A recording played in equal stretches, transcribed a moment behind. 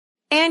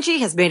Angie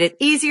has made it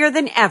easier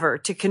than ever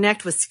to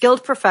connect with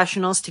skilled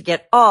professionals to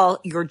get all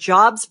your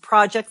jobs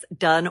projects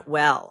done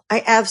well.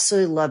 I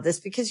absolutely love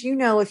this because,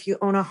 if you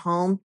own a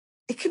home,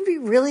 it can be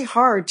really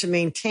hard to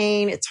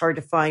maintain. It's hard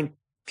to find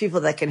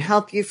people that can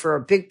help you for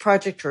a big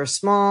project or a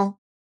small.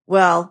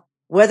 Well,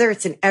 whether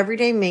it's in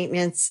everyday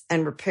maintenance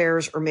and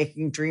repairs or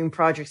making dream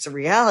projects a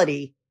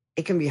reality,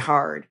 it can be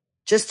hard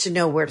just to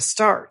know where to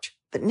start.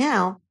 But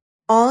now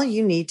all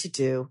you need to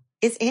do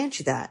is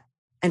Angie that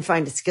and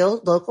find a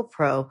skilled local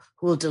pro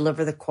who will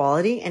deliver the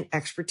quality and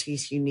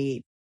expertise you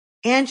need.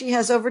 Angie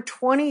has over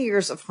 20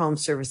 years of home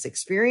service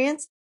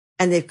experience,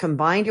 and they've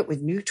combined it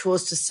with new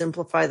tools to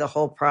simplify the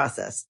whole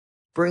process.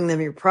 Bring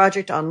them your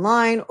project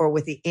online or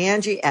with the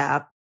Angie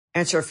app,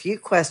 answer a few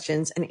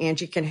questions, and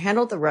Angie can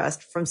handle the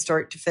rest from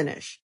start to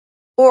finish.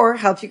 Or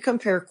help you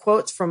compare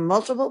quotes from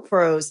multiple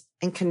pros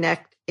and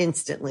connect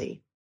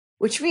instantly,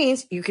 which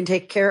means you can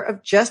take care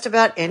of just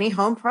about any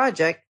home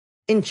project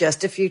in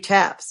just a few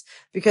taps.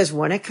 Because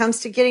when it comes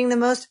to getting the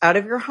most out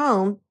of your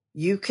home,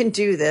 you can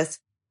do this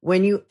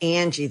when you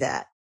Angie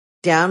that.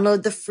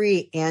 Download the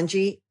free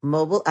Angie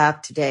mobile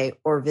app today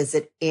or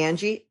visit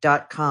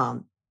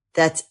Angie.com.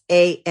 That's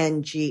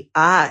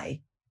ANGI.com.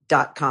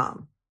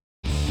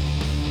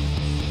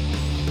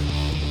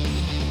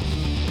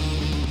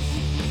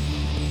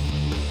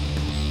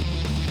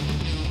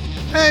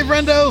 Hey,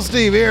 friendo,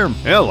 Steve here.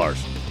 Hey,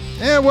 Lars.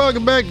 And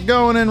welcome back to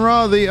Going In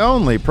Raw, the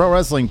only pro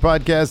wrestling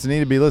podcast you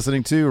need to be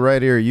listening to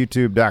right here at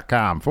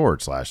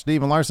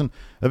youtube.com/Steven Larson.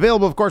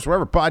 Available, of course,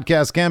 wherever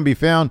podcasts can be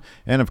found.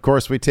 And, of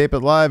course, we tape it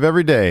live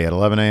every day at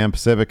 11 a.m.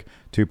 Pacific,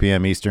 2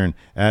 p.m. Eastern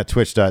at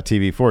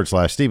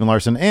twitch.tv/Steven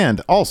Larson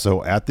and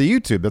also at the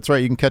YouTube. That's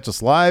right. You can catch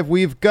us live.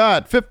 We've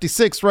got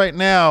 56 right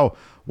now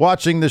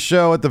watching the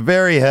show at the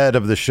very head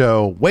of the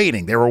show,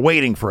 waiting. They were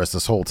waiting for us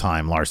this whole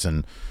time,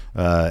 Larson.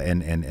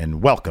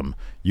 And welcome,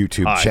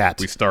 YouTube chat.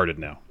 We started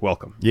now.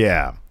 Welcome.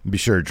 Yeah. Be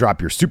sure to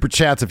drop your super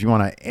chats if you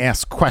want to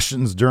ask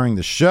questions during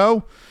the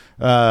show.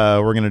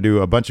 We're going to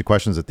do a bunch of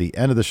questions at the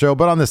end of the show.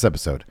 But on this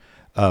episode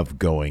of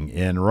Going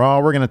In Raw,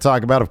 we're going to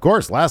talk about, of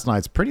course, last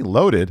night's pretty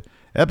loaded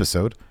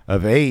episode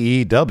of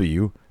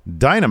AEW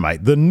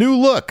Dynamite. The new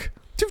look.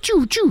 Lots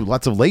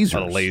of lasers. A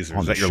lot of lasers.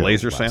 Is that your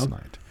laser sound?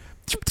 Night.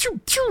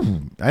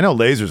 I know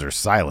lasers are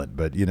silent,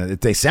 but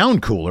they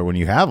sound cooler when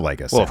you have like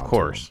a sound. Well, of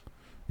course.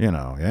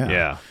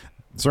 Yeah.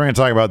 So we're going to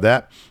talk about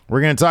that.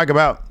 We're going to talk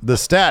about the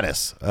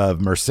status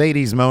of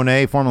Mercedes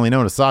Mone, formerly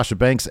known as Sasha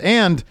Banks,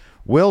 and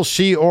will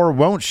she or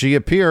won't she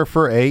appear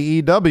for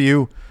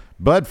AEW?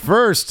 But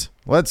first,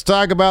 let's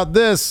talk about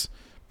this.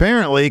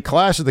 Apparently,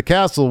 Clash of the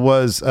Castle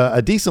was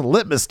a decent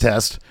litmus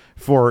test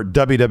for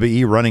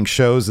WWE running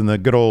shows in the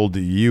good old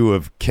U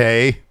of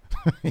K,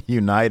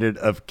 United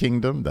of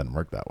Kingdom. Doesn't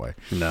work that way.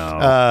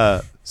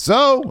 No.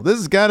 So this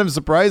is kind of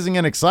surprising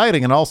and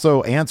exciting, and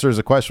also answers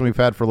a question we've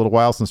had for a little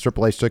while since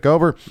Triple H took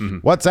over. Mm-hmm.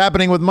 What's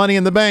happening with Money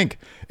in the Bank?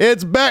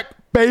 It's back,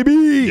 baby!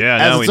 Yeah,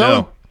 now we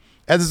know.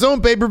 As its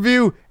own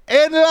pay-per-view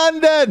in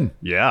London!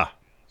 Yeah.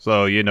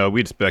 So,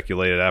 we'd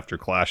speculated after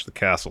Clash of the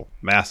Castle.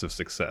 Massive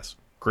success.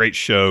 Great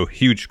show,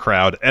 huge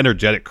crowd,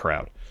 energetic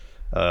crowd.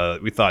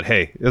 We thought,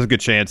 hey, there's a good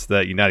chance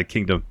that United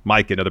Kingdom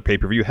might get another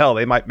pay-per-view. Hell,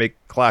 they might make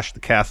Clash of the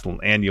Castle an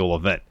annual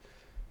event.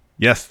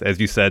 Yes, as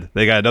you said,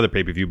 they got another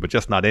pay-per-view, but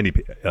just not any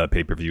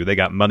pay-per-view. They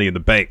got Money in the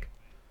Bank.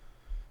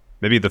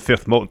 Maybe the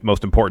fifth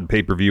most important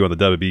pay-per-view on the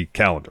WWE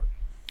calendar.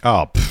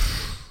 Oh,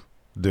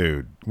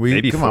 dude.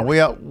 Come on.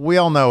 We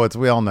all know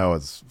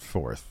it's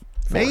fourth.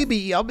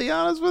 Maybe, I'll be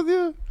honest with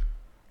you.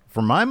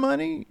 For my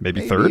money,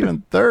 maybe third?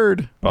 Even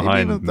third.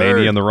 Behind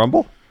Mania and the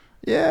Rumble?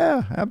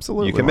 Yeah,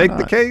 absolutely. You can make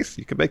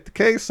the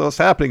case. So it's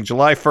happening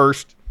July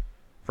 1st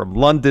from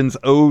London's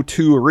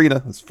O2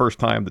 Arena. It's the first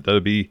time that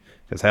WWE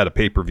has had a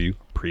pay-per-view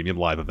premium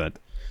live event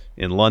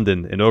in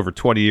London in over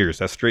 20 years.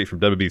 That's straight from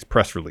WWE's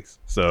press release.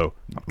 So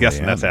I'm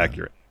guessing that's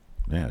accurate.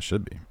 Yeah, it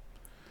should be.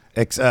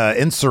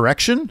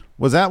 Insurrection?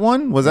 Was that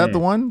one? Was that the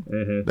one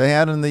they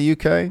had in the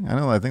UK?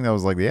 I think that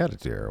was like the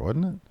Attitude Era,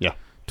 wasn't it? Yeah.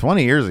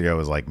 20 years ago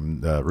was like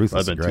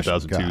Ruthless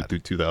Aggression. 2002 through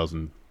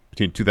 2000.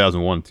 Between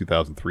 2001 and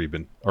 2003,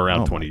 been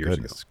around 20 years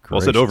ago. Gracious.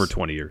 Well, I said over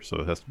 20 years, so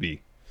it has to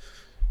be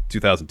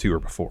 2002 or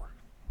before.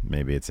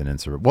 Maybe it's an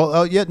insurrection.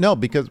 Well, no,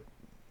 because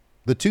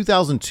the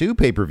 2002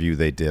 pay-per-view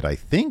they did, I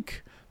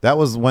think that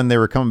was when they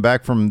were coming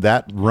back from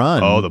that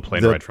run. Oh, the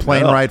plane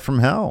ride from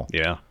hell.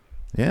 Yeah.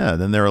 Yeah,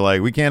 then they were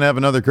like, we can't have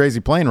another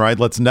crazy plane ride.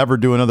 Let's never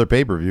do another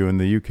pay-per-view in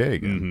the UK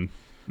again.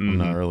 Mm-hmm. I'm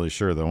not really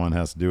sure the one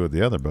has to do with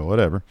the other, but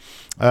whatever.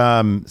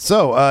 This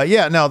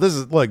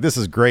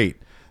is great.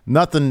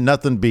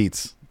 Nothing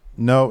beats.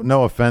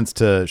 No offense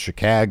to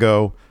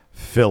Chicago,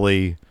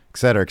 Philly, et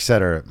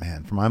cetera,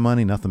 man. For my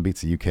money, nothing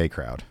beats a UK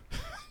crowd.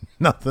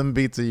 Nothing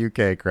beats a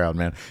UK crowd,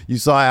 man. You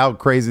saw how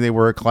crazy they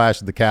were at Clash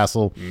of the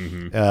Castle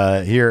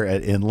here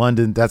in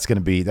London. That's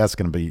gonna be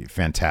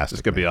fantastic.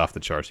 It's gonna be off the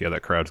charts. Yeah,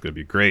 that crowd's gonna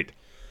be great.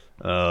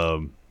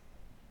 Some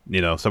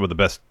of the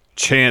best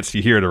chants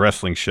you hear at a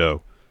wrestling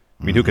show.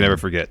 I mean, who can ever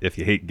forget "If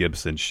You Hate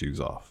Gibson, Shoes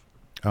Off"?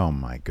 Oh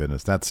my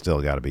goodness, that's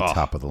still got to be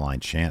top of the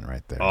line chant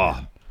right there.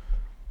 Oh.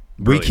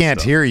 We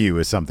Can't Hear You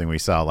is something we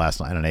saw last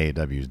night on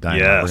AEW's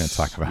Dynamite. Yes, we're going to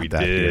talk about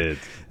that here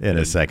in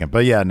a second.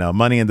 But yeah, no,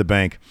 Money in the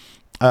Bank.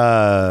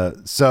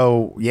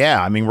 So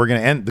yeah, I mean, we're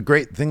going to end. The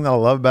great thing that I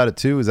love about it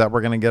too is that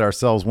we're going to get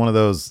ourselves one of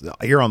those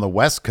here on the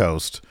West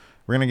Coast.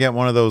 We're going to get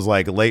one of those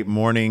like late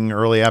morning,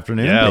 early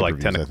afternoon. Yeah, like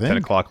 10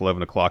 o'clock,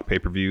 11 o'clock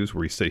pay-per-views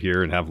where we sit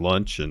here and have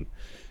lunch and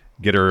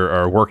get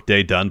our work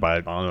day done by,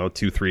 I don't know,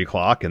 2, 3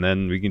 o'clock, and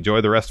then we can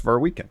enjoy the rest of our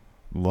weekend.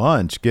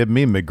 Lunch? Give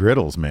me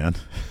McGriddles, man.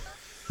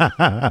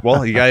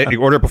 Well,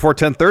 you order it before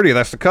 10:30.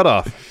 That's the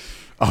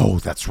cutoff. Oh,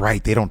 that's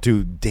right. They don't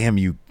do. Damn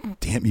you,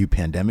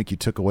 pandemic! You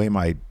took away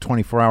my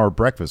 24-hour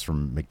breakfast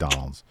from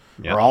McDonald's,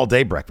 or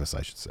all-day breakfast,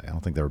 I should say. I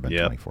don't think there have been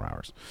 24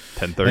 hours.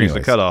 10:30 is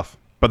the cutoff.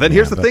 But then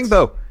here's the thing,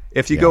 though.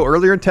 If you go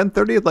earlier than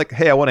 10:30, it's like,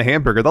 hey, I want a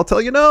hamburger. They'll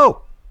tell you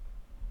no.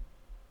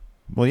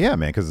 Well, yeah,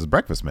 man, because it's a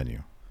breakfast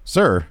menu,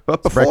 sir.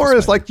 But before,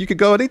 it's like you could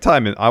go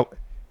anytime and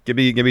give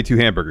me 2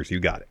 hamburgers. You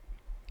got it.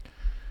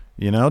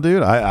 You know,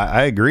 dude,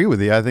 I agree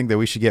with you. I think that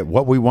we should get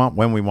what we want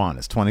when we want.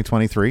 It's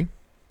 2023,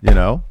 you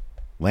know,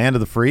 land of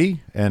the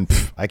free. And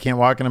I can't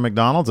walk into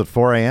McDonald's at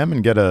 4 a.m.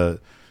 and get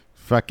a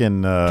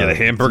fucking... get a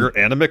hamburger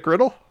and a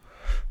McGriddle?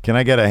 Can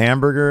I get a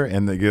hamburger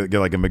and get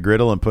like a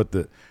McGriddle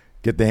and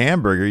get the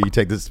hamburger? You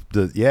take this,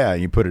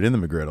 you put it in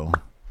the McGriddle.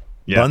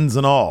 Yeah. Buns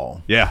and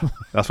all. Yeah,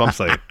 that's what I'm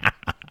saying.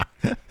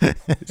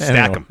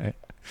 Stack them.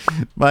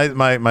 My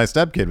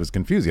stepkid was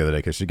confused the other day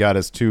because she got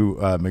us 2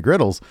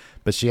 McGriddles,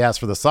 but she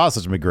asked for the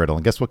sausage McGriddle.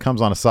 And guess what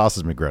comes on a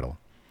sausage McGriddle?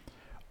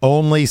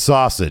 Only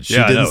sausage. She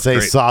didn't say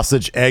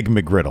sausage egg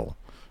McGriddle.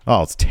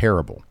 Oh, it's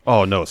terrible.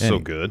 Oh, no, it's so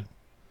good.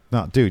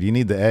 No, dude, you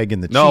need the egg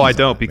and the cheese. No, I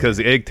don't, because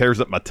the egg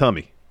tears up my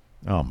tummy.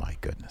 Oh, my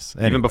goodness.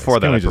 Anyways, even before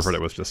that, I preferred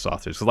it was just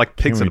sausage. It's like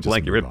pigs in a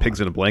blanket. You ever had pigs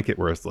in a blanket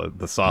where it's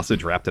the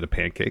sausage wrapped in a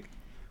pancake?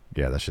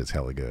 Yeah, that shit's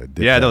hella good.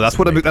 That's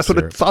what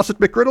a sausage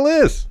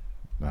McGriddle is.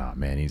 Oh,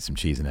 man, you need some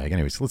cheese and egg.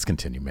 Anyways, let's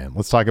continue, man.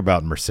 Let's talk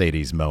about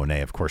Mercedes Mone.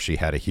 Of course, she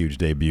had a huge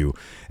debut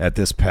at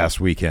this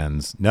past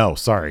weekend's. No,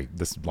 sorry.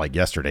 This like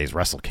yesterday's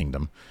Wrestle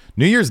Kingdom.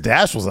 New Year's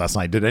Dash was last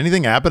night. Did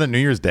anything happen at New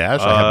Year's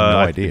Dash? I have no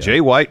idea. Jay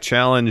White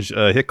challenged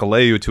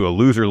Hikuleo to a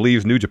loser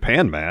leaves New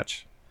Japan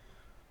match.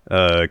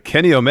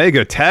 Kenny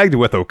Omega tagged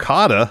with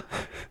Okada.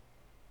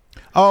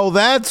 Oh,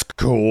 that's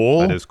cool.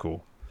 That is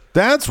cool.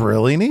 That's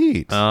really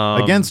neat.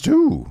 Against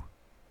who?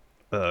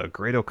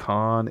 Great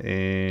O'Khan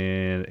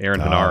and Aaron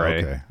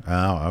Henare. Okay.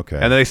 Oh, okay.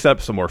 And then they set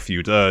up some more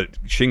feuds.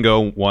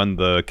 Shingo won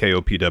the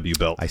KOPW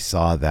belt. I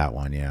saw that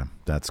one, yeah.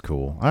 That's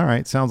cool. All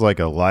right. Sounds like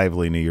a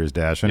lively New Year's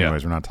Dash.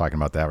 Anyways, We're not talking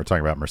about that. We're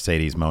talking about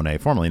Mercedes Mone,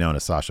 formerly known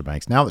as Sasha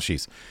Banks. Now that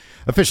she's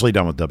officially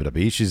done with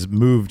WWE,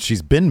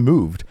 she's been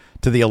moved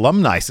to the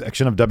alumni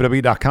section of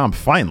WWE.com,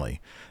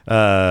 finally.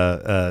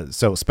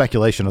 So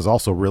speculation has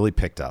also really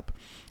picked up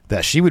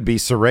that she would be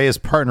Saraya's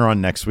partner on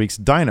next week's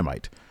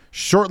Dynamite.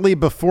 Shortly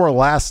before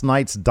last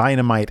night's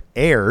Dynamite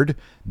aired,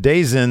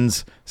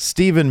 DAZN's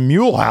Steven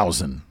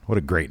Muehlhausen, what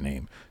a great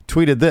name,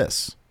 tweeted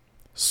this.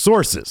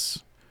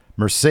 Sources.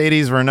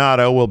 Mercedes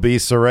Varnado will be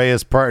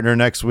Saraya's partner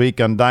next week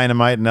on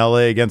Dynamite in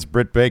LA against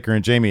Britt Baker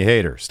and Jamie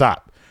Hayter.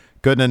 Stop.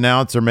 Couldn't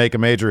announce or make a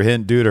major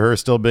hint due to her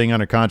still being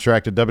under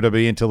contract at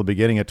WWE until the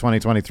beginning of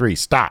 2023.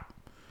 Stop.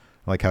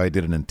 I like how I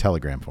did it in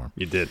Telegram form.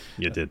 You did.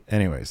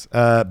 Anyways,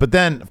 but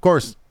then, of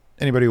course,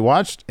 anybody who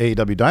watched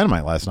AEW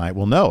Dynamite last night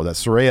will know that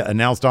Saraya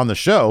announced on the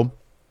show,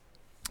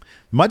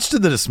 much to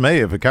the dismay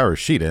of Hikaru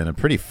Shida in a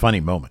pretty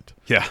funny moment,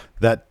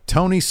 that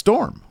Tony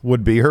Storm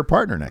would be her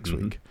partner next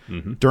week.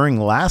 Mm-hmm. During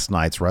last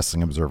night's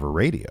Wrestling Observer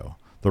Radio,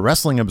 the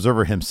Wrestling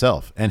Observer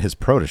himself and his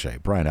protege,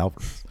 Brian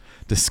Alvarez,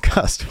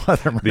 discussed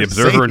whether the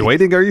Observer in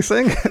waiting, are you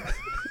saying?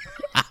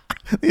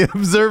 The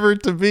Observer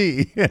to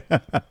be.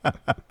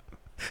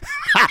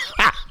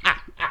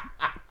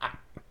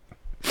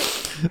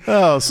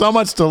 Oh, so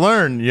much to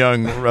learn,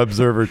 young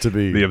Observer to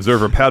be. The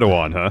Observer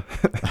Padawan, huh?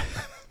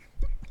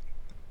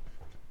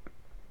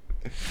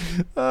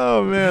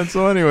 Oh, man.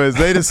 So anyways,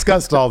 they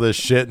discussed all this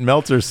shit. And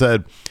Meltzer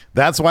said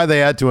that's why they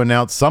had to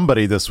announce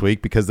somebody this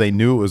week, because they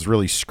knew it was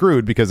really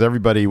screwed because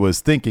everybody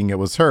was thinking it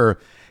was her,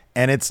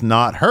 and it's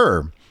not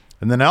her.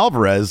 And then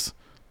Alvarez,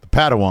 the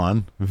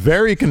Padawan,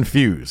 very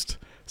confused,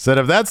 said,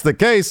 if that's the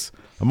case,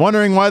 I'm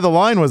wondering why the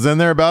line was in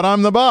there about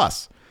I'm the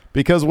boss.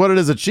 Because what it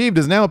has achieved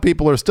is now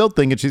people are still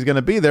thinking she's going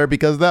to be there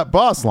because of that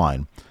boss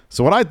line.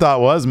 So what I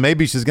thought was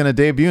maybe she's going to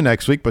debut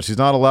next week, but she's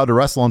not allowed to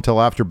wrestle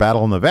until after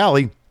Battle in the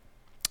Valley.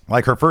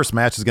 Like her first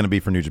match is going to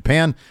be for New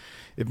Japan.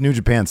 If New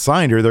Japan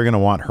signed her, they're going to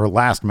want her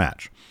last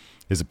match.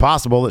 Is it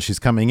possible that she's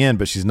coming in,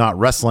 but she's not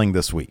wrestling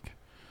this week?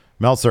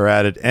 Meltzer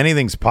added,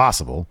 anything's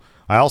possible.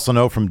 I also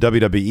know from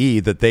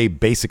WWE that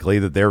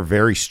they're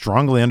very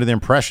strongly under the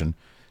impression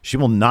she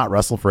will not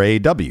wrestle for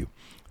AEW.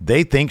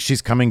 They think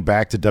she's coming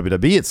back to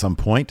WWE at some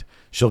point.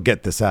 She'll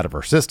get this out of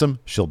her system.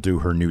 She'll do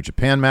her New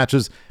Japan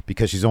matches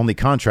because she's only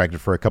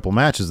contracted for a couple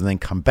matches and then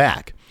come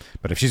back.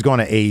 But if she's going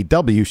to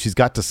AEW, she's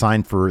got to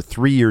sign for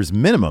 3 years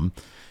minimum,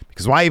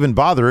 because why even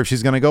bother if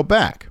she's going to go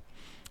back?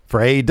 For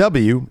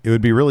AEW, it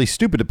would be really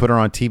stupid to put her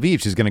on TV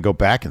if she's going to go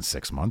back in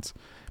 6 months.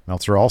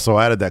 Meltzer also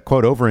added that,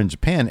 quote, over in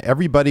Japan,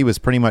 everybody was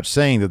pretty much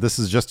saying that this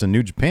is just a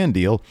New Japan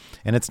deal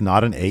and it's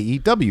not an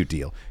AEW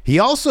deal. He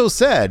also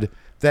said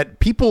that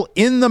people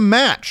in the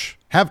match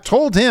have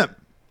told him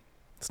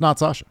it's not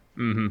Sasha.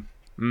 Yeah,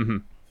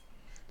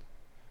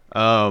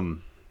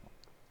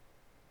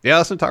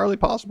 that's entirely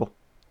possible.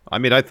 I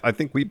mean, I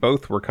think we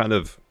both were kind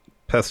of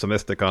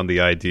pessimistic on the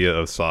idea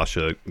of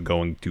Sasha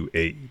going to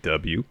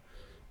AEW.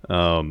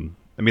 I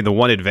mean, the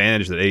one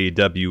advantage that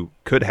AEW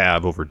could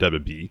have over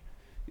WWE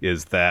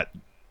is that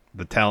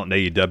the talent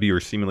in AEW are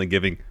seemingly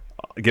given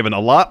a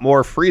lot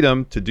more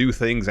freedom to do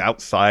things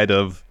outside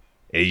of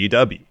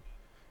AEW.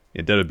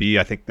 In WWE,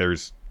 I think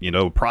there's,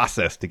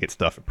 process to get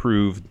stuff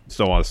approved,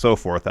 so on and so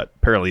forth. That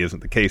apparently isn't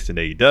the case in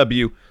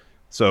AEW.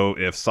 So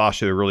if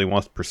Sasha really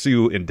wants to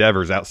pursue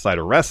endeavors outside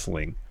of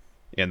wrestling,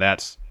 and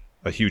that's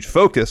a huge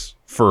focus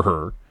for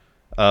her,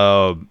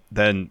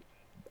 then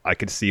I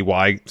could see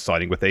why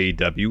signing with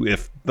AEW,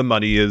 if the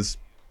money is,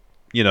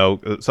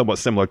 somewhat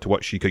similar to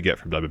what she could get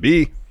from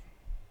WWE,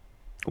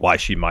 why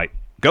she might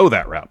go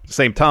that route. At the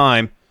same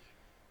time,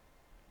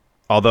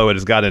 although it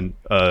has gotten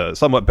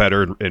somewhat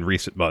better in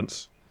recent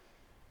months,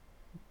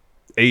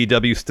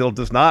 AEW still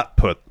does not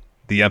put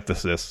the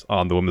emphasis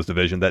on the women's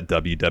division that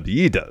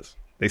WWE does.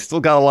 They still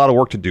got a lot of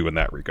work to do in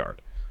that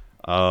regard.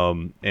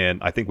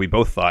 And I think we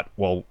both thought,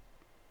 well,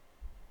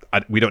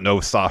 we don't know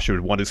if Sasha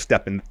would want to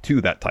step into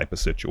that type of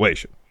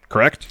situation.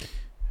 Correct?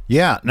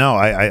 Yeah, no,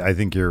 I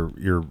think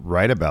you're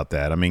right about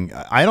that. I mean,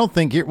 I don't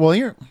think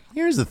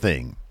here's the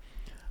thing.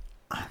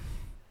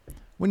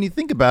 When you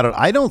think about it,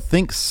 I don't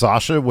think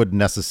Sasha would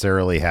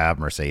necessarily have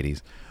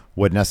Mercedes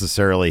would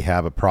necessarily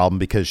have a problem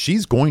because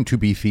she's going to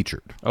be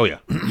featured. Oh yeah.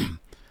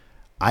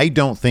 I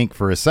don't think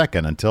for a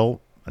second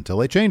until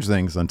they change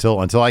things,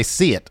 until I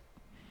see it.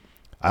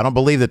 I don't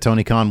believe that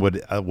Tony Khan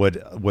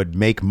would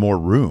make more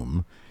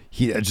room.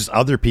 Just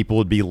other people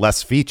would be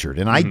less featured.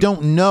 And I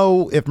don't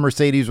know if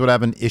Mercedes would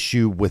have an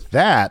issue with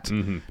that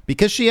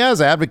because she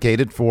has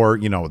advocated for,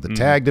 the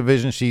tag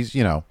division. She's,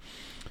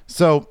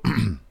 so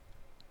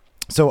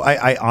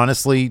I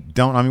honestly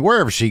don't. I mean,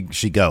 wherever she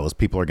goes,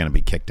 people are going to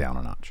be kicked down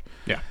a notch.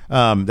 Yeah.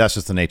 That's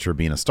just the nature of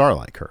being a star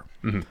like her.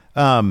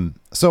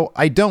 So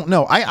I don't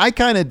know. I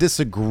kind of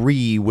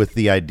disagree with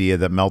the idea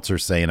that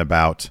Meltzer's saying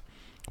about,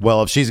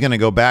 well, if she's going to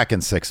go back in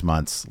 6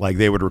 months, like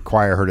they would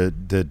require her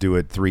to do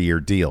a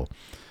 3-year deal.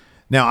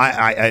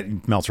 Now,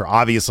 Meltzer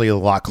obviously a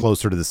lot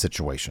closer to the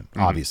situation.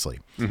 Obviously,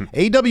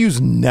 AEW's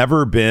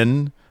never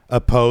been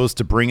opposed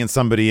to bringing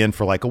somebody in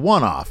for like a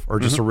one-off or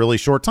just a really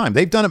short time.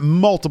 They've done it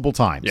multiple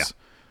times. Yeah.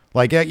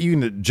 Like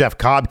Jeff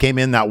Cobb came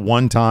in that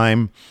one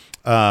time.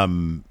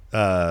 Johnny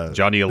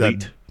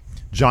Elite.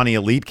 Johnny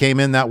Elite came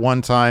in that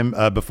one time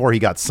before he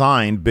got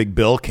signed. Big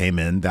Bill came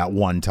in that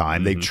one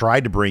time. They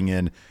tried to bring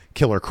in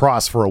Killer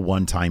Cross for a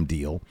one-time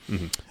deal.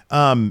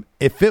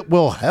 If it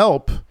will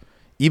help,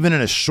 even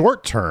in a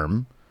short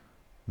term,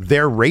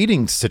 their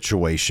rating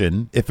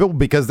situation,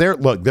 because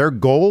their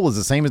goal is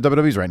the same as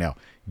WWE's right now.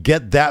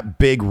 Get that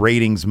big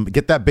ratings,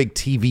 get that big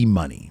TV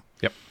money.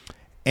 Yep.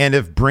 And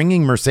if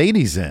bringing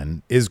Mercedes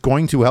in is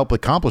going to help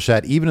accomplish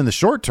that, even in the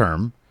short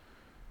term,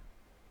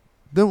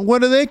 then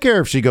what do they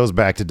care if she goes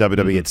back to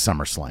WWE at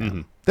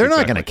SummerSlam? They're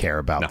not going to care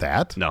about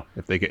that. No,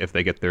 if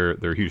they get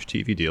their huge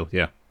TV deal,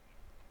 yeah.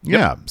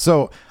 Yeah.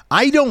 So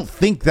I don't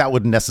think that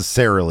would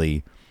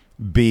necessarily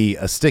be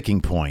a sticking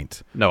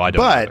point. No, I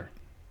don't either.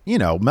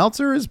 But,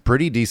 Meltzer is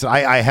pretty decent.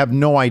 I have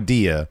no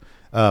idea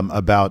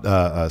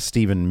about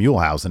Steven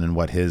Muehlhausen and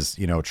what his,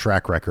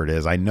 track record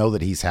is. I know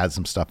that he's had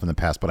some stuff in the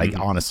past, but I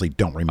honestly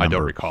don't remember. I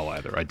don't recall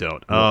either. I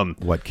don't.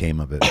 What came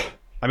of it?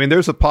 I mean,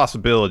 there's a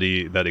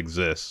possibility that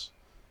exists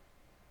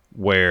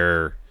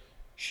where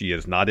she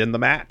is not in the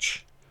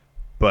match,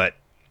 but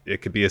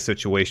it could be a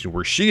situation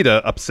where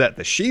Sheeta, upset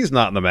that she's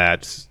not in the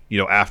match,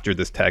 after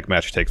this tag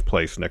match takes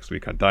place next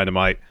week on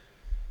Dynamite,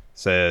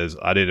 says,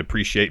 I didn't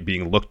appreciate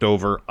being looked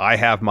over. I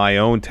have my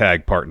own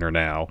tag partner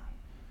now,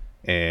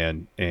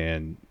 and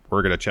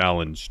we're going to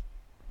challenge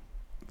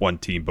one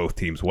team, both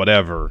teams,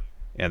 whatever,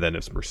 and then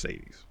it's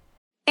Mercedes.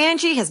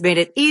 Angie has made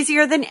it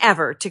easier than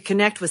ever to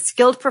connect with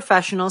skilled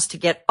professionals to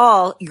get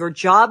all your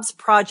jobs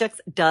projects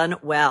done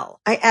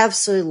well. I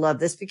absolutely love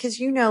this because,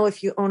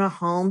 if you own a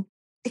home,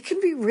 it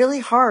can be really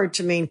hard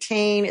to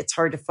maintain. It's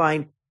hard to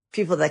find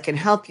people that can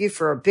help you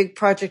for a big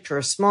project or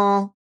a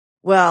small.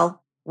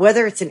 Well,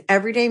 whether it's in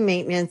everyday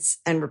maintenance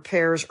and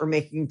repairs or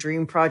making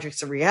dream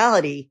projects a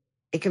reality,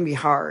 it can be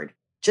hard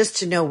just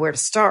to know where to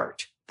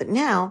start. But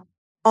now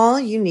all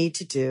you need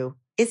to do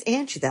is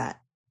Angie that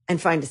and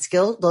find a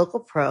skilled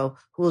local pro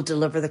who will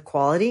deliver the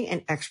quality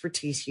and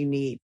expertise you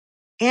need.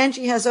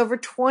 Angie has over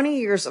 20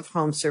 years of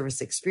home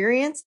service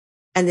experience,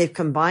 and they've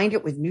combined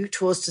it with new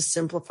tools to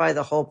simplify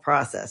the whole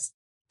process.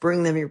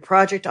 Bring them your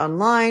project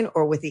online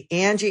or with the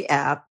Angie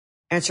app,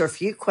 answer a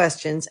few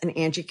questions, and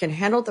Angie can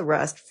handle the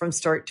rest from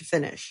start to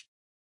finish.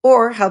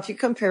 Or help you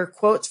compare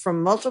quotes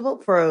from multiple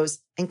pros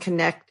and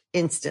connect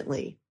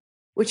instantly,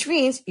 which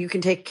means you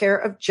can take care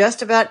of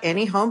just about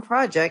any home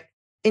project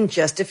in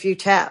just a few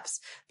taps.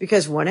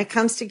 Because when it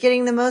comes to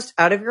getting the most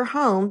out of your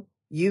home,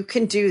 you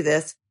can do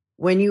this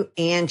when you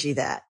Angie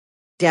that.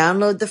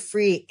 Download the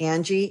free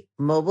Angie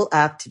mobile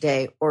app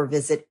today or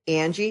visit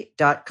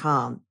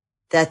Angie.com.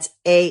 That's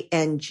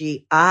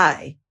ANGI.com.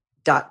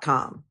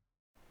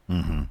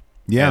 Mm-hmm.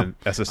 Yeah. And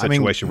that's a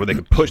situation where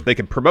they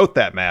can promote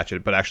that match,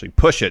 but actually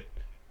push it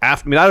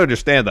after. I mean, I don't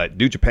understand that.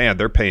 New Japan,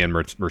 they're paying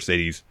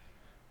Mercedes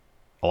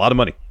a lot of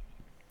money.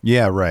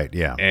 Yeah, right.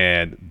 Yeah.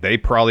 And they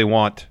probably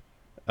want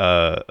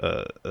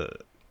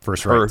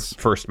first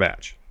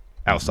match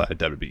outside of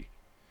WWE.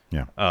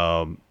 Yeah.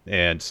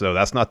 And so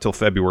that's not till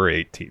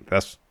February 18th.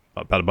 That's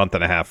about a month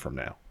and a half from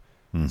now.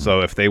 Mm-hmm.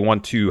 So if they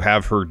want to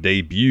have her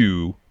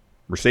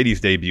Mercedes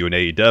debut in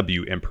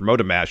AEW and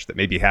promote a match that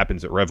maybe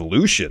happens at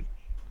Revolution,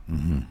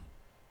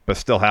 but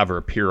still have her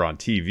appear on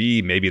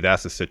TV, maybe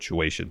that's a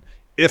situation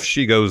if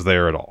she goes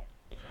there at all.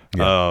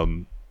 Yeah.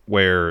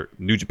 Where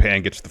New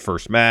Japan gets the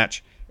first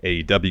match,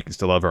 AEW can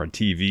still have her on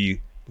TV,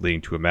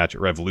 leading to a match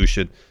at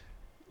Revolution.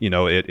 You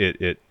know,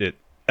 it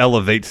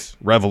elevates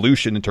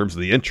Revolution in terms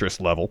of the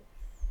interest level.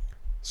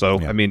 So,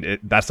 I mean,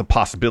 that's a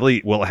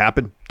possibility. Will it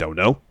happen? Don't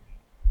know.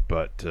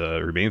 But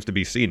it remains to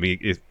be seen. I mean,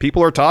 if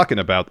people are talking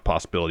about the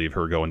possibility of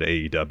her going to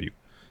AEW,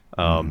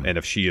 and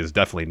if she is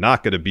definitely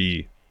not going to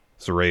be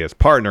Saraya's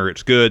partner,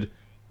 it's good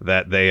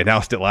that they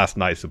announced it last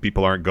night so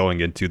people aren't going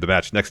into the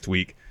match next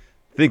week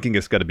thinking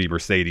it's going to be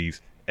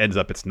Mercedes, ends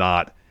up it's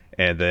not,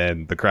 and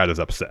then the crowd is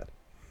upset.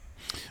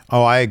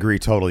 Oh, I agree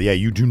totally. Yeah,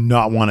 you do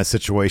not want a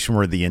situation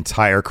where the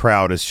entire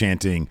crowd is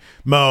chanting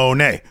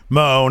Mone,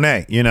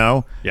 Mone, you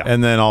know? Yeah.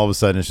 And then all of a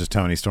sudden it's just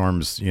Tony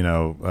Storm's,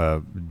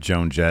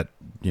 Joan Jett,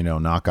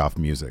 knockoff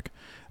music.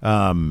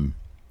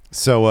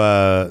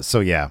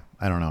 So yeah,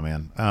 I don't know,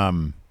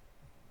 man.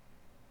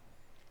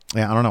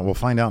 Yeah, I don't know. We'll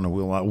find out in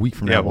a week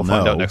from now. Yeah, we'll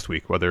find out next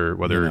week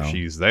whether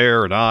she's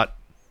there or not.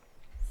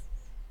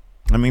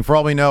 I mean, for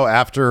all we know,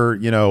 after,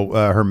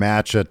 her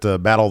match at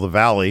Battle of the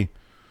Valley,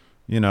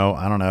 I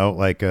don't know,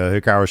 like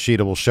Hikaru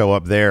Shida will show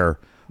up there,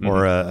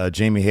 or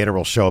Jamie Hayter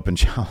will show up and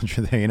challenge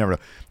her there. You never know.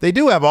 They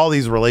do have all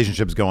these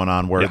relationships going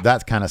on where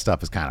that kind of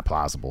stuff is kind of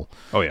plausible.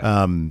 Oh,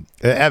 yeah.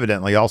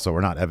 Evidently also,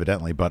 or not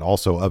evidently, but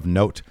also of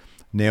note,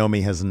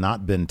 Naomi has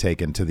not been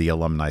taken to the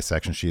alumni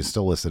section. She is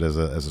still listed as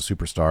a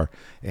superstar.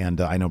 And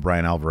I know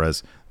Brian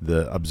Alvarez,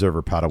 the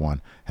Observer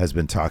Padawan, has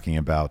been talking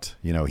about,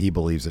 he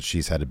believes that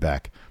she's headed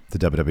back to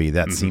WWE.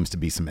 That seems to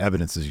be some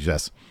evidence to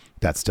suggest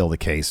that's still the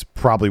case.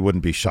 Probably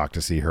wouldn't be shocked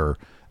to see her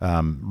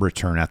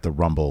return at the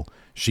Rumble.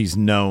 She's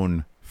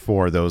known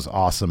for those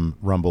awesome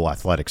Rumble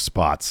athletic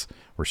spots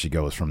where she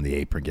goes from the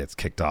apron, gets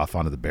kicked off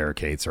onto the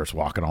barricade, starts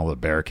walking all the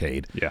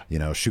barricade,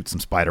 shoots some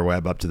spider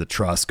web up to the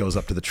truss, goes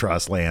up to the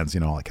truss, lands,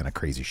 all that kind of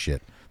crazy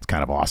shit. It's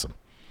kind of awesome.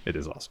 It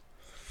is awesome.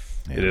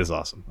 Yeah. It is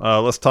awesome.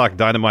 Let's talk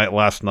Dynamite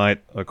last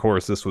night. Of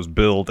course, this was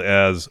billed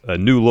as a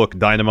new look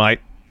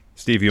Dynamite.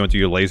 Steve, you want to do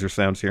your laser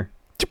sounds here?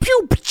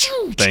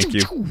 Thank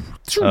you.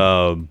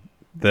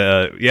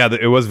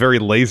 It was very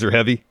laser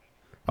heavy,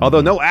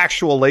 although no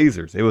actual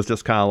lasers. It was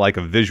just kind of like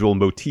a visual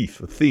motif,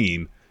 a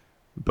theme,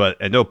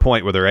 but at no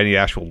point were there any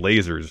actual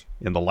lasers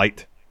in the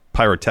light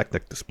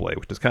pyrotechnic display,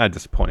 which is kind of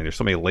disappointing. There's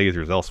so many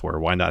lasers elsewhere.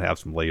 Why not have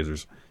some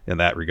lasers in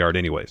that regard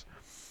anyways?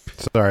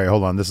 Sorry,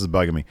 hold on. This is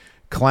bugging me.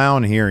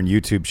 Clown here in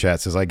YouTube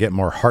chat says I get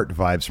more heart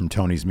vibes from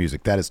Tony's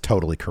music. That is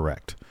totally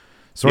correct.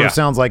 Sort of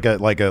sounds like an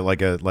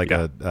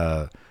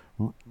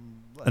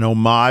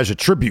homage, a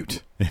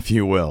tribute, if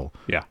you will.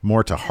 Yeah.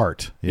 More to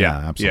Heart. Yeah,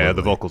 absolutely. Yeah,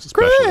 the vocals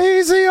especially.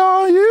 Crazy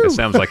are you? It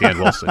sounds like Ann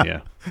Wilson, yeah.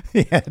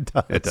 Yeah, it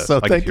does. It does. So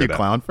thank you,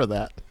 Clown, for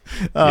that.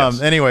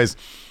 Anyways,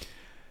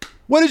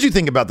 what did you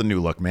think about the new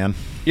look, man?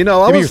 Give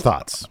me your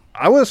thoughts.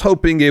 I was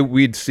hoping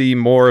we'd see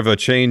more of a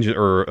change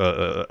or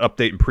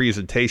update in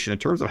presentation in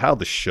terms of how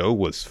the show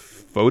was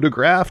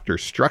photographed or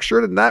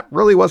structured, and that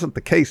really wasn't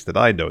the case that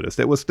I noticed.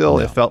 It was still,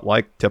 it felt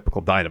like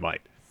typical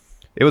Dynamite.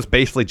 It was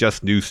basically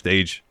just new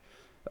stage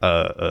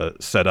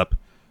setup,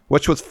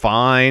 which was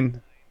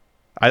fine.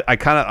 I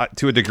kind of,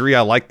 to a degree,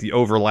 I like the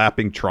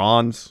overlapping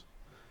Trons,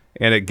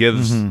 and it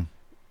gives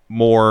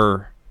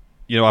more,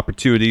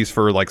 opportunities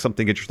for like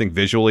something interesting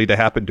visually to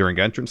happen during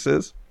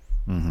entrances.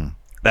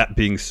 That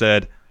being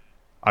said,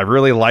 I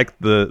really like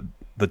the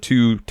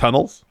two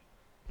tunnels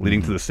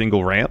leading to the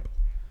single ramp.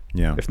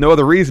 Yeah. If no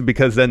other reason,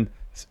 because then,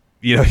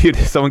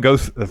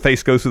 the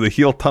face goes through the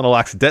heel tunnel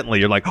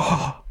accidentally. You're like,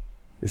 oh,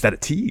 is that a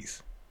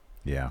tease?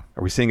 Yeah.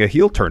 Are we seeing a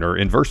heel turn, or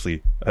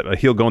inversely, a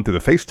heel going through the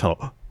face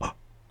tunnel?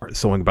 Or is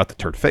someone about to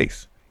turn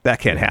face? That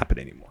can't happen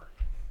anymore.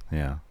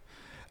 Yeah.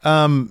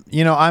 I'm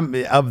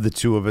of the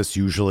two of us.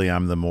 Usually,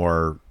 I'm the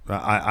more.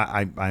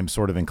 I'm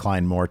sort of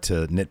inclined more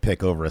to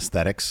nitpick over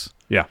aesthetics.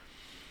 Yeah.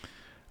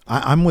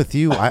 I'm with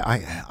you.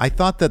 I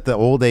thought that the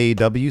old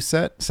AEW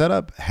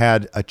setup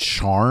had a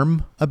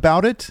charm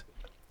about it.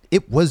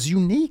 It was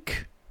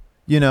unique.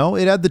 It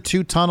had the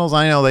two tunnels.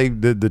 I know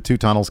the two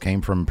tunnels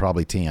came from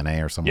probably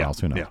TNA or somewhere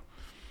else. Who knows? Yeah.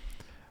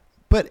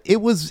 But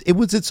it was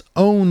its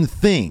own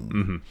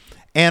thing.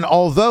 And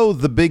although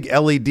the big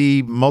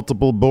LED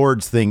multiple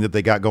boards thing that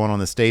they got going on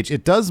the stage,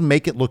 it does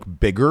make it look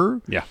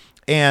bigger. Yeah.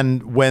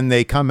 And when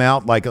they come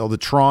out, like the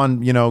Tron,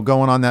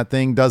 going on that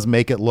thing does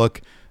make it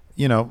look,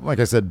 like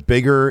I said,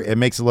 bigger. It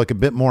makes it look a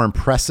bit more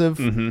impressive.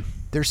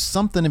 There's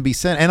something to be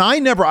said. And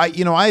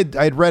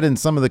I'd read in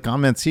some of the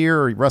comments here,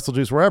 or Wrestle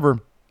Juice, wherever,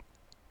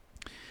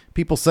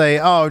 people say,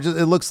 "Oh, it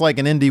looks like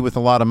an indie with a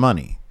lot of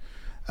money."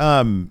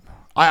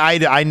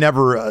 I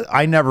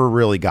never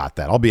really got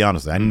that. I'll be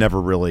honest. I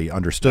never really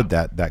understood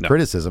that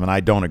criticism, and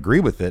I don't agree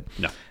with it.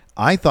 No.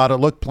 I thought it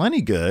looked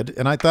plenty good,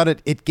 and I thought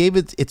it gave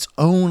it its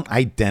own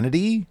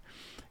identity.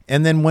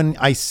 And then when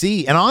I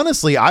see, and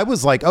honestly, I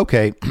was like,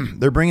 okay,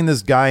 they're bringing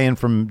this guy in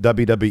from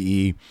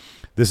WWE.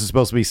 This is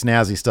supposed to be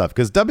snazzy stuff,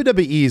 because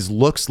WWE's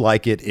looks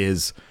like it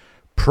is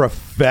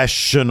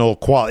professional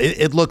quality.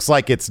 It looks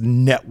like it's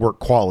network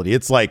quality.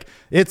 It's like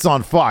it's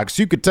on Fox.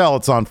 You could tell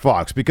it's on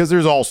Fox because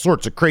there's all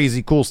sorts of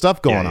crazy cool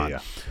stuff going on.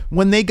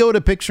 When they go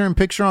to picture in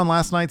picture on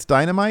last night's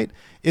Dynamite,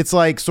 it's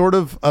like sort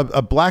of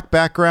a black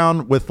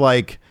background with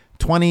like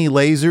 20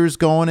 lasers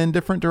going in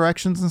different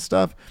directions and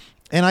stuff.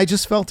 And I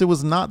just felt it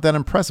was not that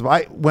impressive.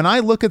 When I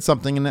look at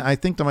something and I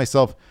think to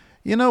myself,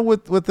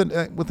 with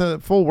a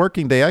full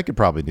working day, I could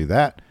probably do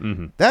that.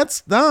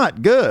 That's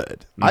not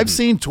good. I've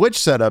seen Twitch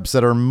setups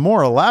that are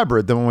more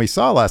elaborate than what we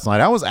saw last night.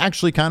 I was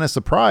actually kind of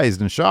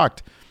surprised and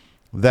shocked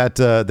that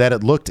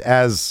it looked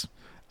as,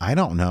 I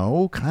don't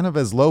know, kind of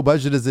as low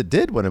budget as it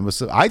did when it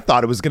was. I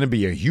thought it was going to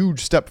be a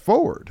huge step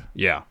forward.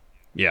 Yeah.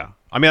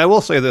 I mean, I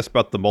will say this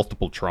about the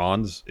multiple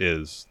Trons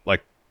is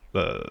like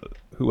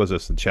who was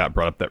this in chat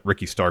brought up that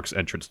Ricky Stark's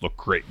entrance looked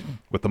great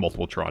with the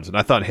multiple Trons, and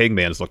I thought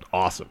Hangman's looked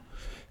awesome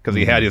because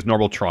he had his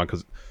normal Tron.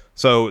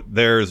 So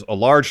there's a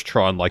large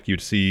Tron like you'd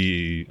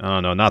see. I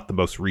don't know, not the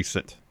most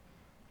recent.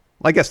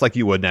 I guess like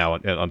you would now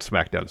on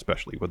SmackDown,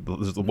 especially with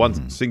the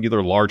one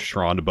singular large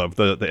Tron above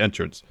the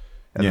entrance,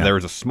 and then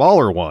there's a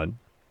smaller one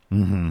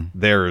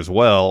there as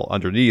well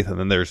underneath, and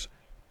then there's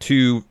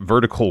two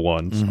vertical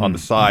ones on the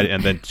side,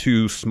 and then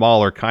two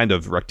smaller kind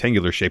of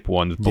rectangular shaped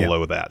ones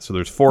below that. So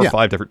there's 4 or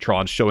 5 different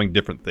Trons showing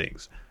different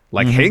things.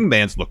 Like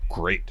Hangman's look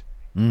great.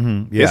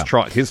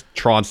 His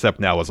Tron step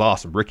now is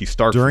awesome. Ricky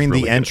Stark during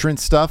the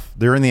entrance stuff.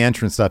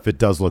 It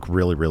does look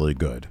really, really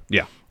good.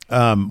 Yeah.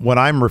 What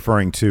I'm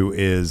referring to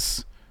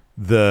is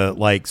the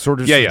like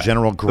sort of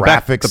general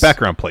graphics, the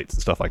background plates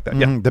and stuff like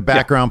that. The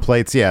background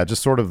plates. Yeah,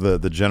 just sort of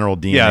the general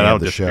DNA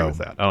of the show.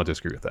 I don't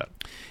disagree with that.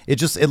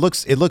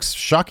 It looks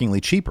shockingly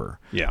cheaper.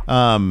 Yeah.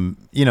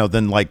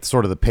 Than like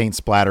sort of the paint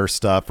splatter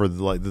stuff or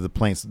the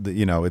paints.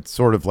 It's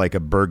sort of like a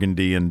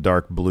burgundy and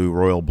dark blue,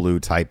 royal blue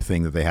type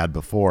thing that they had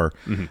before.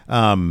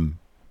 I mean,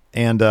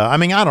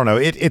 I don't know.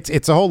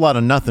 It's a whole lot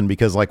of nothing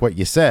because like what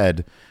you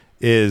said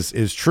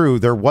is true.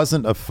 There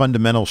wasn't a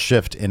fundamental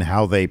shift in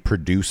how they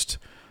produced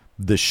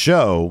the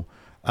show.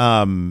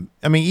 I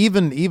mean,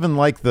 even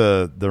like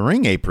the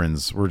ring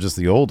aprons were just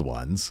the old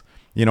ones.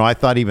 I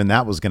thought even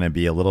that was going to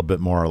be a little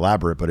bit more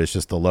elaborate, but it's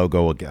just the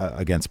logo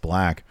against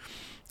black.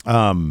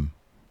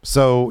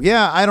 So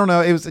yeah, I don't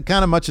know. It was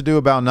kind of much ado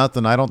about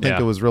nothing. I don't think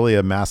it was really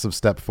a massive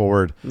step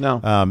forward.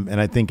 No.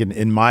 And I think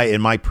in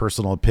my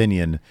personal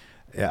opinion,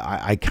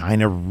 I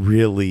kind of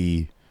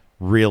really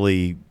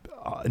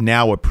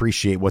now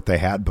appreciate what they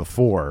had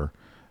before.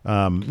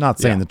 Not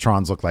saying the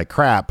Trons look like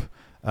crap.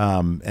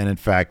 And in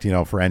fact,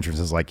 for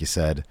entrances, like you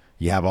said,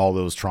 you have all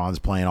those Trons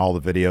playing all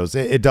the videos.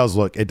 It does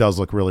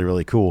look really,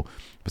 really cool.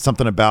 But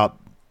something about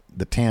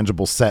the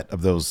tangible set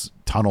of those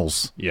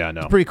tunnels,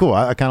 it's pretty cool.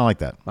 I kind of like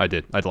that. I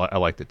did. I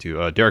liked it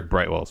too. Derek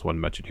Brightwell is one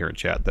mentioned here in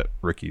chat that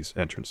Ricky's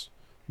entrance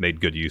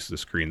made good use of the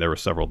screen. There were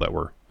several that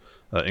were,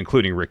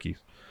 including Ricky's.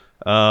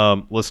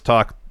 Let's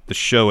talk the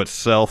show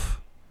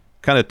itself.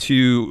 Kind of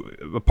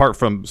apart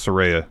from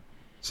Saraya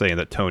saying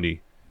that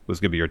Tony was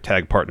going to be your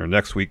tag partner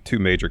next week, two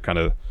major kind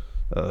of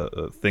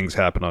things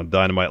happened on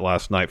Dynamite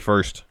last night.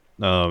 First,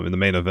 in the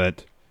main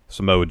event,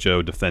 Samoa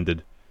Joe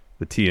defended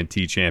the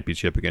TNT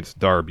Championship against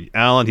Darby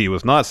Allin. He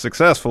was not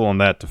successful in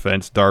that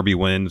defense. Darby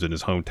wins in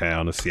his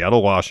hometown of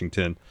Seattle,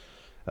 Washington.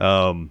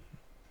 I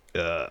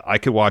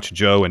could watch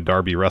Joe and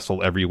Darby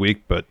wrestle every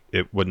week, but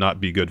it would not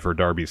be good for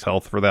Darby's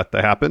health for that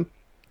to happen.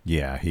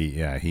 Yeah,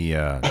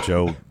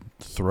 Joe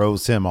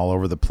throws him all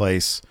over the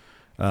place.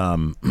 They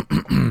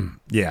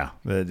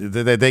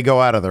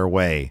go out of their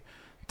way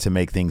to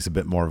make things a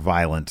bit more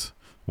violent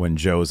when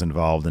Joe's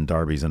involved and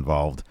Darby's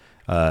involved,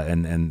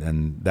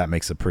 and that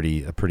makes a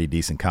pretty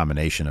decent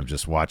combination of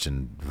just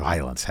watching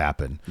violence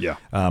happen. Yeah.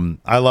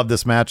 I love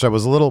this match. I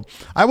was a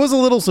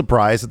little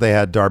surprised that they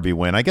had Darby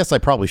win. I guess I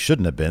probably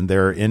shouldn't have been.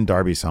 They're in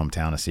Darby's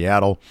hometown of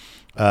Seattle.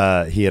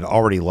 He had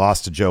already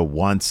lost to Joe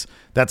once.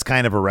 That's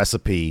kind of a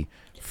recipe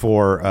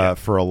for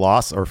a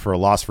loss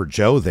for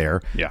Joe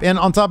there. Yeah. And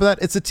on top of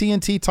that, it's a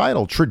TNT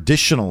title.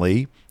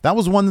 Traditionally, that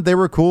was one that they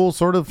were cool,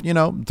 sort of,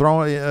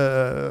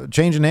 throwing,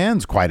 changing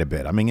hands quite a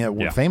bit. I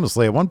mean,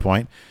 famously at one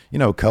point,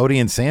 Cody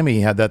and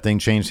Sammy had that thing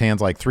changed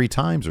hands like 3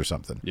 times or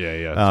something.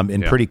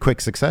 In pretty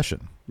quick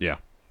succession. Yeah.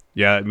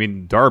 Yeah. I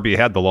mean, Darby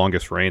had the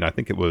longest reign. I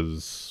think it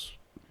was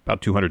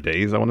about 200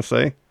 days, I want to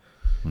say.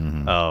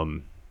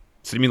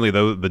 Seemingly,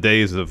 though, the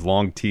days of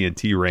long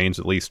TNT reigns,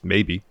 at least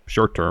maybe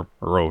short term,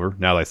 are over.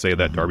 Now that I say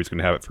that, Darby's going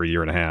to have it for a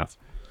year and a half.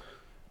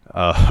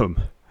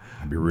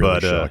 I'd be really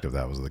shocked if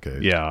that was the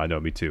case. Yeah, I know,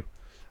 me too.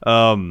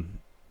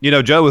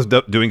 Joe was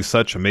doing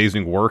such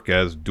amazing work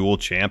as dual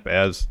champ,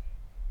 as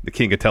the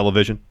king of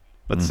television.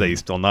 Let's say he's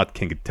still not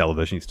king of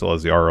television. He still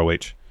has the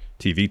ROH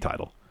TV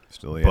title.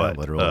 Still, but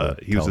literally.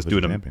 He was just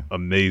doing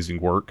amazing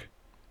work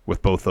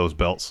with both those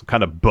belts.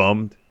 Kind of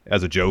bummed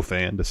as a Joe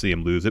fan to see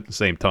him lose it. At the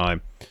same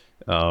time,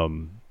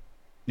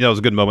 it was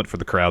a good moment for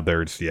the crowd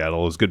there in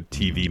Seattle. It was a good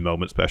TV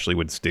moment, especially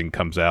when Sting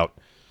comes out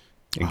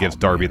and gives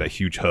Darby that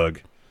huge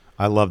hug.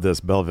 I love this.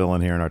 Belleville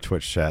in here in our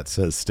Twitch chat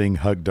says Sting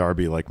hugged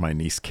Darby like my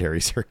niece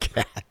carries her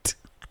cat.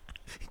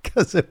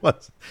 Because it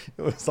was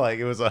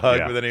a hug,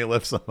 but then he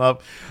lifts him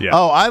up. Yeah.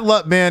 Oh, I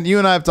love, man. You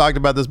and I have talked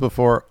about this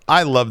before.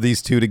 I love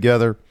these two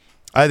together.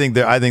 I think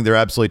they're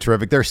absolutely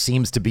terrific. There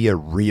seems to be a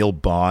real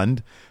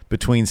bond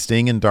between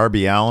Sting and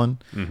Darby Allin.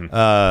 Mm-hmm.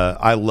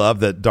 I love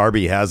that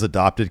Darby has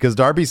adopted, because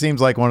Darby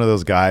seems like one of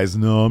those guys.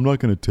 No, I'm not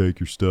going to take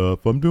your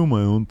stuff. I'm doing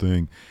my own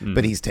thing. Mm-hmm.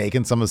 But he's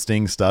taken some of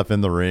Sting's stuff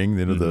in the ring,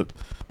 the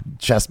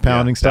chest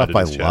pounding stuff.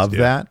 I love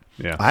that.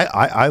 Yeah.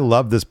 I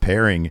love this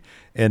pairing.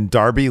 And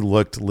Darby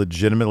looked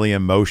legitimately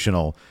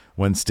emotional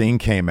when Sting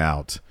came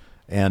out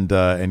and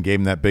gave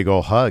him that big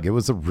old hug. It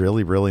was a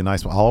really, really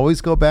nice one. I'll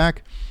always go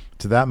back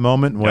to that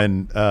moment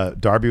when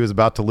Darby was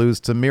about to lose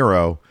to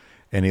Miro,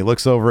 and he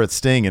looks over at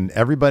Sting, and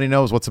everybody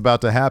knows what's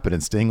about to happen.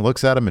 And Sting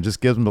looks at him and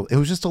just gives him it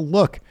was just a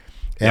look.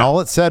 And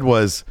all it said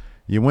was,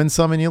 you win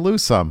some and you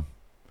lose some.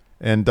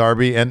 And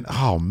Darby, and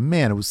oh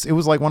man, it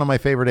was like one of my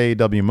favorite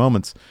AEW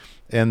moments.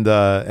 And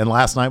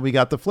last night we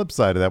got the flip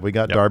side of that. We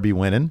got Darby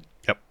winning.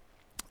 Yep.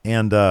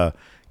 And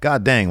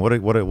God dang, what a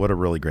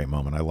really great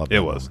moment. I love it.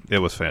 It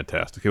was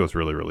fantastic. It was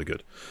really, really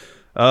good.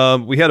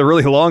 We had a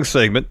really long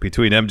segment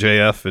between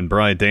MJF and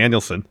Bryan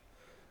Danielson,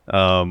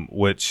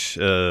 which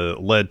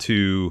led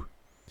to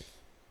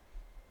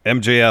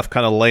MJF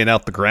kind of laying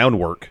out the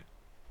groundwork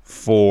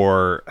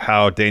for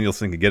how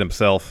Danielson could get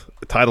himself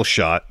a title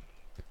shot,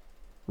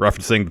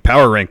 referencing the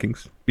power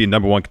rankings, being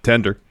number one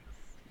contender.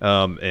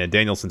 And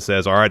Danielson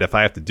says, all right, if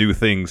I have to do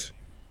things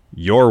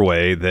your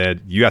way,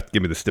 then you have to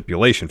give me the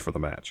stipulation for the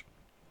match.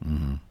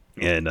 Mm-hmm.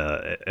 And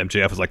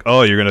MJF is like,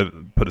 oh, you're going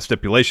to put a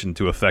stipulation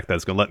into effect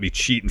that's going to let me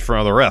cheat in front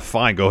of the ref.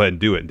 Fine, go ahead and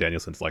do it. And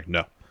Danielson's like, no.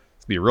 It's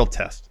going to be a real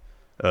test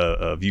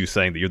of you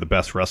saying that you're the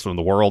best wrestler in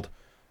the world.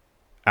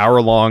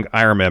 Hour-long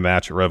Iron Man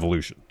match at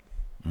Revolution.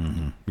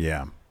 Mm-hmm.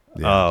 Yeah.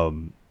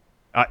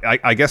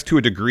 I guess to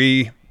a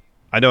degree,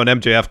 I know an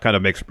MJF kind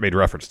of made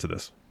reference to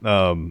this,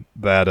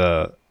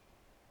 that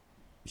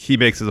he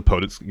makes his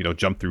opponents,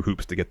 jump through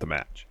hoops to get the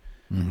match.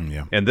 Mm-hmm,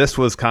 yeah. And this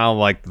was kind of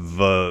like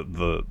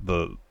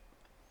the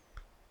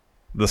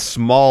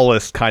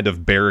smallest kind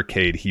of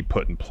barricade he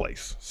put in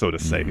place, so to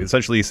say. Mm-hmm.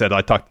 Essentially, he said,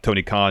 I talked to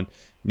Tony Khan,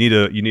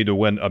 you need to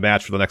win a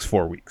match for the next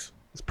 4 weeks.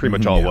 That's pretty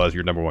much all it was.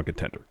 You're number one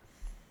contender.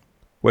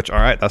 Which, all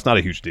right, that's not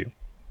a huge deal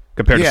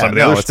compared to some of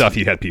the other stuff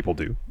he had people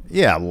do.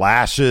 Yeah,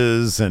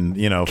 lashes and,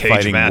 cage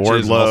fighting matches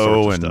Wardlow and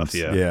all sorts and of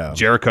stuff. Yeah.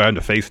 Jericho having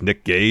to face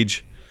Nick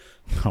Gage.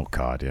 Oh,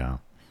 God, yeah.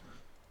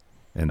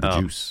 And the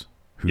juice.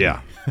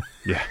 Yeah.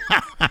 Yeah.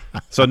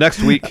 So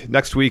next week, in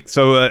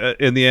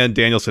the end,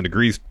 Danielson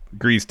agrees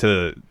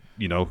to,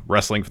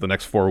 wrestling for the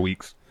next 4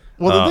 weeks.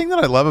 Well, the thing that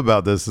I love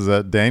about this is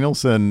that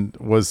Danielson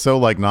was so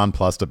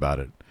nonplussed about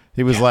it.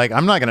 He was like,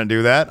 I'm not going to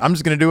do that. I'm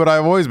just going to do what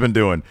I've always been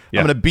doing.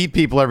 Yeah. I'm going to beat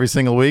people every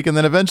single week, and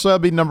then eventually I'll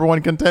be number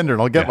one contender,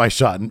 and I'll get my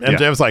shot. And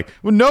MJ was like,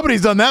 well,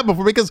 nobody's done that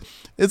before, because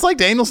it's like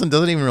Danielson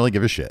doesn't even really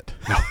give a shit.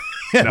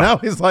 No.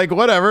 He's like,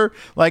 whatever.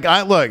 Like,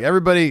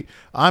 everybody,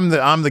 I'm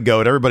the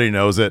GOAT. Everybody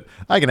knows it.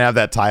 I can have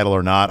that title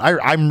or not.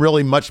 I'm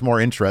really much more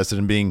interested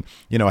in being,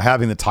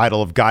 having the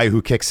title of guy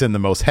who kicks in the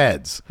most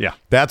heads. Yeah.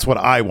 That's what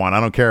I want. I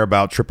don't care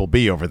about Triple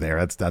B over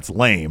there. That's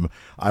lame.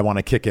 I want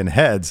to kick in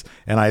heads,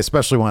 and I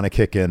especially want to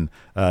kick in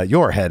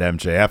your head,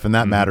 MJF, and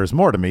that matters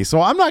more to me.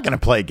 So I'm not going to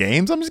play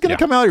games. I'm just going to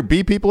come out here,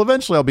 beat people.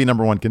 Eventually I'll be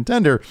number one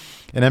contender.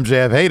 And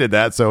MJF hated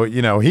that. So,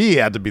 he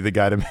had to be the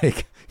guy to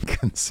make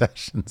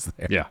concessions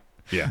there. Yeah.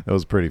 Yeah, it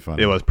was pretty fun.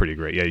 It was pretty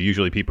great. Yeah,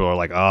 usually people are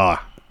like,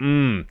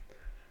 they're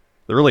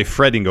really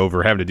fretting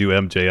over having to do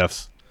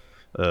MJF's,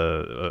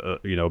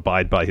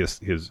 abide by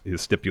his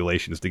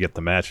stipulations to get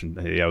the match. And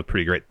it was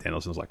pretty great.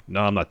 Danielson's like, no,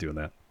 I'm not doing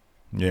that.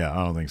 Yeah,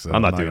 I don't think so.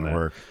 I'm not doing that.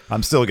 Work.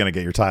 I'm still going to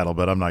get your title,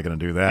 but I'm not going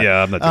to do that.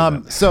 Yeah, I'm not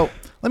doing that. So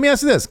let me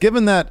ask you this: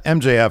 given that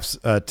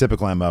MJF's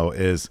typical MO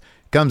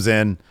comes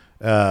in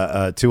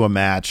to a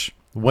match,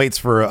 waits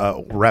for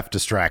a ref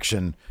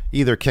distraction,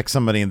 either kicks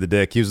somebody in the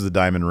dick, uses the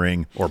diamond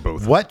ring, or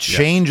both. What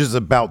changes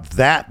about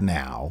that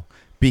now?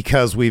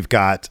 Because we've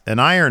got an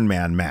Iron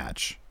Man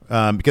match.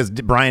 Because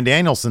Bryan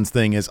Danielson's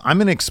thing is, I'm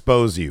going to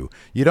expose you.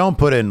 You don't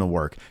put in the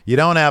work. You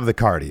don't have the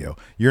cardio.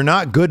 You're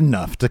not good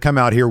enough to come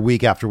out here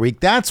week after week.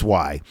 That's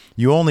why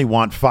you only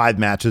want 5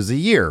 matches a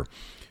year.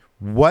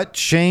 What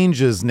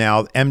changes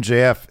now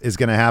MJF is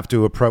going to have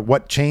to approach?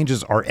 What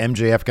changes are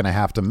MJF going to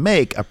have to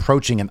make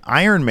approaching an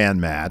Iron Man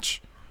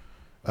match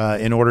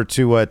in order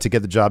to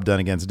get the job done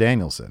against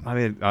Danielson? I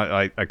mean,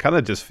 I kind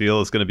of just feel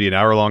it's going to be an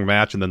hour-long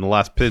match, and then the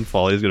last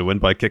pinfall, he's going to win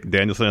by kicking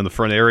Danielson in the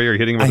front area or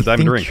hitting him with a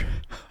diamond ring.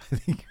 I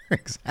think you're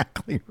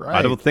exactly right.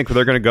 I don't think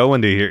they're going to go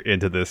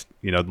into this,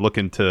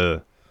 looking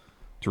to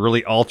to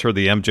really alter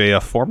the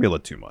MJF formula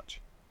too much.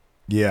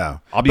 Yeah.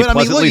 I'll be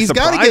pleasantly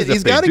surprised.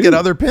 He's got to get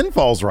other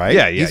pinfalls, right?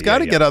 Yeah, he's got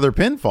to get other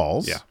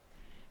pinfalls. Yeah.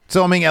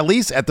 So, I mean,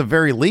 at the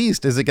very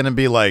least, is it going to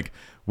be like,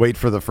 wait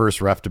for the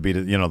first ref to be,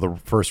 the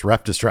first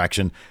ref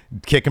distraction,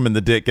 kick him in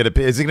the dick,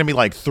 is it going to be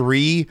like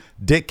 3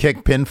 dick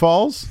kick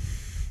pinfalls?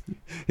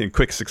 In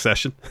quick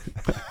succession?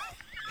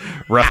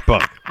 Ref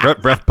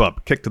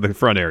bump, kick to the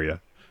front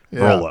area,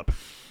 roll up.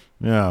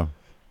 Yeah.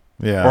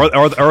 Yeah.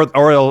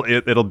 Or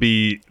it'll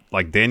be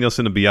like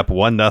Danielson will be up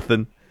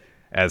 1-0.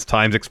 As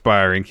time's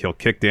expiring, he'll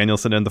kick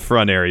Danielson in the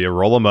front area,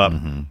 roll him up,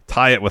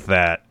 tie it with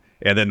that,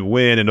 and then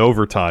win in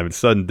overtime and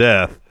sudden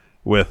death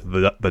with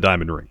the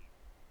diamond ring.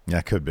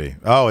 Yeah, could be.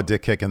 Oh, a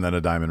dick kick and then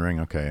a diamond ring.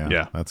 Okay,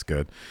 yeah. That's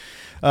good.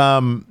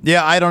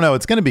 Yeah, I don't know.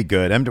 It's going to be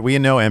good. We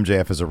know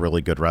MJF is a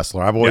really good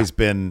wrestler. I've always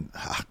been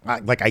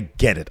like, I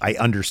get it. I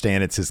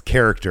understand it's his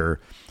character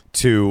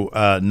to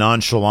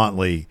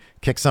nonchalantly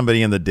kick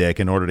somebody in the dick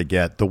in order to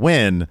get the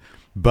win.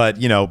 But,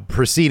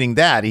 preceding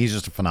that, he's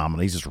just a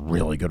phenomenal. He's just a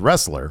really good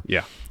wrestler.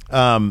 Yeah.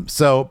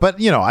 But,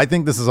 I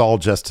think this is all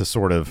just to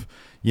sort of,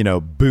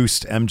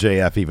 boost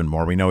MJF even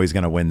more. We know he's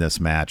going to win this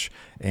match.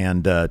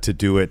 And to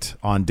do it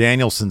on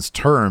Danielson's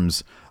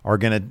terms are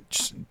going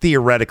to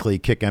theoretically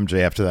kick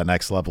MJF to that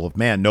next level of,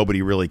 man,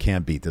 nobody really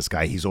can beat this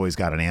guy. He's always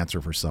got an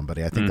answer for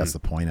somebody. I think that's the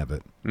point of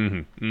it.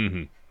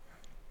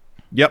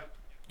 Yep.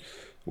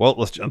 Well,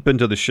 let's jump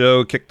into the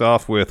show. Kicked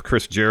off with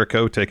Chris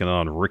Jericho taking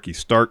on Ricky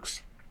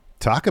Starks.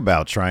 Talk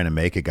about trying to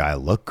make a guy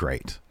look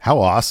great. How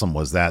awesome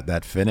was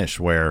that finish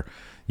where,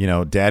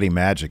 Daddy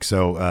Magic.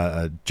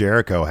 So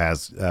Jericho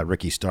has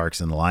Ricky Starks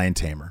in the Lion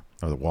Tamer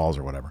or the walls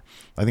or whatever.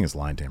 I think it's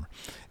Lion Tamer.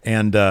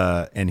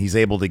 And he's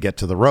able to get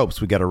to the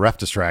ropes. We got a ref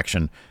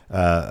distraction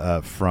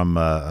from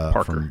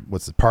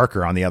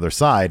Parker on the other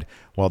side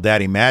while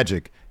Daddy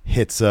Magic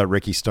hits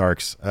Ricky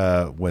Starks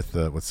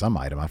with some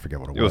item. I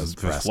forget what it was.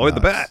 It was Floyd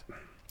the Bat.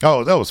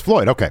 Oh, that was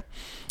Floyd. Okay.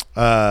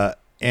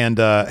 And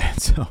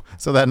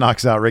so that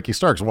knocks out Ricky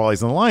Starks while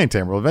he's in the Lion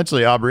Tamer. Well,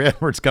 eventually Aubrey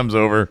Edwards comes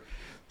over,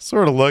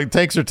 sort of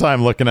takes her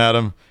time looking at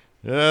him.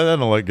 Yeah, that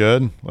doesn't look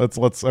good.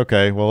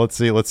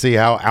 Let's see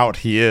how out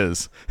he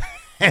is.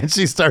 And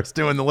she starts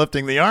doing the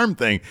lifting the arm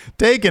thing,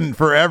 taking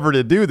forever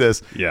to do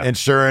this. Yeah. And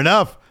sure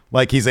enough,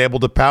 he's able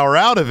to power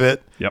out of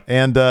it. Yep.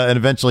 And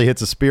eventually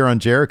hits a spear on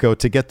Jericho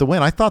to get the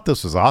win. I thought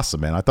this was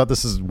awesome, man. I thought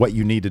this is what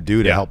you need to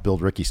do to help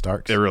build Ricky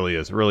Starks. It really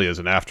is. It really is.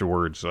 And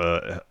afterwards,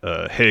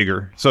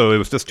 Hager. So it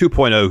was just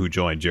 2.0 who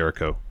joined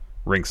Jericho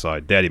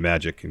ringside. Daddy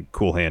Magic and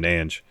Cool Hand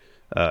Ange.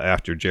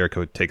 After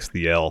Jericho takes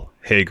the L,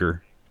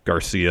 Hager,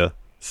 Garcia,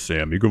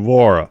 Sammy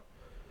Guevara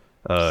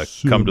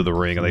come to the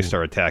ring and they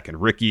start attacking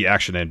Ricky.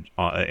 Action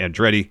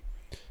Andretti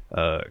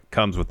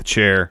comes with the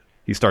chair.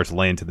 He starts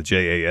laying to the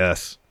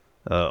JAS.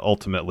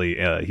 Ultimately,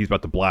 he's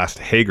about to blast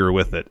Hager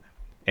with it.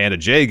 Anna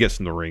Jay gets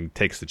in the ring,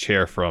 takes the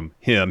chair from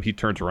him. He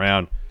turns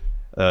around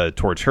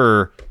towards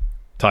her.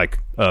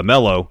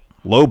 Mello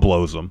low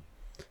blows him.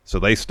 So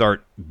they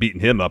start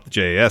beating him up. The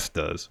JAS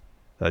does.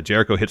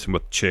 Jericho hits him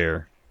with the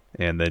chair.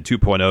 And then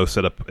 2.0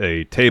 set up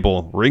a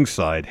table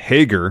ringside.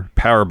 Hager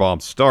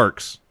powerbombs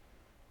Starks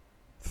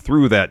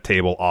through that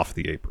table off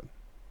the apron.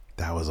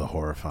 That was a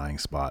horrifying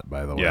spot,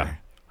 by the way. Yeah.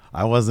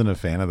 I wasn't a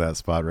fan of that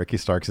spot. Ricky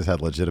Starks has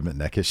had legitimate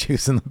neck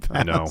issues in the past.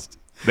 I know.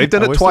 They've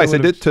done it twice.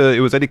 It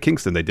was Eddie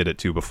Kingston they did it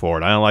to before,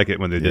 and I don't like it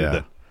when they did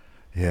that.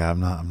 Yeah, I'm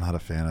not a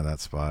fan of that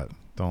spot.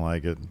 Don't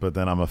like it. But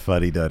then I'm a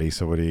fuddy-duddy,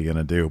 so what are you going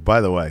to do? By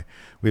the way,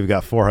 we've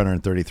got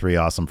 433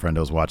 awesome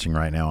friendos watching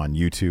right now on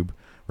YouTube.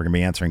 We're going to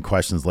be answering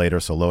questions later,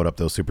 so load up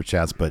those super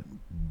chats. But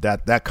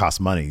that costs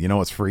money. You know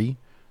what's free?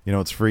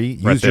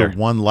 Use your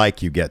one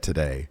like you get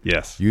today.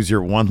 Yes. Use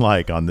your one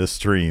like on this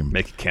stream.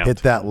 Make it count. Hit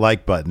that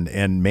like button,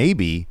 and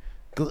maybe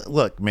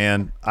look,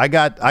 man. I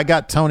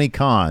got Tony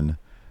Khan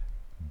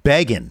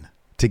begging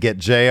to get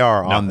JR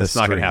on this. It's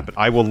not going to happen.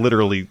 I will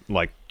literally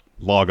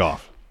log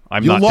off.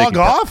 You'll log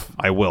off?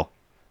 I will.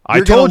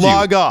 You're going to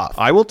log off.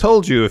 I will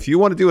told you if you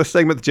want to do a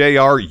segment with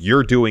JR,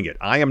 you're doing it.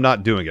 I am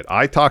not doing it.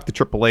 I talked to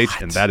Triple H,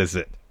 and that is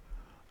it.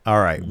 All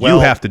right. Well,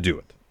 you have to do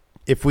it.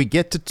 If we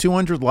get to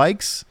 200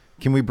 likes,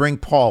 can we bring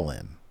Paul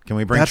in? Can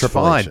we bring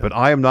Triple H in? That's fine, but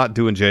I am not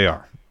doing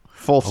JR.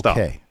 Full stop.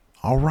 Okay.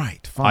 All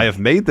right. Fine. I have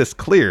made this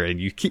clear,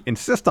 and you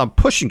insist on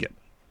pushing it.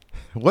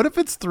 What if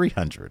it's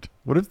 300?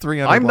 What if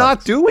 300? I'm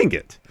not doing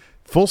it.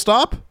 Full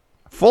stop.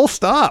 Full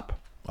stop.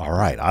 All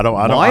right. I don't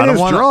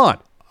drawn.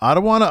 I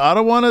don't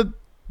want to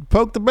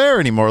poke the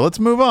bear anymore. Let's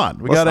move on.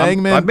 We got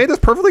Hangman. I've made this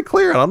perfectly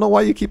clear. I don't know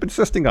why you keep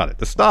insisting on it.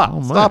 Just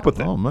stop. Stop with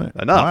it. Oh man.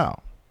 Enough.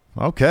 Wow.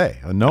 Okay.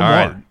 No All more.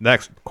 Right.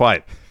 Next.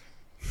 Quiet.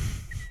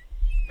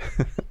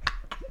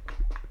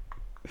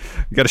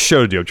 You got a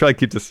show to do. I'm trying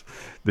to keep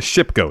the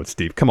ship going,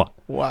 Steve. Come on.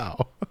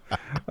 Wow.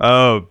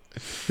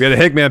 We had a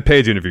Hangman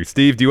Page interview.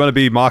 Steve, do you want to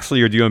be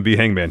Moxley or do you want to be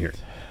Hangman here?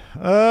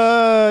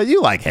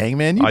 You like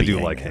Hangman. I do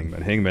like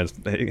Hangman. Hangman's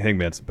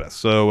the best.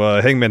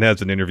 So Hangman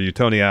has an interview.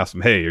 Tony asks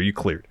him, hey, are you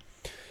cleared?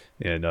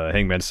 And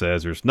Hangman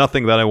says, there's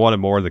nothing that I wanted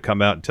more than to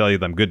come out and tell you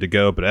that I'm good to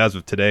go, but as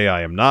of today,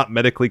 I am not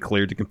medically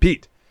cleared to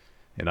compete.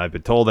 And I've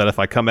been told that if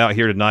I come out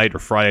here tonight or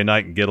Friday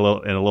night and get in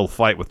a little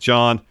fight with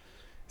John,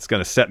 It's going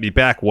to set me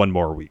back one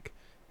more week.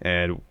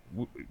 And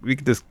we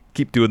can just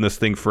keep doing this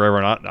thing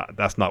forever.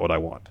 That's not what I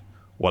want.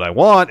 What I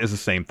want is the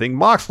same thing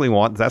Moxley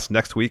wants. That's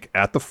next week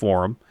at the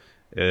Forum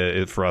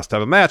for us to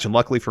have a match. And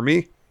luckily for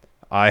me,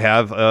 I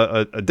have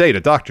a date, a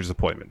doctor's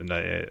appointment.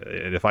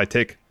 And if I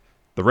take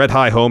the Red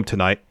High home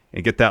tonight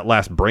and get that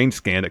last brain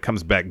scan that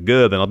comes back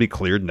good, then I'll be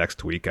cleared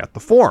next week at the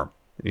Forum.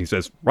 And he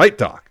says, right,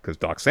 Doc, because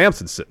Doc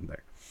Sampson's sitting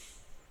there.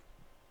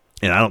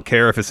 And I don't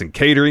care if it's in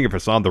catering, if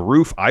it's on the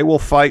roof, I will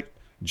fight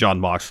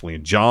Jon Moxley.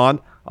 And John,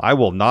 I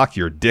will knock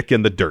your dick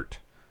in the dirt.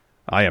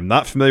 I am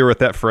not familiar with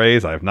that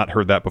phrase. I have not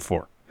heard that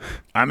before.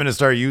 I'm going to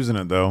start using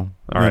it, though.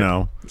 All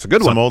right. It's a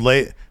good one.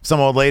 Some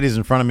old lady's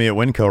in front of me at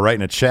Winco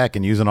writing a check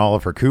and using all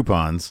of her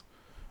coupons.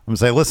 I'm going to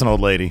say, listen,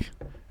 old lady,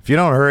 if you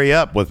don't hurry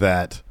up with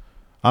that,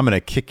 I'm going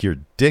to kick your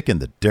dick in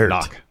the dirt.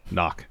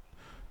 Knock.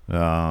 Oh,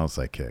 I'll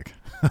say kick.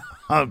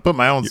 I'll put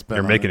my own spin.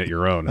 You're making it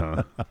your own,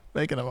 huh?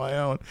 Making it my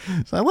own.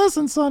 So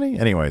listen, Sonny.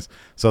 Anyways,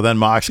 so then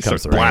Mox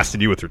comes around.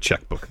 Blasted you with her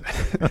checkbook.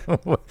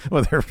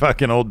 With her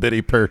fucking old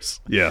bitty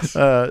purse. Yes.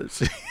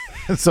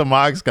 So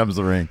Mox comes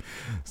to the ring.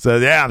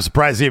 Says, yeah, I'm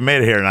surprised you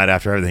made it here tonight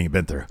after everything you've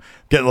been through.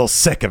 Getting a little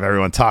sick of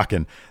everyone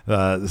talking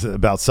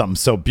about something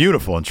so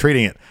beautiful and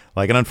treating it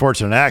like an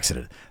unfortunate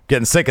accident.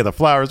 Getting sick of the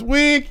flowers.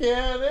 We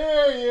can't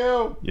hear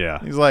you. Yeah.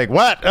 He's like,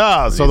 what?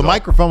 Oh, so the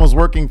microphone was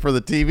working for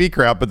the TV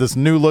crowd, but this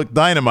new look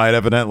Dynamite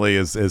evidently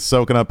is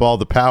soaking up all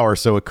the power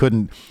so it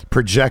couldn't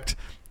project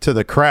to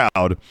the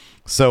crowd.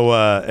 So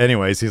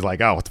anyways, he's like,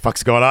 oh, what the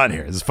fuck's going on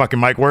here? Does this fucking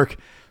mic work?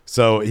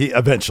 So he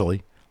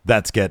eventually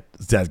that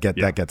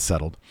gets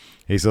settled.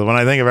 He said, when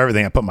I think of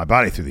everything I put my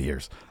body through the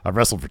years, I've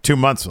wrestled for 2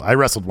 months. I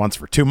wrestled once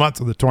for 2 months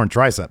with a torn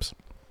triceps.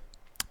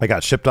 I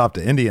got shipped off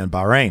to India and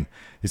Bahrain.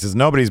 He says,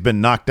 nobody's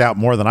been knocked out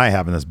more than I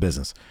have in this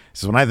business. He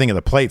says, when I think of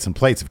the plates and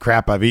plates of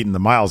crap I've eaten, the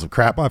miles of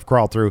crap I've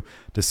crawled through,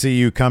 to see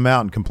you come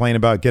out and complain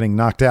about getting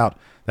knocked out,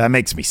 that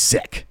makes me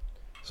sick.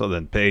 So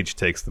then Paige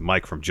takes the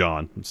mic from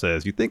John and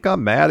says, you think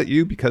I'm mad at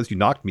you because you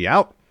knocked me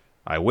out?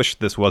 I wish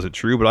this wasn't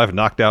true, but I've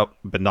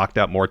been knocked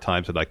out more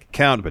times than I can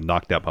count. Been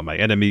knocked out by my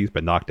enemies,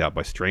 been knocked out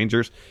by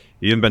strangers,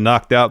 even been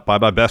knocked out by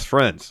my best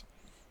friends.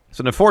 It's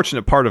an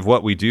unfortunate part of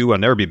what we do. I'll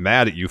never be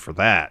mad at you for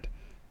that.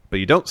 But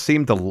you don't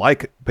seem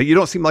like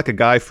a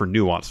guy for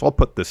nuance. So I'll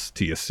put this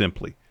to you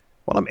simply.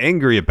 What I'm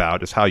angry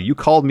about is how you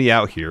called me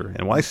out here,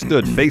 and when I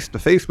stood face to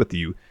face with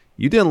you,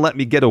 you didn't let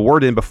me get a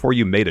word in before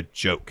you made a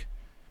joke.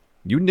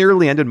 You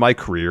nearly ended my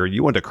career.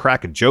 You wanted to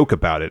crack a joke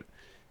about it.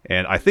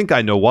 And I think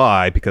I know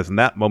why, because in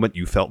that moment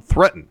you felt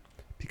threatened.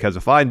 Because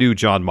if I knew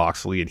Jon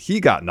Moxley and he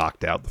got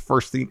knocked out, the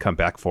first thing he'd come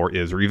back for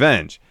is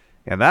revenge.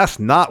 And that's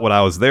not what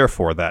I was there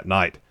for that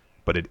night.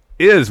 But it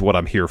is what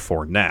I'm here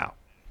for now.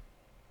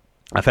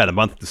 I've had a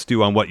month to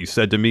stew on what you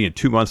said to me and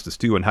 2 months to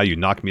stew on how you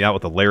knocked me out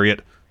with a lariat.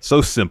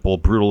 So simple,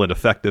 brutal, and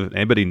effective.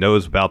 Anybody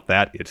knows about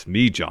that, it's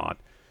me, John.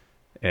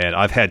 And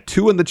I've had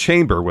 2 in the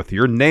chamber with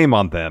your name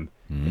on them,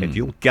 and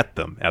you'll get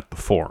them at the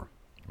Forum.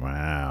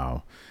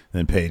 Wow.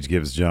 Then Paige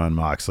gives Jon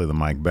Moxley the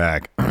mic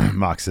back.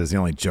 Mox says, the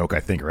only joke I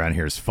think around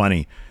here is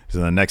funny. So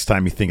the next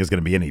time you think is going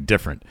to be any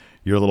different.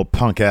 Your little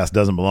punk ass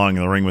doesn't belong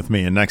in the ring with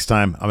me. And next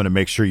time, I'm going to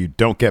make sure you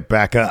don't get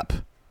back up.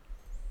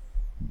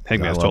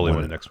 Hangman's totally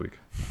winning next week.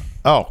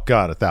 Oh,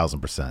 God,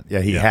 1,000%. Yeah,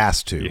 he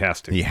has to. He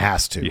has to. He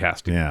has to. He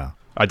has to. Yeah.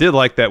 I did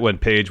like that when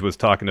Paige was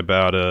talking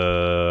about,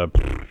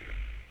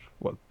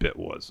 what bit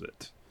was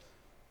it?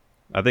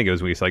 I think it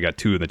was when he said I got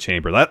 2 in the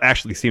chamber. That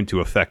actually seemed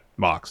to affect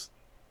Mox.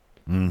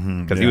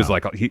 Because he was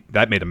like,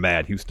 that made him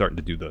mad. He was starting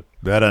to do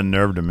that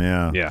unnerved him,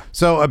 yeah. Yeah.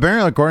 So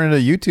apparently, according to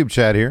YouTube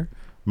chat here,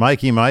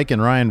 Mikey Mike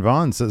and Ryan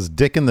Vaughn says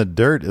Dick in the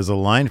Dirt is a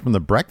line from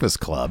the Breakfast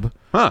Club.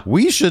 Huh.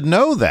 We should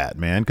know that,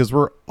 man, because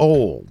we're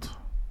old.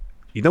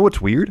 You know what's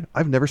weird?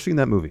 I've never seen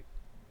that movie.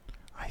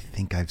 I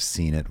think I've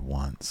seen it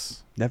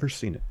once. Never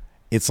seen it.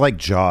 It's like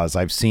Jaws.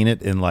 I've seen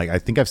it in I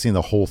think I've seen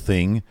the whole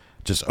thing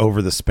just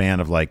over the span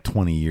of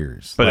 20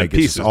 years. But in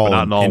pieces, but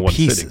not in all one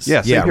pieces.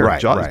 sitting. Yeah, here. Right.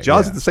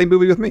 Jaws is the same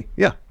movie with me.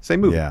 Yeah, same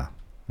movie. Yeah.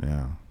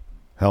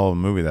 Hell of a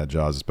movie, that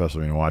Jaws,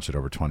 especially when you watch it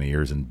over 20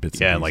 years in bits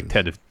and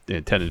pieces. Yeah,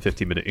 10 and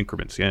 15 minute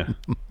increments, yeah.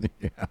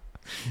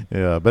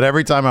 Yeah, but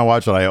every time I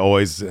watch it, I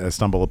always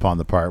stumble upon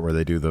the part where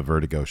they do the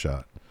vertigo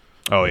shot.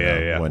 Oh,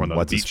 yeah. When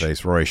what's his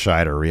face, Roy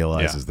Scheider,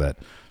 realizes that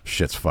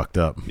shit's fucked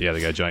up. Yeah,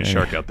 they got a giant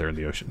shark out there in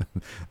the ocean.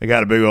 They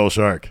got a big old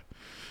shark.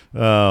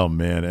 Oh,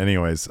 man.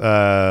 Anyways,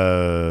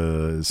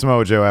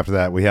 Samoa Joe after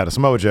that. We had a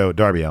Samoa Joe,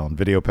 Darby Allin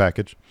video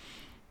package.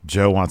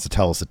 Joe wants to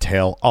tell us a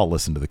tale. I'll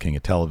listen to the king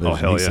of television. Oh,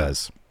 hell he yeah.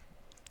 says,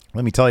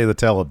 let me tell you the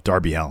tale of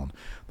Darby Allin,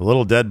 the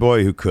little dead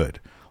boy who could.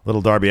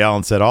 Little Darby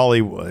Allin said all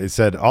he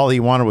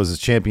wanted was his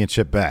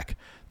championship back.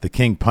 The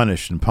king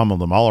punished and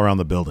pummeled him all around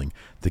the building.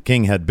 The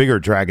king had bigger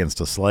dragons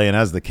to slay, and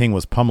as the king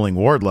was pummeling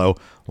Wardlow,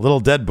 little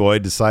dead boy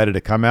decided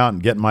to come out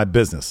and get in my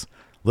business.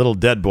 Little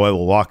dead boy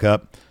will walk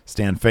up,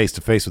 stand face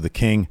to face with the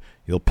king.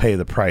 You'll pay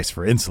the price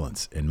for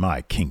insolence in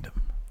my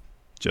kingdom.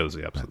 Joe's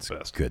the absolute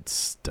best. Good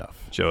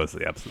stuff. Joe is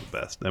the absolute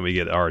best. Then we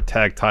get our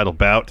tag title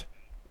bout.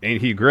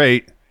 Ain't he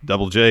great?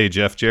 Double J,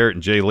 Jeff Jarrett,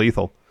 and Jay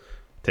Lethal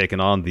taking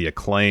on the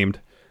Acclaimed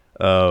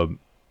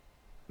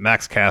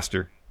Max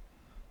Caster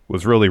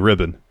was really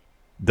ribbing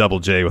Double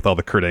J with all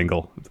the Kurt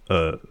Angle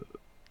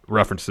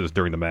references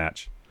during the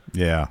match.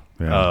 Yeah.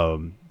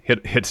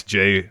 Hits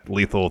Jay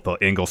Lethal with the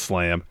Angle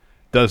slam,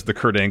 does the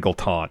Kurt Angle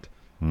taunt,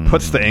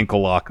 puts the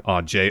ankle lock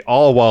on Jay,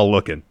 all while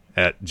looking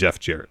at Jeff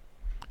Jarrett.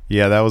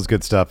 Yeah, that was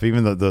good stuff.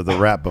 Even the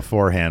rap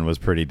beforehand was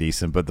pretty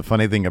decent. But the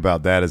funny thing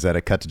about that is that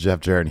it cut to Jeff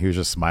Jarrett, and he was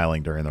just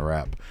smiling during the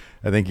rap.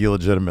 I think he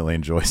legitimately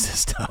enjoys this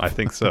stuff. I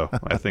think so.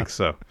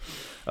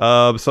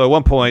 So at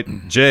one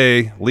point,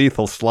 Jay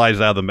Lethal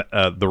slides out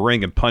of the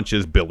ring and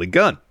punches Billy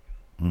Gunn.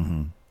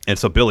 Mm-hmm. And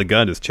so Billy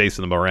Gunn is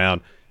chasing him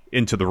around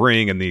into the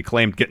ring, and the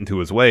Acclaimed get into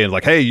his way and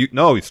like, hey,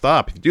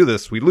 stop. If you do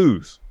this, we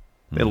lose.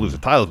 They don't lose the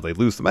titles, but they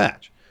lose the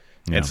match.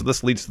 Yeah. And so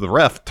this leads to the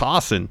ref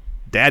tossing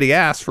Daddy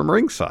Ass from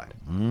ringside.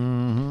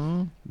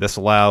 Mm-hmm. This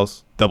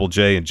allows Double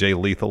J and Jay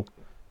Lethal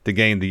to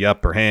gain the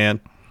upper hand.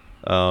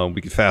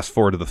 We can fast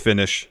forward to the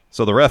finish.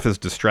 So the ref is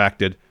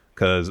distracted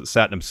because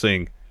Satnam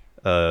Singh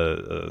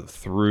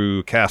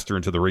threw Caster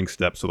into the ring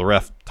step, so the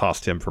ref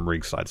tossed him from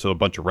ringside. So a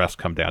bunch of refs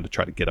come down to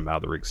try to get him out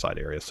of the ringside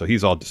area. So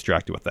he's all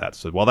distracted with that.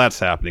 So while that's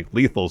happening,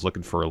 Lethal's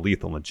looking for a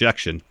lethal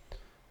injection.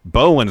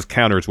 Bowens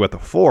counters with a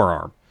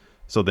forearm.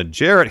 So then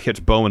Jarrett hits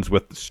Bowens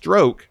with the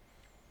stroke.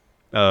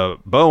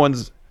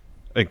 Bowens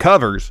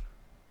covers.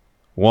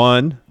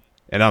 1,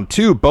 and on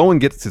 2, Bowen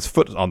gets his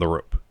foot on the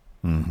rope.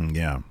 Mm-hmm,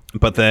 yeah.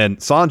 But then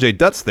Sanjay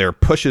Dutt's there,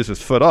 pushes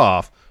his foot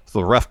off, so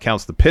the ref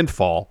counts the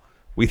pinfall.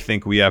 We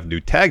think we have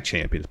new tag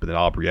champions, but then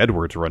Aubrey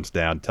Edwards runs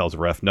down and tells the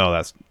ref, no,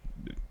 that's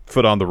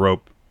foot on the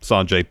rope.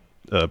 Sanjay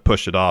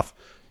pushed it off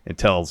and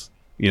tells,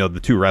 the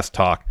two refs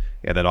talk,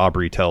 and then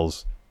Aubrey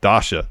tells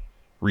Dasha,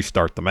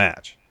 restart the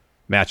match.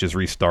 Match is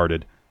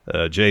restarted.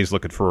 Jay's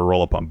looking for a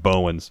roll-up on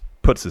Bowens,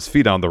 puts his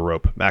feet on the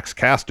rope. Max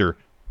Caster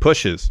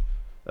pushes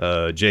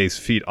Jay's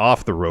feet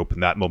off the rope,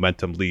 and that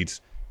momentum leads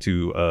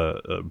to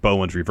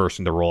Bowens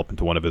reversing the roll-up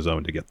into one of his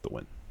own to get the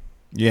win.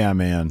 Yeah,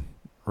 man.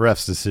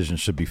 Ref's decision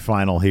should be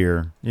final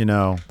here.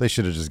 They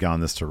should have just gone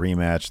this to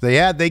rematch.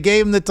 They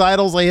gave him the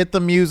titles. They hit the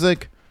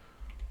music.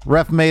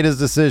 Ref made his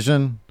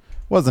decision.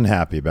 Wasn't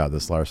happy about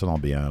this, Larson. I'll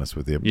be honest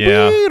with you.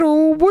 Yeah.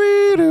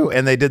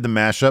 And they did the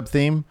mashup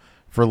theme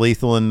for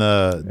Lethal and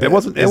it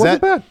wasn't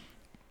bad.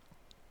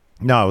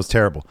 No, it was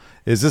terrible.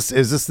 Is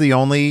this the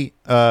only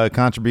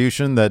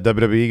contribution that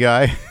WWE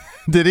guy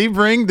did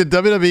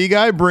WWE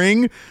guy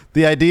bring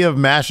the idea of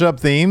mashup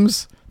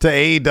themes to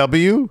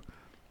AEW?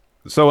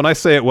 So when I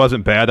say it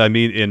wasn't bad, I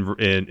mean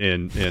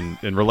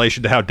in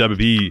relation to how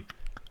WWE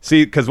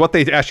because what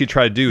they actually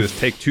try to do is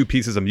take two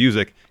pieces of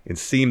music and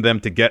seam them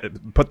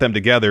put them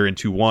together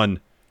into one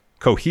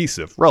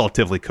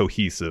relatively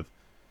cohesive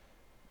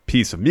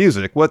piece of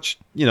music. Which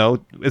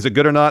is it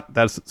good or not?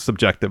 That's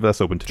subjective.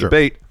 That's open to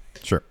debate.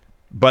 Sure.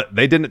 But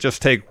they didn't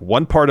just take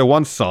one part of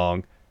one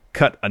song,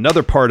 cut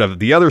another part of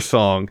the other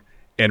song,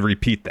 and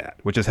repeat that,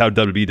 which is how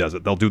WWE does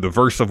it. They'll do the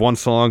verse of one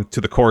song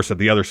to the chorus of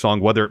the other song,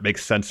 whether it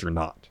makes sense or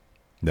not.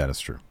 That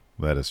is true.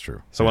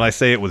 So when I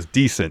say it was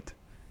decent,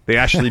 they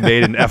actually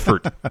made an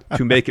effort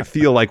to make it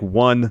feel like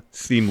one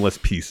seamless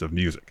piece of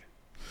music.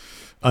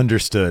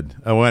 Understood.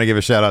 I want to give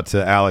a shout out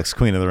to Alex,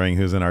 Queen of the Ring,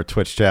 who's in our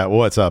Twitch chat.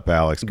 What's up,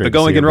 Alex? Great the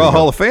Going in Raw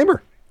Hall of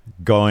Famer.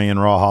 Going in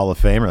Raw Hall of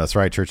Famer. That's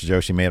right. Church of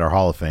Joshi made our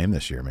Hall of Fame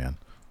this year, man.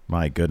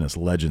 My goodness,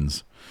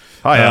 legends.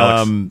 Hi,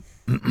 Alex.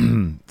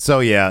 So,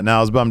 yeah, now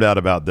I was bummed out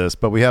about this,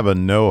 but we have a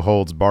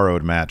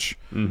no-holds-borrowed match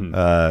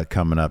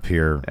coming up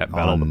here. At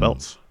Battle of the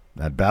Belts.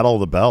 At Battle of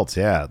the Belts,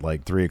 yeah, at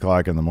like 3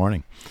 o'clock in the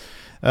morning.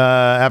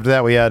 After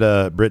that, we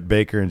had Britt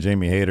Baker and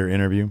Jamie Hayter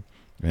interview,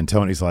 and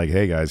Tony's like,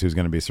 hey, guys, who's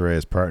going to be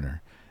Saraya's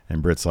partner?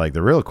 And Britt's like,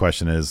 the real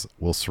question is,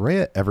 will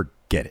Saraya ever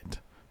get it?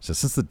 So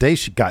since the day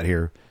she got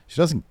here, she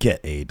doesn't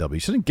get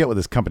AEW. She doesn't get what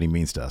this company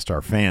means to us, to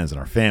our fans and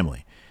our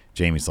family.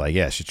 Jamie's like,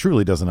 yeah, she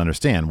truly doesn't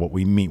understand what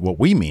we mean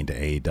to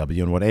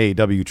AEW and what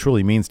AEW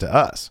truly means to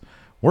us.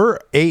 We're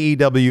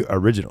AEW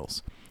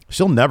originals.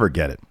 She'll never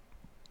get it.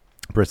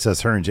 Britt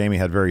says her and Jamie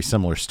had very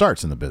similar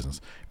starts in the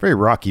business, very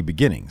rocky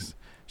beginnings.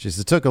 She says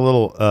it took a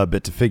little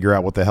bit to figure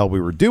out what the hell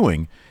we were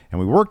doing, and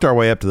we worked our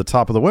way up to the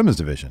top of the women's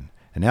division.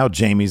 And now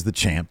Jamie's the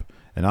champ.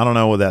 And I don't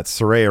know that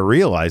Saraya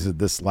realized it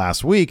this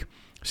last week.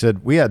 She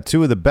said, we had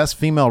 2 of the best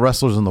female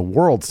wrestlers in the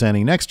world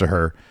standing next to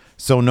her.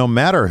 So no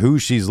matter who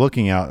she's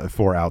looking out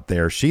for out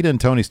there, Sheeta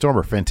and Toni Storm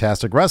are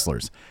fantastic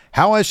wrestlers.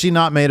 How has she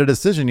not made a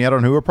decision yet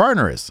on who her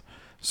partner is?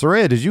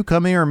 Saraya, did you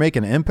come here and make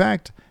an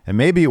impact? And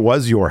maybe it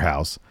was your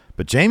house,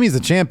 but Jamie's the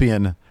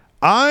champion.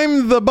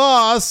 I'm the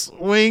boss.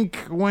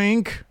 Wink,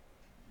 wink.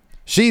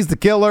 She's the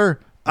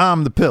killer.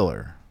 I'm the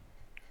pillar.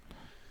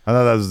 I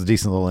thought that was a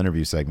decent little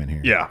interview segment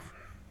here. Yeah.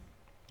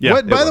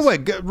 By the way,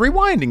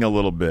 rewinding a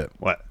little bit.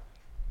 What?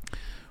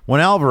 When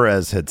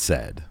Alvarez had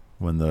said,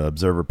 when the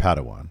Observer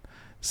Padawan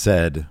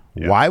said,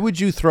 why would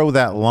you throw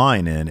that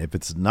line in if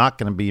it's not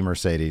going to be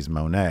Mercedes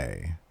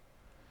Mone?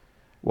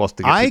 Well, it's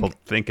to get people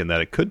thinking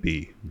that it could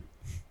be.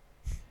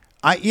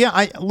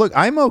 Look,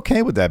 I'm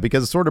okay with that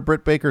because it's sort of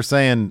Britt Baker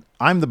saying,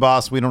 I'm the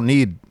boss. We don't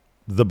need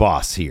the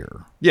boss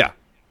here. Yeah.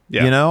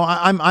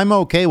 I'm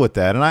okay with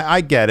that. And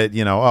I get it,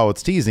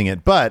 it's teasing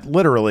it, but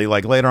literally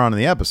like later on in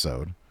the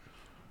episode,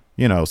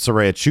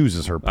 Saraya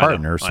chooses her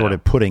partner, sort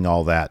of putting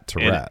all that to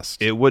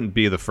rest. It wouldn't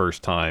be the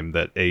first time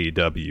that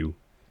AEW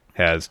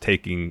has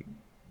taken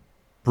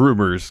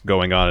rumors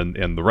going on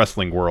in the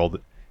wrestling world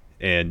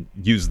and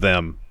used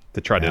them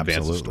to try to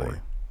advance the story.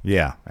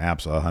 Yeah,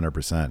 absolutely,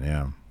 100%,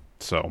 yeah.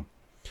 So,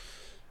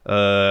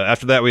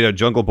 after that, we had a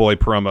Jungle Boy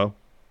promo.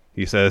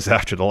 He says,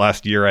 after the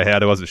last year I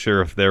had, I wasn't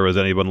sure if there was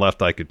anyone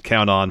left I could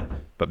count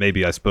on, but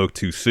maybe I spoke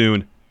too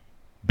soon.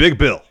 Big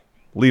Bill,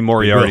 Lee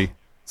Moriarty,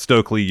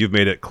 Stokely, you've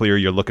made it clear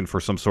you're looking for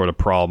some sort of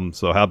problem,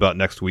 so how about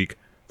next week,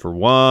 for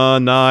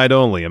one night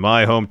only in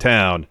my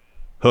hometown,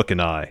 Hook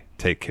and I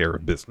take care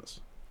of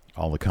business.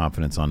 All the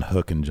confidence on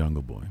Hook and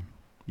Jungle Boy.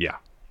 Yeah.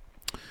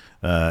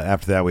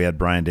 After that, we had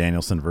Bryan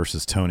Danielson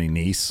versus Tony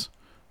Nese.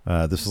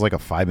 This was like a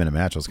 5-minute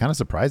match. I was kind of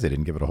surprised they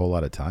didn't give it a whole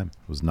lot of time.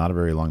 It was not a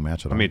very long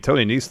match at all. I mean,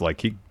 Tony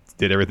Nese, he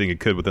did everything he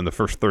could within the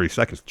first 30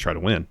 seconds to try to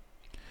win.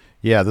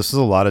 Yeah, this was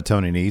a lot of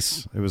Tony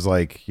Nese. It was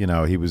like, he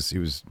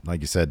was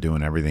like you said,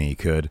 doing everything he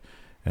could.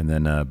 And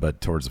then,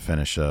 but towards the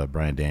finish,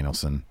 Bryan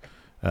Danielson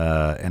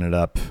ended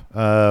up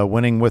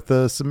winning with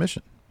a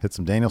submission. Hit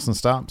some Danielson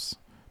stops.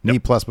 Knee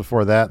plus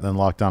before that, then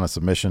locked on a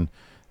submission.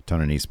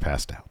 Tony Nese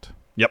passed out.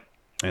 Yep.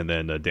 And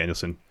then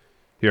Danielson.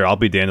 Here, I'll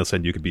be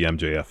Danielson. You could be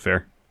MJF.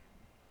 Fair?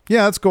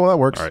 Yeah, that's cool. That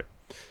works. All right.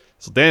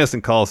 So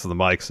Danielson calls to the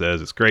mic,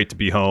 says, it's great to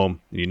be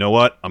home. And you know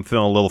what? I'm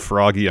feeling a little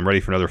froggy. I'm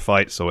ready for another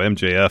fight. So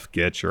MJF,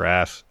 get your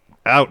ass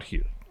out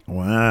here.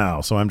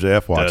 Wow. So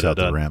MJF walks out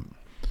the ramp.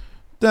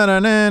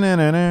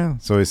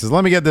 So he says,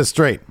 let me get this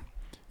straight.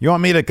 You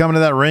want me to come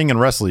into that ring and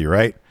wrestle you,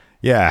 right?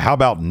 Yeah, how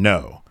about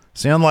no?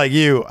 See, unlike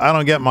you, I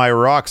don't get my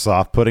rocks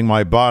off putting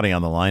my body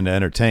on the line to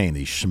entertain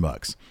these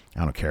schmucks.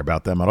 I don't care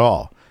about them at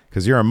all.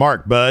 Because you're a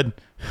mark, bud.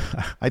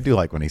 I do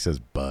like when he says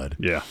bud.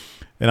 Yeah.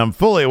 And I'm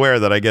fully aware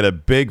that I get a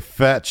big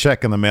fat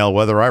check in the mail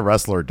whether I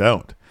wrestle or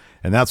don't.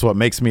 And that's what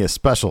makes me a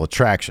special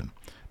attraction.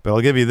 But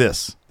I'll give you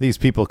this. These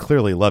people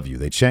clearly love you.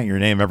 They chant your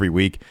name every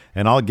week,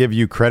 and I'll give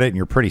you credit, and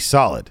you're pretty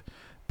solid.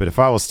 But if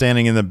I was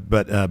standing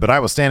I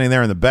was standing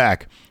there in the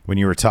back when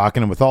you were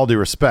talking, and with all due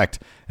respect,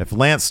 if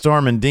Lance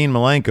Storm and Dean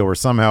Malenko were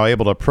somehow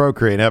able to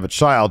procreate and have a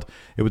child,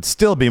 it would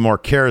still be more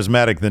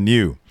charismatic than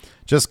you.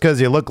 Just because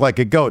you look like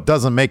a goat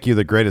doesn't make you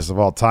the greatest of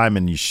all time,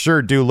 and you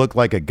sure do look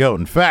like a goat.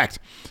 In fact,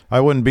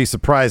 I wouldn't be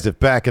surprised if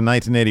back in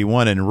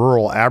 1981 in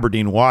rural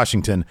Aberdeen,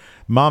 Washington,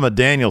 Mama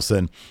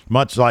Danielson,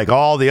 much like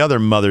all the other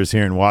mothers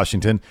here in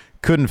Washington,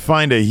 couldn't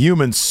find a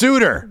human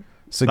suitor,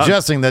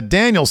 suggesting that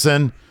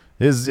Danielson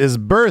is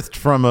birthed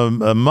from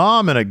a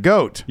mom and a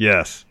goat.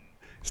 Yes.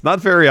 It's not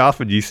very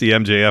often you see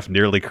MJF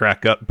nearly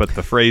crack up, but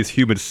the phrase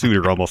human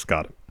suitor almost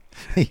got him.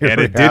 And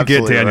it did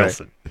get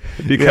Danielson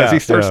because he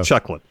starts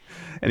chuckling.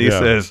 And he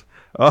says,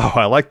 oh,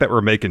 I like that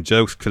we're making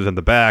jokes because in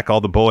the back, all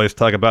the boys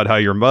talk about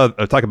your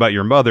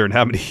mother and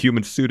how many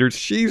human suitors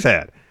she's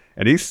had.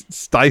 And he's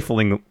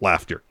stifling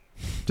laughter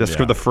just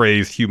for the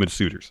phrase human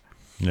suitors.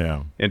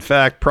 Yeah. In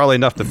fact, probably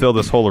enough to fill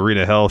this whole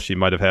arena hell. She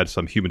might have had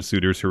some human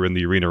suitors who are in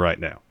the arena right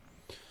now.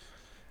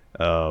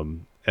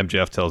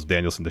 MJF tells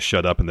Danielson to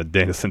shut up, and then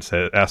Danielson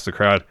asks the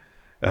crowd,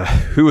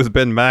 who has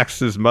been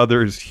Max's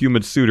mother's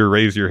human suitor?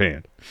 Raise your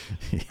hand.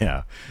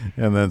 Yeah.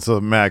 And then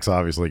so Max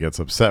obviously gets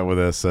upset with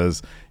this,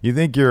 says, you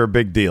think you're a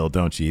big deal,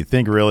 don't you? You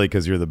think really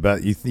because you're the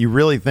best. You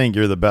really think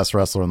you're the best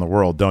wrestler in the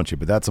world, don't you?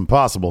 But that's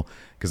impossible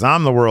because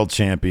I'm the world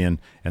champion,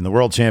 and the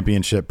world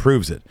championship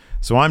proves it.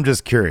 So I'm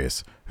just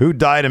curious, who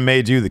died and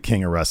made you the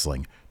king of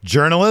wrestling?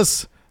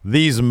 Journalists?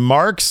 These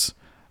marks?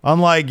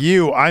 Unlike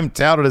you, I'm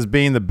touted as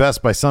being the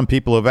best by some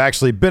people who have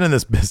actually been in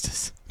this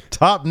business.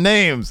 Top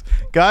names.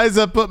 Guys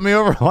that put me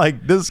over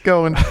like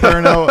Disco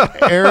Inferno,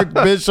 Eric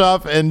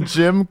Bischoff, and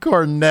Jim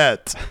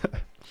Cornette.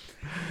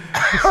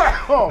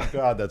 Oh,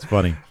 God, that's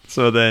funny.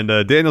 So then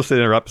Danielson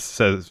interrupts,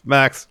 says,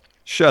 Max,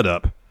 shut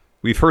up.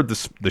 We've heard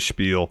the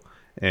spiel,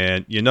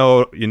 and you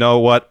know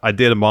what? I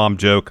did a mom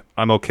joke.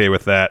 I'm okay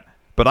with that.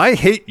 But I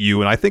hate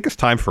you, and I think it's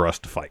time for us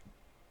to fight.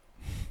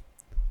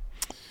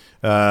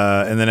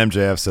 And then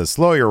MJF says,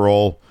 slow your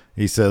roll.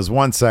 He says,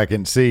 1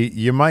 second. See,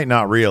 you might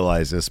not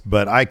realize this,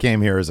 but I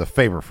came here as a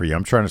favor for you.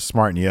 I'm trying to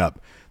smarten you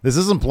up. This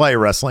isn't play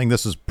wrestling.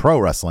 This is pro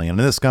wrestling. And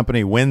in this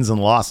company, wins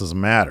and losses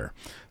matter.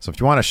 So if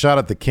you want a shot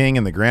at the king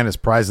and the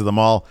grandest prize of them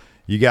all,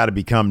 you got to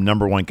become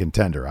number one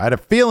contender. I had a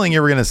feeling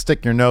you were going to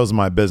stick your nose in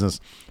my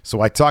business.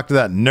 So I talked to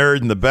that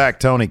nerd in the back,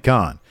 Tony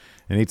Khan.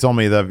 And he told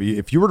me that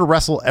if you were to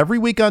wrestle every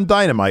week on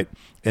Dynamite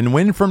and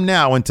win from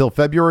now until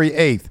February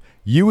 8th,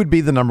 you would be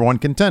the number one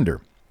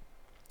contender.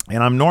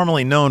 And I'm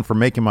normally known for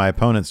making my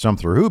opponents jump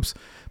through hoops,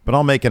 but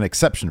I'll make an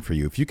exception for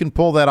you. If you can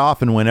pull that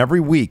off and win every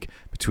week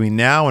between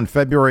now and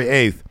February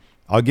 8th,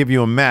 I'll give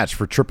you a match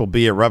for Triple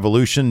B at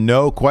Revolution,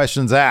 no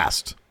questions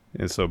asked.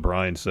 And so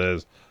Brian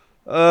says,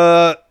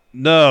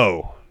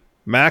 no.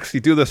 Max, you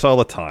do this all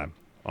the time.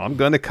 I'm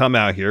going to come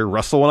out here,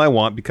 wrestle when I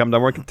want, become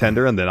number one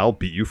contender, and then I'll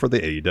beat you for the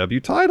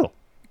AEW title.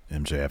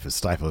 MJF is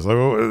stifled. Like,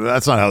 oh,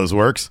 that's not how this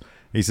works.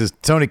 He says,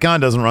 Tony Khan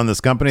doesn't run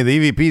this company.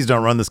 The EVPs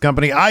don't run this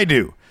company. I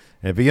do.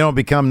 If you don't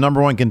become number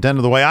one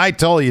contender the way I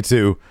told you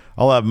to,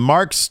 I'll have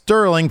Mark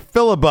Sterling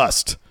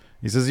filibust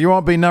He says, you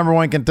won't be number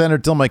one contender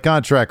till my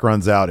contract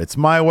runs out. It's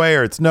my way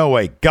or it's no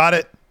way. Got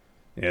it?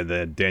 And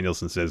then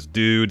Danielson says,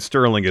 dude,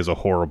 Sterling is a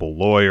horrible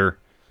lawyer.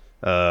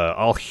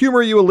 I'll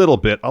humor you a little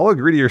bit. I'll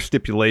agree to your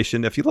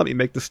stipulation if you let me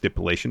make the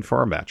stipulation for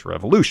our match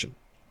Revolution.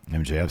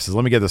 MJF says,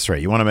 let me get this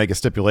straight. You want to make a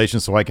stipulation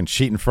so I can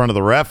cheat in front of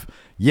the ref?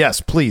 Yes,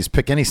 please.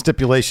 Pick any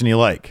stipulation you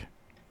like.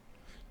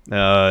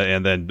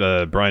 And then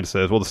Brian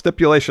says, well, the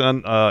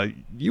stipulation,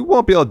 you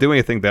won't be able to do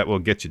anything that will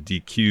get you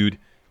DQ'd.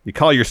 You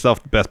call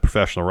yourself the best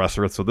professional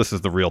wrestler, so this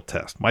is the real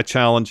test. My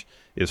challenge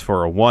is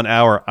for a 1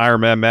 hour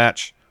Iron Man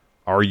match.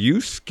 Are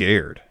you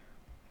scared?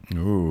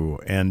 Ooh,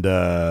 and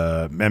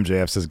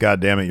MJF says,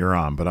 God damn it, you're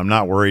on. But I'm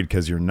not worried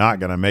because you're not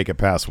going to make it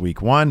past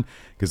week 1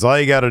 because all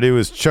you got to do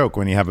is choke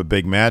when you have a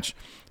big match.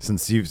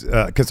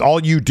 Because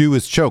all you do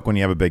is choke when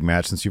you have a big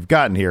match. Since you've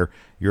gotten here,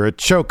 you're a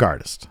choke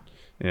artist.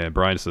 And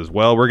Brian says,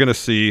 well, we're going to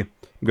see.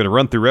 I'm going to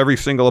run through every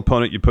single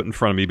opponent you put in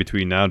front of me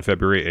between now and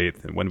February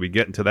 8th. And when we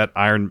get into that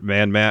Iron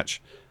Man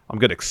match, I'm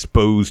going to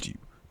expose you.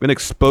 I'm going to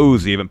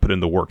expose you haven't put in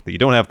the work, that you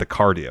don't have the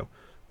cardio.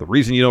 The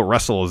reason you don't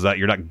wrestle is that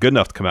you're not good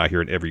enough to come out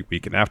here every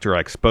week. And after I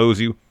expose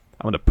you,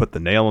 I'm going to put the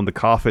nail in the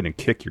coffin and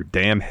kick your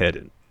damn head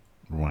in.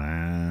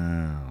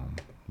 Wow.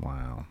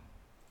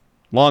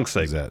 Long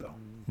segment, though.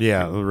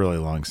 Yeah, a really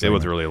long segment. It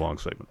was a really long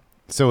segment.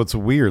 So it's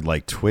weird,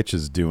 like Twitch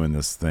is doing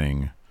this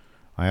thing.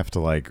 I have to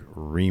like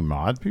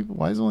remod people.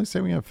 Why does it only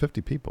say we have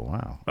 50 people?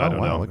 Wow. I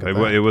don't know. Look at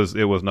that.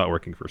 It was not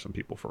working for some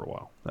people for a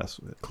while. That's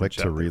click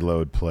to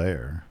reload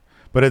player.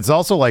 But it's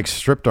also like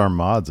stripped our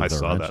mods. I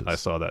saw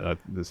that.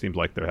 It seems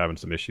like they're having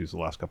some issues the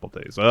last couple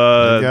of days.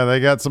 Yeah, they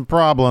got some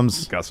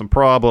problems.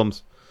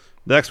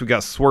 Next, we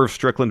got Swerve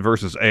Strickland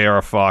versus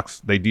AR Fox.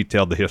 They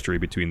detailed the history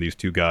between these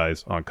two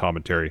guys on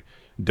commentary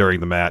during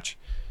the match.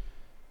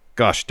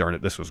 Gosh darn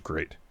it, this was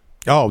great.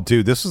 Oh,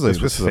 dude, this is a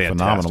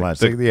phenomenal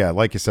match. Yeah,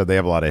 like you said, they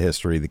have a lot of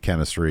history, the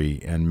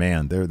chemistry, and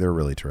man, they're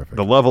really terrific.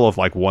 The level of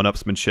like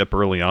one-upsmanship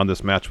early on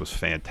this match was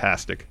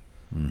fantastic.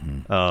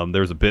 Mm-hmm.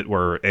 There's a bit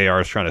where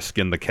AR is trying to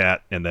skin the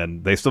cat, and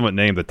then they still haven't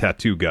named the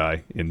tattoo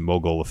guy in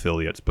Mogul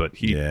Affiliates, but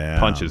he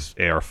punches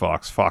AR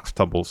Fox. Fox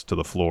tumbles to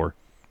the floor.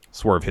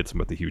 Swerve hits him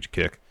with a huge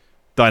kick.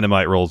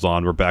 Dynamite rolls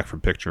on. We're back from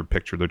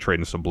picture-in-picture. They're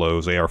trading some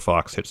blows. AR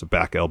Fox hits a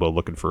back elbow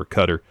looking for a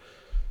cutter.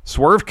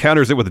 Swerve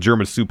counters it with a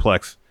German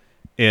suplex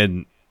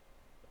in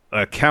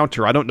a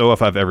counter I don't know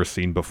if I've ever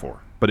seen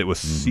before, but it was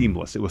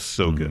seamless. It was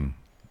so good.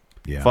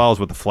 Yeah. Follows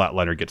with the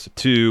flatliner, gets a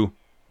 2.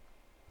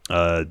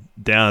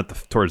 Down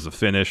towards the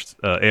finish,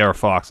 AR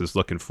Fox is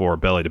looking for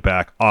belly to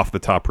back off the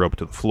top rope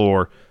to the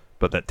floor,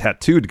 but that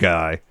tattooed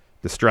guy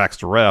distracts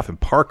the ref, and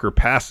Parker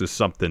passes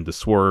something to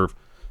Swerve.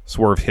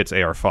 Swerve hits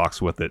AR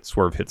Fox with it.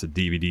 Swerve hits a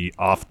DVD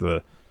off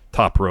the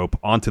top rope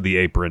onto the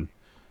apron,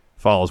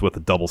 follows with a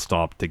double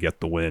stomp to get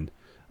the win.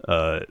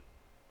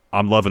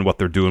 I'm loving what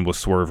they're doing with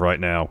Swerve right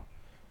now.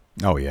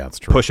 Oh yeah, it's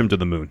true. Push him to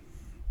the moon.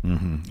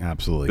 Mm-hmm,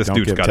 absolutely. This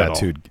dude's got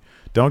tattooed. It all.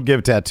 Don't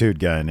give tattooed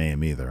guy a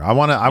name either. I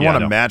want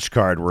a match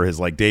card where his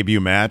like debut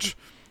match,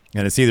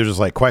 and it's either just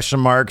like question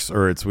marks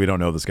or it's we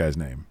don't know this guy's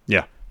name.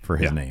 Yeah, for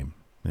his name.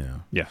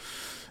 Yeah.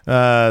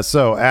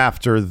 So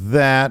after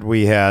that,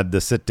 we had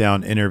the sit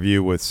down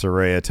interview with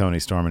Saraya, Tony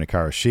Storm, and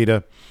Hikaru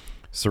Shida.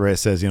 Saraya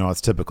says,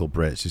 it's typical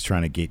Brit. She's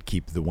trying to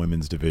gatekeep the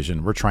women's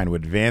division. We're trying to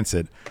advance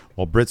it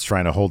while Brit's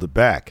trying to hold it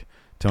back.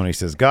 Tony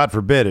says, God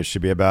forbid it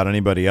should be about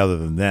anybody other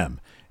than them.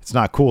 It's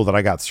not cool that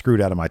I got screwed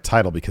out of my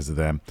title because of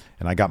them,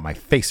 and I got my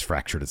face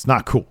fractured. It's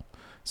not cool.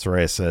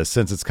 Saraya says,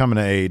 since coming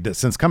to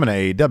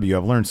AEW,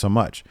 I've learned so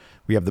much.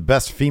 We have the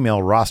best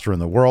female roster in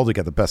the world. We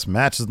got the best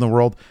matches in the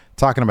world.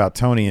 Talking about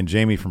Tony and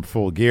Jamie from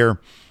Full Gear.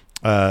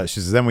 She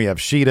says, then we have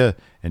Shida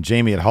and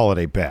Jamie at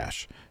Holiday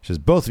Bash. She says,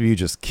 both of you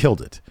just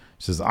killed it.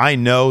 She says, I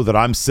know that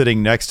I'm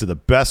sitting next to the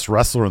best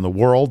wrestler in the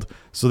world,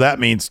 so that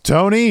means,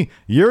 Tony,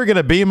 you're going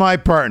to be my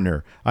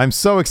partner. I'm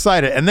so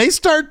excited. And they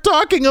start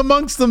talking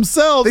amongst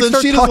themselves. They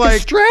start talking like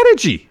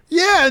strategy.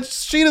 Yeah, and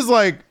Sheena's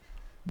like,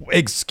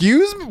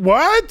 excuse me,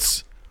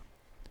 what?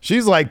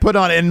 She's like, put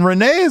on, and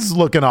Renee's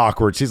looking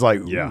awkward. She's like,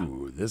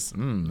 ooh, this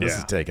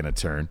is taking a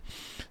turn.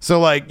 So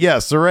like,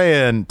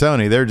 Saraya and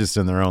Tony, they're just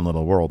in their own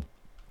little world.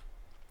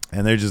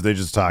 And they're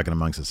just talking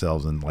amongst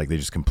themselves, and like they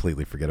just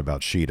completely forget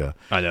about Shida.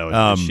 I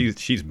know.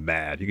 She's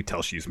mad. You can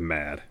tell she's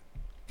mad.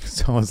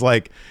 So it's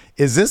like,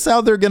 is this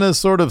how they're gonna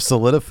sort of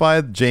solidify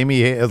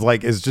Jamie?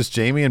 Is just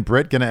Jamie and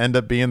Britt gonna end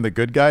up being the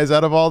good guys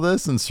out of all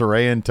this, and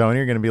Saraya and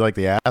Tony are gonna be like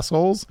the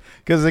assholes?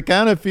 Because it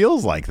kind of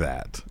feels like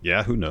that.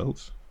 Yeah. Who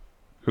knows?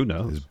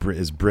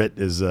 Is Britt?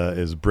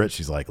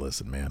 She's like,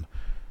 listen, man.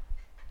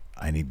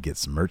 I need to get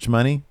some merch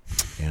money,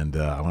 and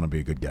I want to be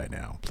a good guy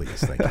now.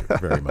 Please, thank you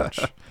very much.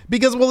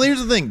 Because, well,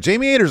 here's the thing.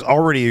 Jamie Hayter's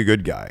already a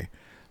good guy.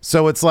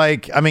 So it's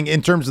like, I mean,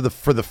 in terms of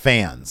for the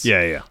fans.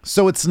 Yeah.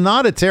 So it's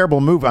not a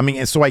terrible move. I mean,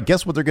 and so I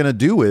guess what they're going to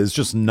do is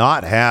just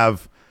not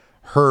have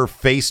her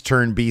face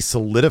turn be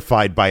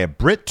solidified by a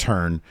Brit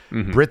turn.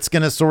 Mm-hmm. Brit's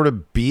going to sort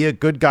of be a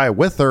good guy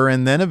with her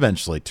and then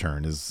eventually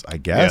turn is, I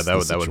guess,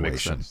 that would make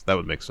sense. That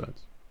would make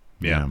sense.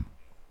 Yeah.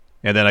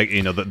 And then,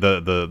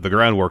 the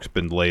groundwork's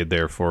been laid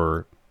there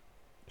for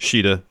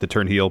Shida to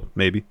turn heel,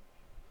 maybe.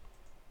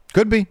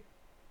 Could be.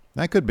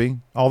 That could be.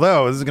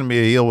 Although this is going to be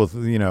a heel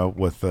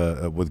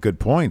with good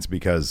points,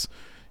 because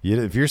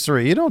if you're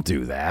sorry, you don't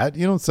do that.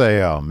 You don't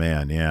say, "Oh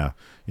man, yeah,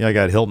 I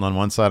got Hilton on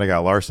one side, I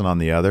got Larson on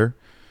the other,"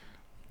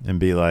 and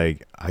be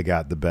like, "I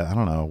got the best." I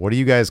don't know. What are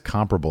you guys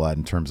comparable at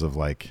in terms of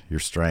like your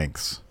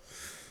strengths?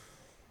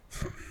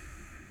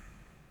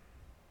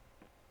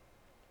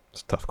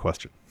 It's a tough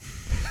question.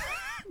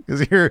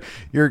 Because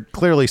you're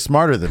clearly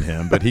smarter than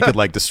him, but he could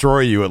like destroy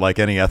you at like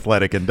any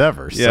athletic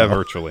endeavor. Yeah,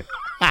 virtually.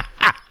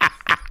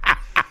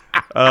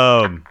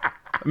 I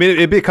mean,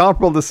 it'd be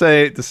comparable to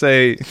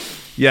say,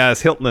 yeah,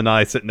 it's Hilton and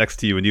I sit next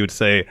to you, and you would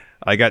say,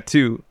 I got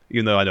two,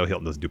 even though I know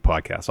Hilton doesn't do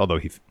podcasts, although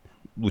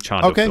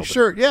Luciano. Okay,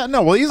 sure. Yeah,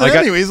 no, well, he's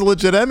a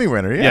legit Emmy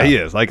winner. Yeah, he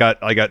is. I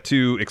got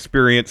two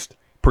experienced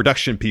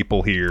production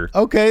people here.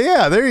 Okay,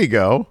 yeah, there you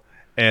go.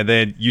 And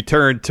then you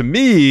turn to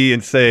me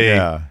and say,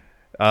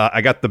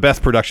 I got the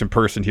best production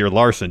person here,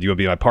 Larson. Do you want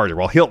to be my partner?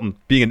 Well, Hilton,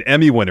 being an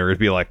Emmy winner, would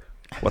be like,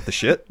 what the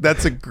shit?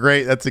 That's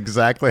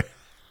exactly.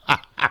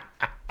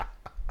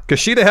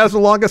 Kushida has the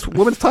longest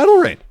women's title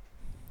reign.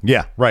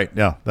 Yeah, right.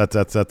 Yeah, that's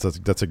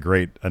a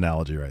great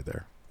analogy right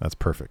there. That's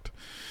perfect.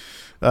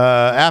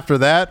 After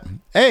that,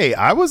 hey,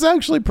 I was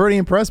actually pretty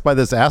impressed by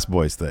this Ass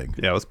Boys thing.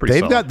 Yeah, it was pretty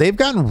solid. They've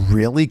gotten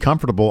really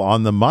comfortable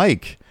on the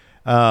mic.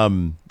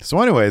 So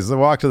anyways, they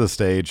walk to the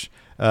stage.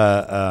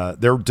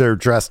 They're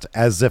dressed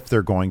as if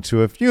they're going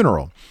to a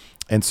funeral.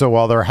 And so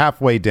while they're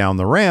halfway down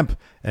the ramp,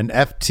 an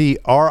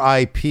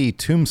FTRIP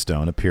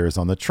tombstone appears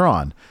on the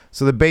Tron.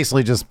 So they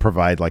basically just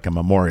provide like a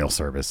memorial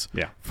service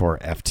for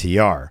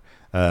FTR.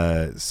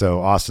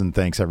 So Austin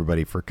thanks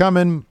everybody for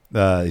coming.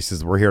 He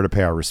says, we're here to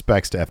pay our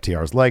respects to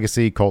FTR's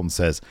legacy. Colton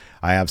says,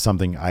 I have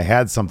something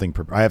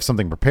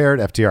prepared.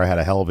 FTR had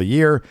a hell of a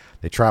year.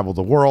 They traveled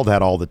the world,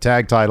 had all the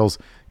tag titles,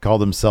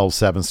 called themselves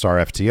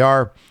 7-star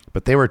FTR,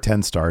 but they were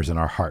 10 stars in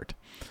our heart.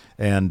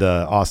 And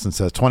Austin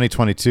says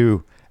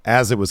 2022,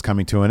 as it was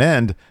coming to an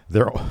end,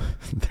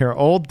 their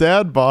old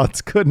dad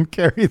bods couldn't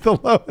carry the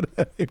load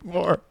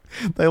anymore.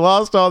 They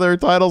lost all their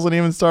titles and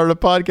even started a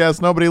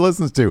podcast nobody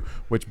listens to,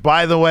 which,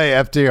 by the way,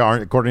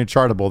 FTR, according to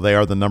Chartable, they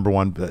are the number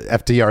one.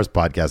 FTR's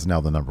podcast is now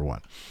the number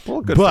one.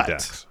 Well, good for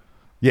Dax.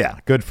 Yeah,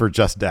 good for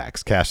just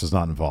Dax. Cash is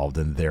not involved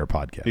in their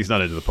podcast. He's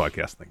not into the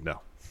podcast thing,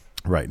 no.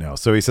 Right now.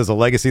 So he says a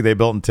legacy they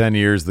built in 10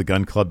 years, the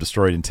Gun Club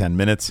destroyed in 10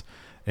 minutes.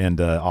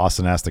 And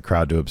Austin asked the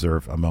crowd to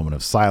observe a moment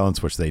of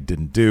silence, which they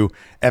didn't do.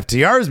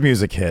 FTR's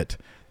music hit.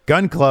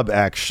 Gun Club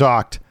acts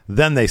shocked.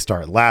 Then they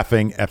start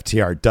laughing.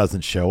 FTR doesn't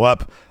show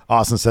up.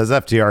 Austin says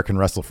FTR can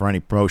wrestle for any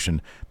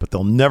promotion, but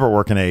they'll never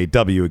work in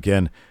AEW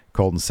again.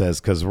 Colton says,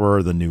 because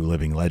we're the new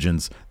living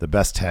legends, the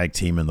best tag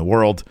team in the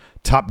world.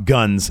 Top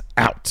Guns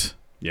out.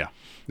 Yeah,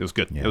 it was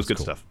good. Yeah, it was good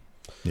cool stuff.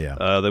 Yeah.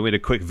 Then we had a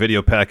quick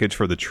video package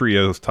for the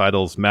trios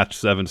titles. Match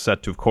 7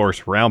 set to, of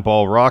course, Round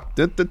Ball Rock.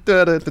 So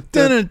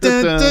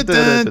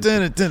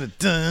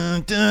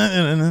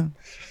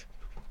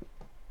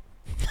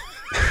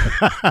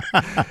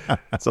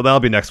that'll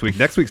be next week.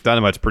 Next week's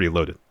Dynamite's pretty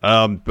loaded.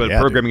 But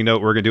programming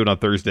note, we're going to do it on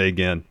Thursday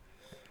again,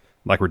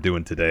 like we're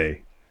doing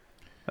today.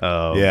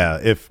 By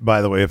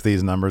the way, if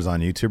these numbers on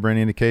YouTube are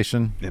any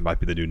indication, it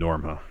might be the new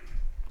norm, huh?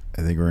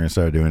 I think we're going to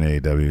start doing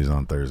AEWs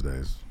on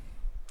Thursdays.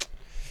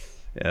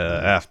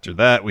 After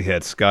that, we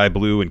had Sky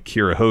Blue and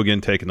Kira Hogan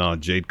taking on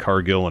Jade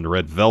Cargill and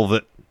Red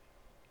Velvet.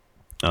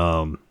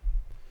 All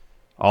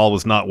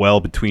was not well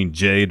between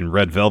Jade and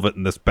Red Velvet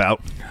in this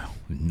bout.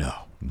 No.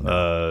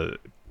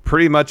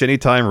 Pretty much any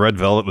time Red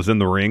Velvet was in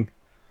the ring,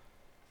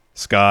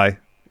 Sky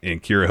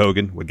and Kira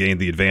Hogan would gain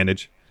the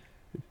advantage.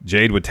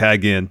 Jade would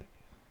tag in,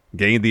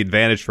 gain the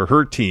advantage for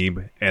her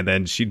team, and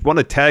then she'd want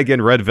to tag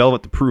in Red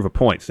Velvet to prove a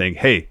point, saying,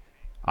 hey,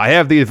 I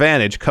have the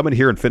advantage. Come in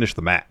here and finish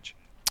the match.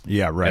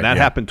 Yeah, right. And that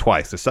happened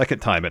twice. The second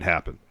time it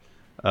happened.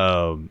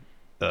 So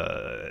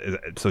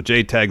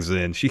Jade tags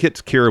in. She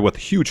hits Kira with a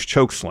huge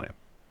choke slam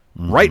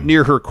right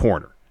near her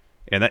corner.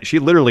 And she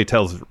literally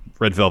tells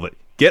Red Velvet,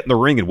 get in the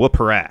ring and whoop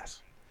her ass.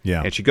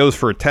 Yeah. And she goes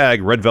for a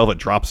tag. Red Velvet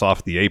drops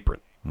off the apron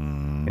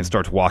and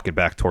starts walking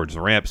back towards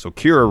the ramp. So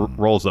Kira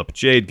rolls up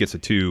Jade, gets a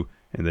 2,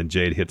 and then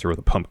Jade hits her with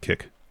a pump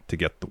kick to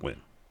get the win.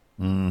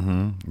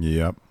 Mm-hmm.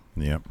 Yep.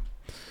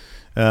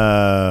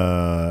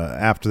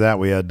 After that,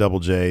 we had Double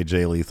J,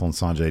 Jay Lethal, and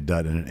Sanjay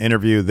Dutt in an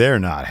interview. They're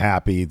not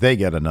happy. They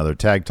get another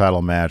tag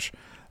title match.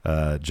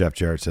 Jeff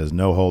Jarrett says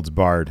no holds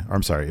barred.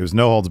 It was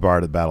no holds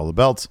barred at Battle of the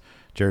Belts.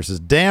 Jarrett says,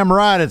 damn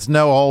right it's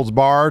no holds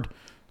barred.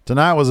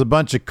 Tonight was a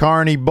bunch of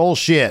carny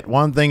bullshit.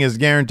 One thing is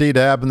guaranteed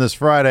to happen this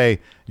Friday.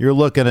 You're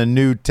looking at a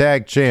new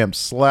tag champ.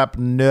 Slap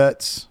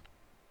nuts.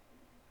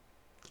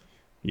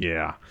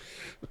 Yeah.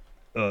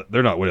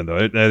 They're not winning, though.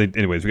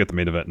 Anyways, we got the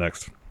main event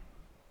next.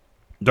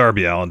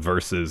 Darby Allin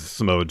versus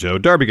Samoa Joe.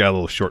 Darby got a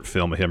little short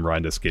film of him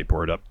riding a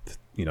skateboard up,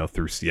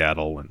 through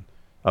Seattle and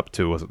up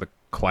to, was it the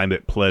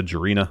Climate Pledge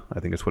Arena?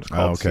 I think that's what it's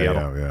called. Okay,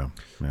 Seattle.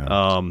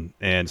 Yeah.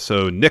 And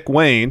so Nick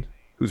Wayne,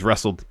 who's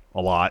wrestled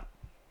a lot,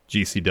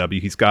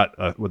 GCW, he's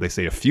got what they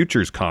say a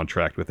futures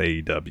contract with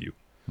AEW.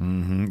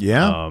 Mm-hmm.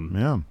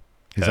 Yeah.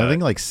 He's I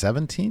think like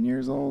 17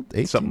 years old,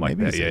 18, something like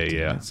maybe that. 18,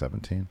 Yeah.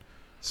 17.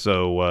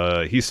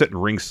 So he's sitting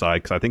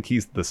ringside because I think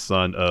he's the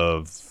son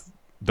of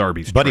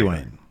Darby's Buddy trainer.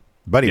 Wayne.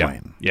 Buddy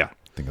Wayne. Yeah.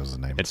 I think that was his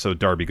name. And so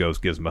Darby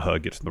gives him a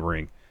hug, gets in the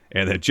ring.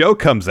 And then Joe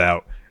comes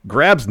out,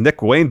 grabs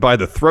Nick Wayne by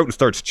the throat and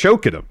starts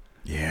choking him.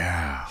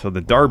 Yeah. So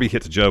then Darby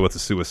hits Joe with a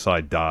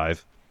suicide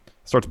dive,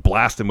 starts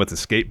blasting with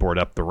his skateboard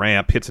up the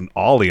ramp, hits an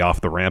ollie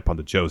off the ramp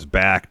onto Joe's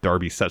back.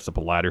 Darby sets up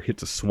a ladder,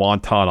 hits a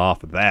swanton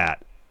off of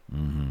that.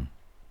 Mm-hmm.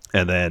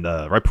 And then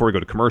right before we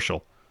go to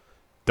commercial,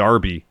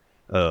 Darby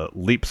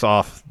leaps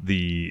off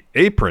the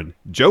apron.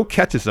 Joe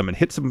catches him and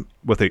hits him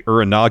with a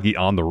uranagi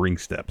on the ring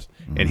steps.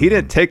 Mm-hmm. And he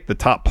didn't take the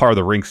top part of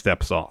the ring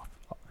steps off.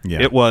 Yeah,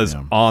 it was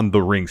on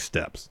the ring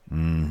steps.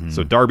 Mm-hmm.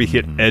 So Darby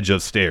hit edge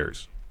of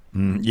stairs.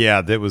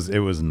 Yeah, it was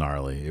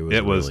gnarly.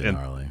 It was really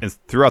gnarly. And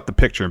throughout the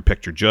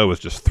picture-in-picture, Joe was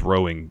just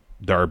throwing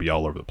Darby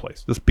all over the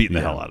place, just beating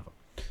the hell out of him.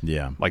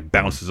 Yeah, like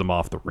bounces him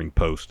off the ring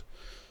post.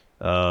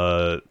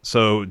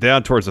 So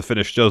down towards the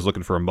finish, Joe's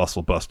looking for a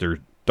muscle buster.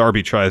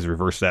 Darby tries to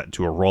reverse that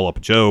into a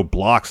roll-up. Joe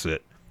blocks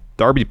it.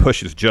 Darby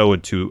pushes Joe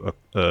into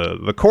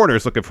the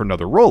corners looking for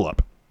another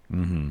roll-up.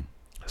 Mm-hmm.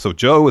 So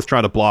Joe is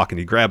trying to block, and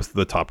he grabs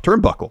the top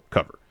turnbuckle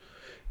cover.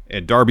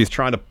 And Darby's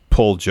trying to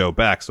pull Joe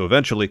back. So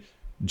eventually,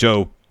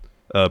 Joe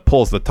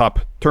pulls the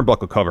top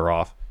turnbuckle cover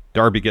off.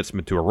 Darby gets him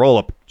into a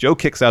roll-up. Joe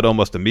kicks out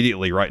almost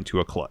immediately right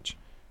into a clutch.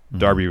 Mm-hmm.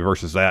 Darby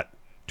reverses that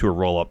to a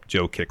roll-up.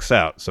 Joe kicks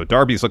out. So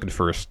Darby's looking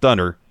for a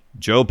stunner.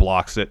 Joe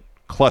blocks it.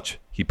 Clutch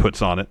he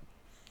puts on it.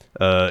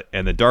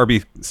 And then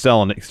Darby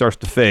selling it. He starts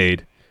to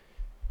fade.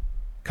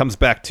 Comes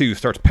back to,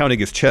 starts pounding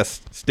his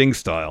chest Sting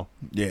style.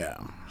 Yeah.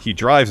 He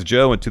drives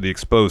Joe into the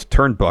exposed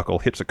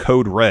turnbuckle, hits a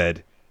code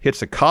red,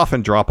 hits a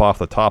coffin drop off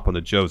the top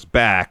onto Joe's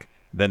back,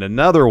 then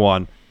another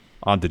one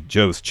onto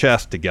Joe's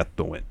chest to get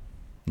the win.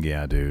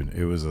 Yeah, dude.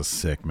 It was a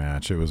sick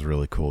match. It was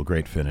really cool.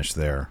 Great finish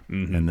there.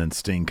 Mm-hmm. And then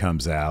Sting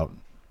comes out.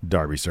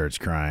 Darby starts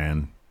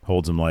crying.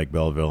 Holds him like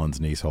Belleville's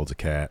niece holds a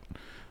cat.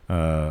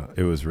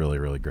 It was really,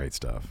 really great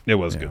stuff. It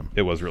was good.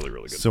 It was really,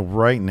 really good. So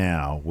right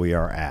now we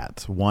are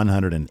at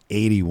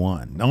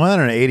 181. No,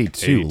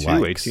 182 82,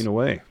 likes. 18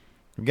 away.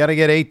 We got to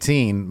get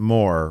 18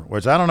 more,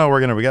 which I don't know.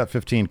 We got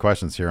 15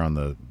 questions here on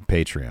the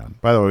Patreon.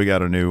 By the way, we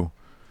got a new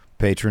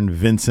patron,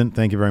 Vincent.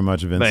 Thank you very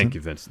much, Vincent. Thank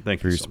you, Vincent. Thank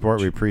you for your so support.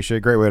 much. We appreciate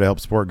it. Great way to help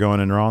support Going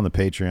In Raw on the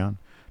Patreon.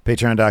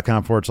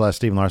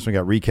 Patreon.com/Stephen Larson. We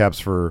got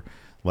recaps for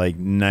like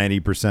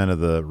 90% of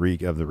the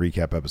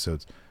recap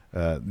episodes.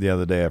 The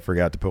other day I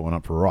forgot to put one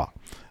up for Raw.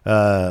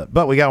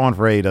 But we got one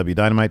for AEW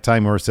Dynamite.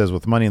 Time Moore says,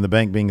 with Money in the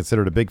Bank being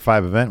considered a Big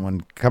Five event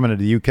when coming to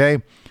the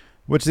UK,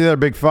 which of the other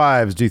Big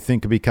Fives do you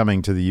think could be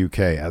coming to the UK?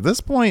 At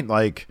this point,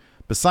 like,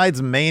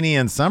 besides Mania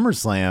and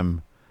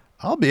SummerSlam,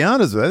 I'll be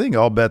honest with you, I think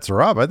all bets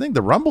are up. I think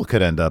the Rumble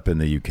could end up in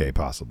the UK,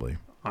 possibly.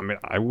 I mean,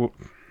 I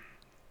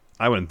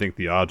wouldn't think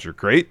the odds are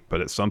great,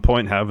 but at some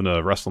point having a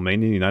WrestleMania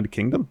in the United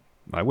Kingdom,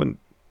 I wouldn't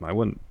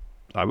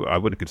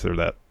consider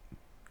that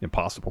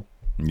impossible.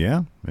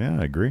 Yeah,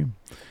 I agree.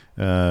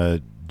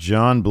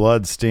 John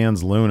Blood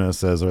Stands Luna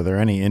says, are there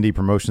any indie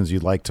promotions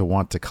you'd like to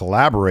want to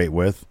collaborate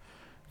with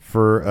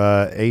for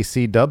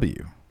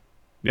ACW?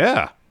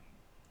 Yeah.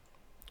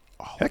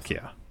 Heck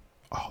yeah.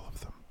 All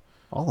of them.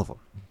 All of them.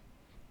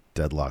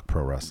 Deadlock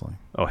Pro Wrestling.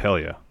 Oh, hell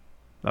yeah.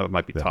 That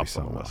might be top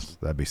on the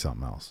list. That'd be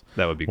something else.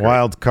 That would be great.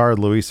 Wild Card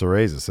Luisa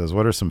Reza says,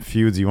 what are some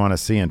feuds you want to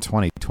see in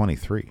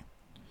 2023?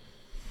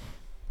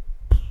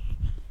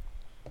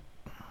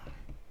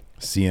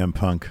 CM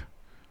Punk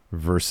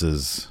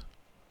versus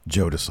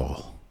Joe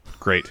DeSoul.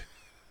 Great.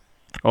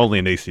 Only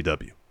in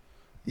ACW.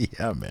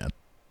 Yeah, man.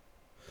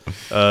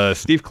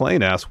 Steve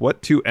Klain asks,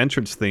 what two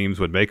entrance themes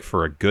would make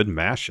for a good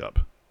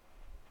mashup?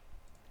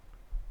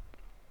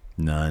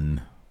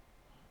 None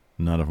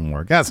of them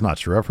work. That's not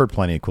true. I've heard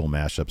plenty of cool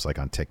mashups like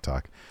on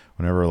TikTok.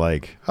 Whenever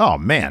like, oh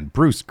man,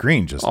 Bruce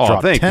Green just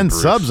dropped 10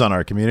 subs on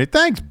our community.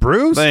 Thanks,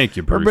 Bruce. Thank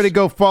you, Bruce. Everybody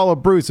go follow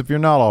Bruce if you're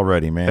not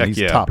already, man. Heck He's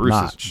yeah, top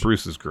notch.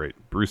 Bruce is great.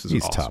 Bruce is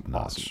He's awesome, top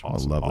notch.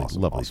 Awesome,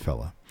 lovely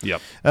fella.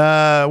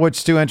 Yep.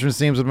 Which two entrance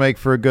themes would make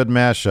for a good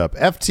mashup?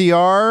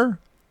 FTR,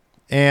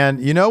 and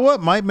you know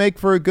what might make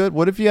for a good?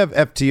 What if you have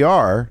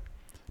FTR,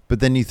 but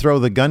then you throw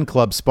the Gun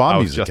Club spa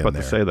music in there? I was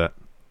just about to say that.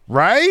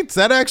 Right?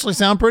 That actually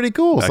sound pretty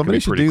cool.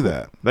 Somebody should do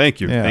that. Thank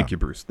you. Yeah. Thank you,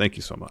 Bruce. Thank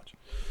you so much.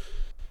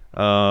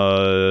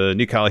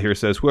 Nick Kyle here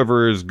says,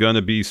 whoever is going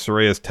to be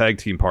Soraya's tag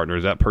team partner,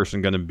 is that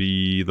person going to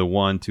be the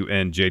one to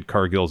end Jade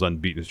Cargill's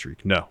unbeaten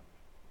streak? No.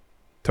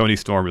 Tony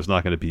Storm is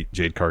not going to beat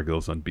Jade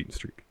Cargill's unbeaten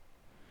streak.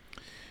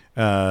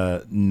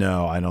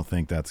 No, I don't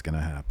think that's going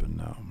to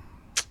happen,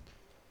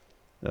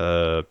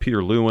 no.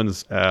 Peter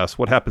Lewins asks,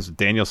 what happens to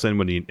Danielson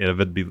when he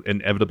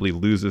inevitably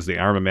loses the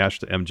Iron Man match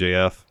to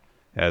MJF?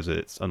 As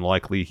it's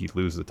unlikely he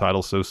loses the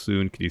title so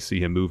soon, can you see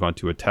him move on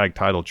to a tag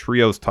title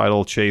trios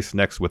title chase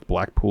next with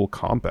Blackpool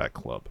Combat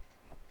Club?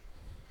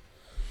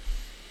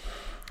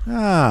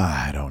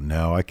 I don't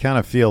know. I kind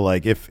of feel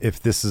like if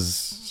this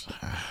is...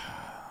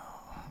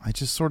 I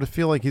just sort of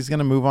feel like he's going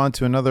to move on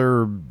to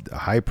another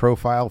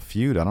high-profile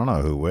feud. I don't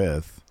know who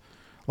with.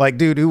 Like,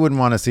 dude, who wouldn't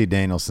want to see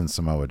Danielson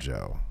Samoa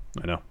Joe?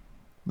 I know.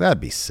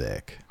 That'd be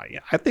sick.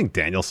 I think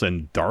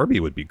Danielson Darby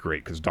would be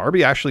great because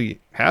Darby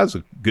actually has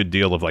a good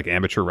deal of like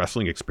amateur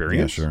wrestling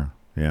experience. Yeah, sure.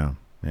 Yeah.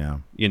 Yeah.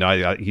 You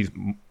know, he's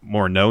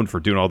more known for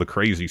doing all the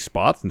crazy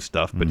spots and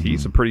stuff, but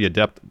he's a pretty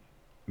adept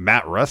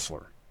mat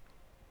wrestler.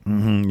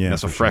 Mm-hmm. Yeah,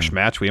 that's a fresh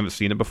match. We haven't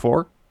seen it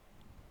before.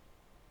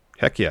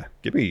 Heck yeah.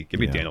 Give me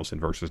Danielson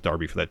versus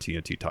Darby for that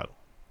TNT title.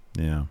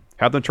 Yeah.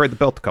 Have them trade the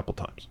belt a couple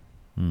times.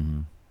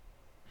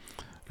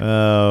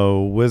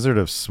 Wizard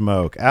of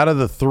Smoke. Out of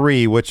the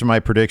three, which of my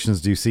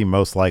predictions do you see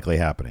most likely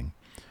happening?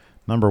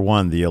 Number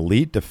 1, the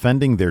Elite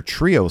defending their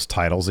trios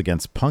titles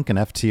against Punk and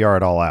FTR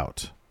at All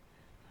Out.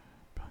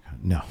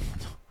 No.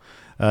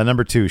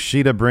 Number 2,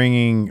 Shida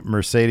bringing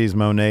Mercedes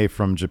Mone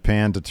from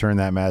Japan to turn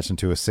that match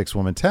into a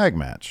 6-woman tag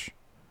match.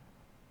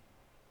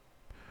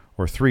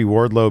 Or 3,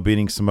 Wardlow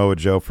beating Samoa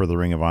Joe for the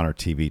Ring of Honor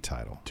TV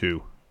title.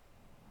 2.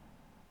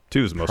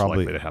 2 is most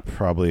likely to happen.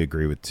 Probably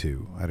agree with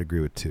 2. I'd agree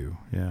with 2.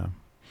 Yeah.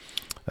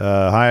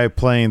 High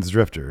Plains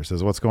Drifter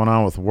says, what's going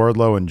on with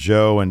Wardlow and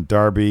Joe and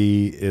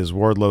Darby? Has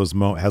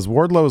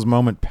Wardlow's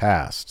moment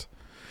passed?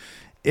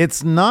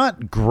 It's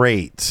not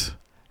great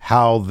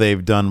how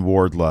they've done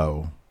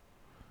Wardlow.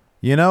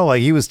 You know,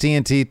 like he was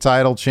TNT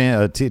title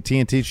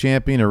TNT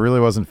champion. It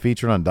really wasn't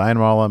featured on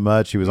Dynamite all that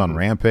much. He was on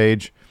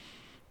Rampage.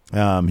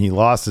 He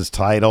lost his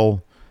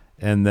title,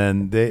 and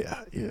then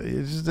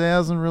it just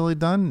hasn't really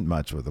done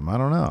much with him. I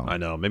don't know. I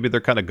know. Maybe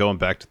they're kind of going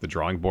back to the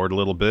drawing board a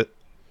little bit.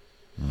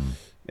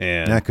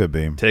 And that could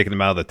be taking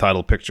him out of the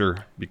title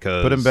picture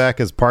because put him back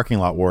as parking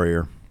lot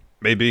warrior.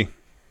 Maybe.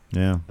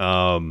 Yeah.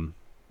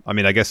 I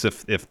mean, I guess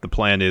if the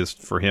plan is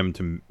for him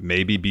to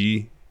maybe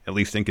be at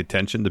least in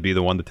contention to be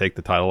the one to take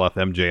the title off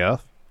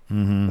MJF,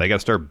 they got to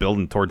start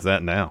building towards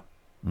that now.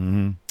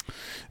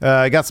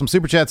 I got some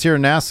super chats here.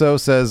 Nasso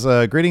says,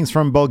 greetings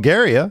from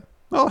Bulgaria.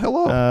 Oh,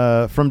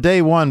 hello. From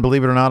day one,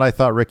 believe it or not, I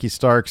thought Ricky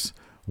Starks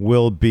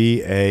would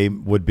be a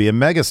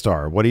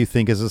megastar. What do you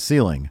think is a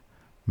ceiling?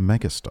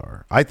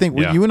 Megastar. I think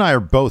you and I are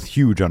both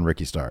huge on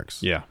Ricky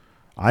Starks. Yeah.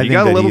 I think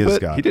got a little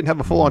bit. He didn't have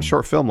a full-on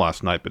short film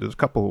last night, but there's a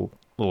couple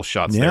little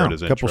shots there at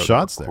his intro. A couple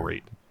shots there.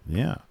 Great.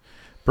 Yeah.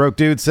 Broke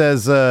Dude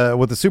says,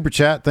 with the super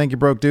chat, thank you,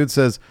 Broke Dude,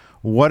 says,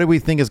 what do we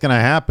think is going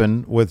to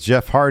happen with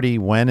Jeff Hardy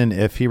when and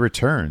if he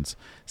returns?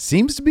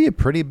 Seems to be a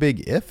pretty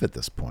big if at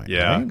this point.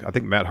 Yeah. Right? I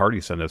think Matt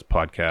Hardy said in his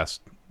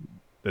podcast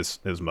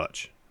as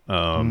much.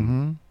 I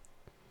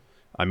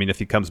mean, if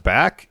he comes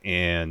back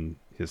and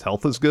his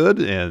health is good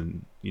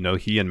and, you know,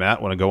 he and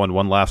Matt want to go on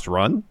one last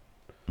run,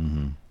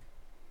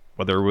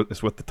 whether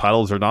it's with the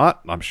titles or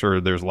not, I'm sure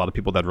there's a lot of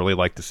people that really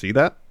like to see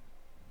that.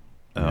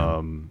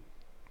 That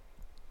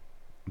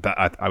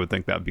I would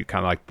think that would be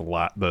kind of like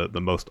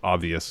the most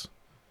obvious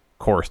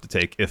course to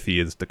take if he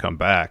is to come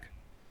back.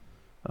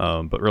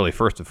 But really,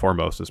 first and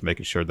foremost, is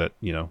making sure that,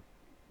 you know,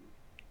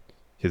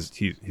 he's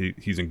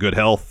in good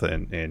health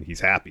and he's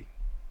happy.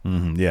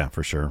 Yeah,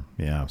 for sure.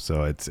 Yeah,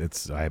 so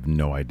it's I have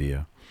no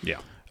idea.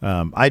 Yeah.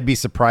 I'd be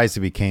surprised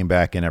if he came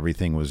back and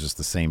everything was just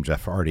the same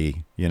Jeff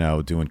Hardy, you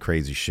know, doing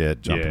crazy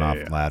shit, jumping off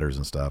ladders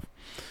and stuff.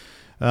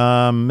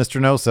 Mr.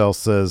 No Cell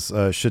says,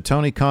 should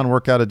Tony Khan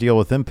work out a deal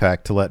with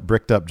Impact to let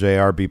bricked up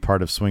JR be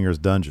part of Swinger's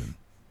Dungeon?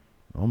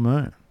 Oh,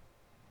 man.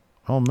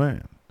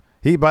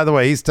 He, by the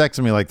way, he's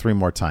texted me like 3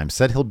 more times.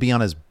 Said he'll be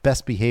on his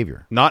best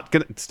behavior. Not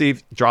gonna,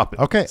 Steve, drop it.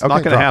 Okay. It's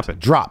not going to happen.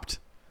 Dropped.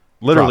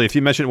 Literally, if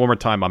you mention it one more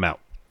time, I'm out.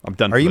 I'm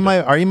done. Are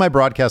you my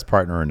broadcast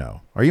partner or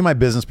no? Are you my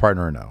business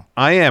partner or no?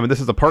 I am, and this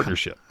is a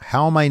partnership.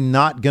 How am I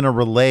not going to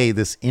relay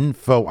this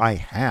info I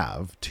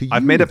have to you?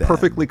 I've made it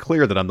perfectly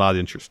clear that I'm not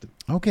interested.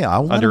 Okay,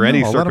 I'll let under him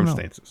any know.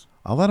 circumstances.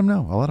 I'll let him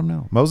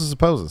know. Moses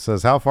Opposes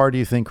says, how far do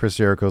you think Chris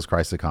Jericho's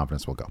Crisis of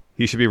Confidence will go?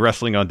 He should be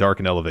wrestling on Dark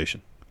and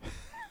Elevation.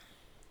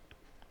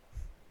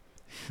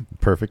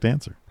 Perfect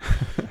answer.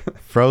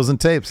 Frozen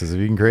Tape says, if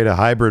you can create a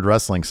hybrid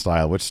wrestling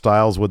style, which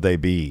styles would they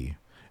be?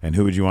 And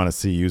who would you want to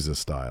see use this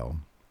style?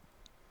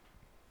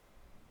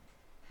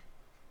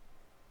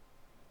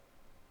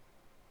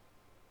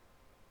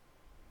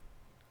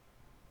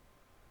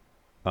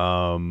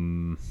 I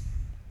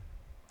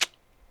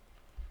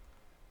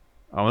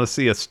want to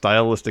see a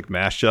stylistic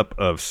mashup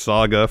of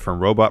Saga from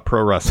Robot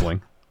Pro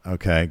Wrestling.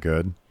 Okay,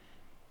 good.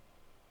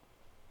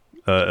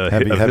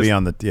 Heavy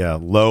on the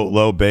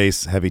low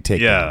bass, heavy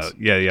takedowns.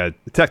 Yeah.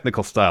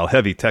 Technical style,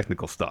 heavy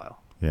technical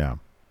style. Yeah.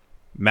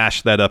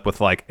 Mash that up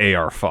with like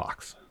AR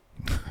Fox.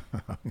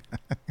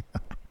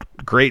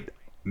 Great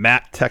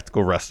mat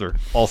technical wrestler,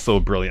 also a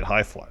brilliant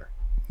high flyer.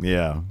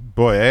 Yeah,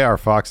 boy, AR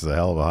Fox is a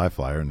hell of a high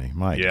flyer, isn't he?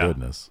 My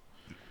goodness.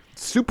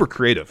 Super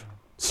creative.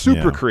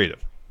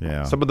 Creative.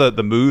 Yeah. Some of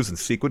the moves and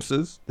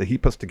sequences that he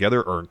puts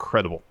together are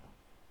incredible.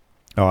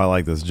 Oh, I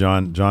like this.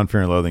 John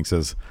Fear and Loathing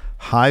says,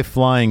 high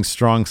flying,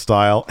 strong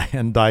style,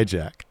 and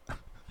Dijak.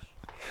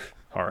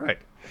 All right.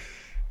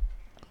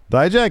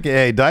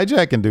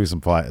 Dijak can do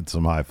some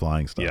high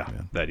flying stuff. Yeah,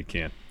 man. that he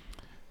can.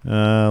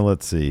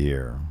 Let's see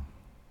here.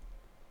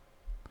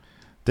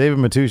 David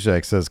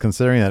Matushek says,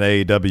 considering that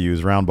AEW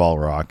is Round Ball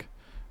Rock,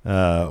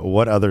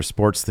 what other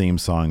sports theme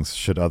songs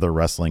should other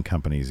wrestling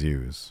companies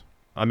use?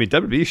 I mean,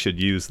 WWE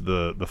should use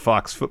the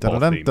Fox football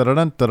theme. Yeah,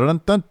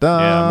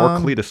 more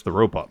Cletus the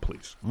Robot,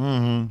 please.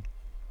 Mm-hmm.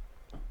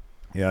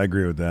 Yeah, I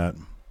agree with that.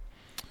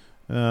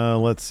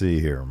 Let's see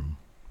here.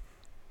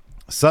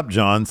 Sup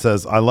John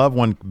says, I love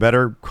when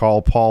Better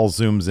Call Paul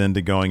zooms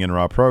into Going In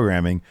Raw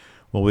programming.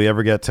 Will we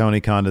ever get Tony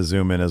Khan to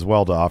zoom in as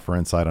well to offer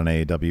insight on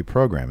AEW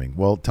programming?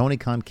 Well, Tony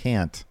Khan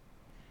can't.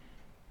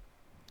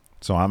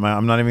 So I'm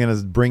not even going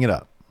to bring it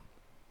up.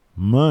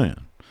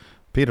 Man.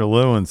 Peter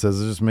Lewin says,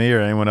 is it just me or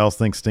anyone else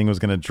thinks Sting was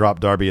going to drop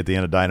Darby at the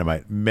end of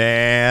Dynamite?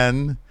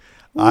 Man,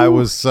 ooh. I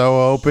was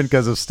so open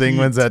because if Sting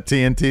wins that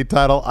TNT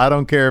title, I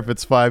don't care if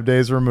it's 5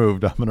 days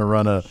removed. I'm going to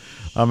run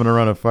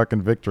a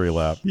fucking victory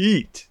lap.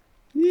 Heat.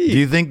 Do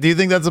you think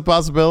that's a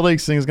possibility?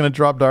 Sting's going to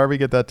drop Darby,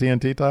 get that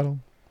TNT title?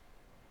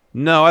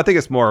 No, I think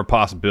it's more a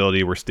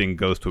possibility where Sting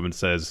goes to him and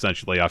says,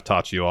 essentially, I've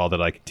taught you all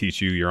that I can teach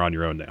you. You're on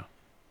your own now.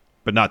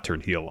 But not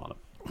turn heel on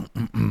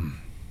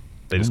him.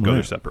 They just go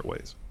their separate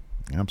ways.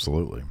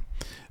 Absolutely.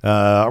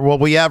 Well,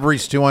 we have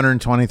reached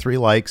 223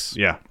 likes.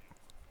 Yeah.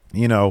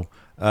 So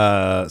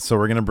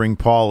we're going to bring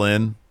Paul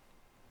in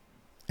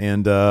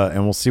and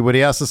we'll see what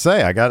he has to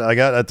say. I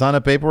got a ton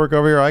of paperwork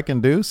over here I can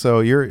do.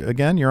 So you're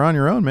on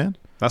your own, man.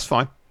 That's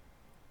fine.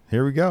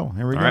 Here we go.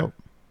 All right.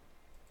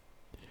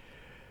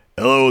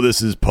 Hello,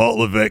 this is Paul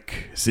Levesque,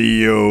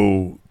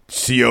 CEO,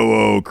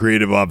 COO,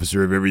 Creative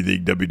Officer of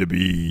everything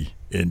WWE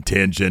and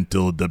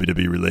tangential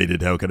WWE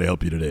related. How can I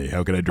help you today?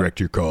 How can I direct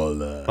your call?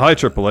 Hi,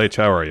 Triple H.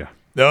 How are you?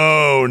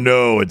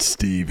 No, it's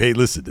Steve. Hey,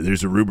 listen,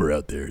 there's a rumor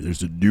out there.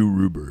 There's a new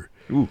rumor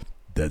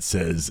that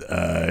says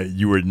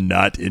you are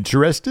not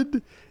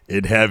interested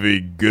in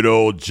having good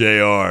old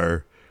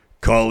JR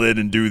call in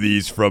and do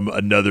these from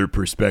another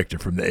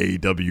perspective, from the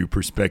AEW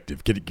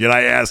perspective. Can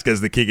I ask, as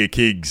the King of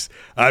Kings,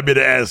 I'm going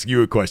to ask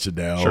you a question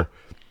now. Sure.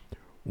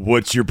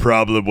 What's your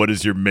problem? What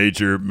is your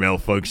major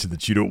malfunction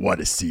that you don't want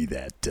to see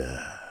that?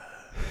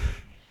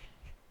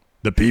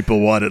 The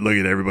people want it. Look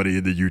at everybody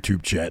in the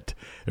YouTube chat.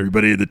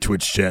 Everybody in the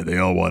Twitch chat. They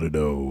all want to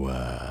know.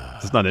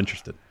 It's not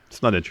interested.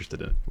 It's not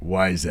interested in it.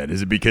 Why is that?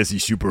 Is it because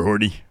he's super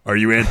horny? Are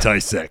you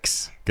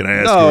anti-sex? Can I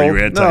ask you, are you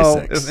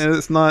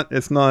anti-sex? No,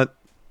 it's not.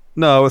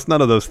 No, it's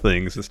none of those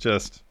things. It's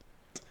just,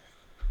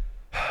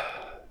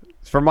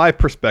 from my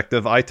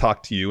perspective, I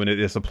talk to you, and it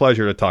is a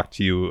pleasure to talk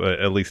to you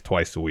at least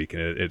twice a week,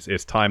 and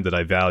it's time that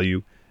I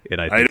value. And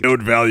I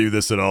don't value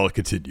this at all.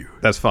 Continue.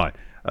 That's fine.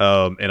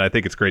 And I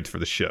think it's great for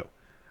the show.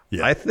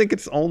 Yeah. I think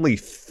it's only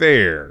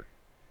fair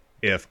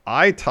if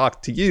I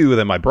talk to you,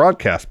 then my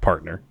broadcast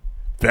partner,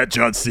 Fat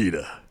John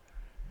Cena,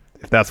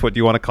 if that's what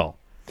you want to call,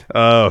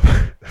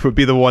 would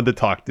be the one to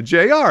talk to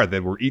JR.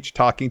 Then we're each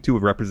talking to a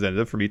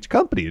representative from each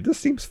company. It just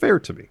seems fair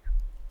to me.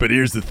 But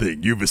here's the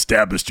thing. You've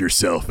established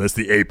yourself as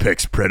the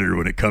apex predator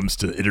when it comes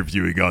to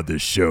interviewing on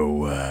this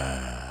show.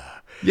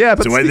 Yeah,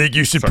 but so I think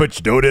you should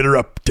don't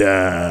interrupt.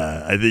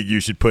 I think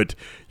you should put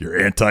your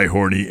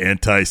anti-horny,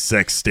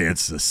 anti-sex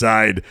stance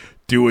aside.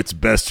 Do what's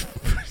best.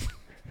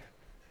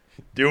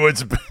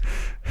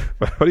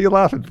 What are you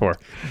laughing for?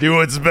 Do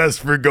what's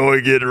best for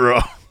Going In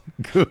Raw.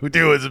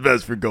 Do what's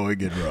best for Going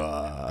In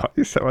Raw. Why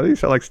do you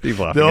sound like Steve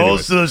laughing?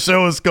 The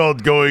show is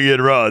called Going In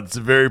Raw. It's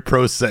a very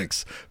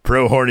pro-sex,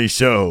 pro-horny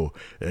show.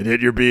 And yet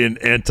you're being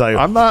anti.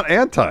 I'm not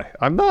anti.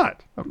 I'm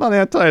not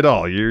anti at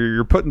all.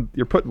 You're putting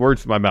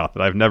words in my mouth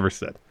that I've never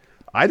said.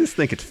 I just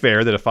think it's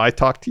fair that if I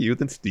talk to you,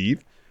 then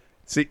Steve,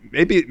 see,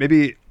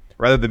 maybe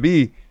rather than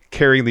me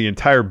carrying the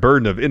entire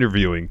burden of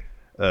interviewing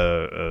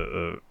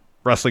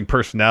wrestling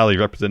personality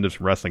representatives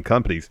from wrestling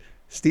companies,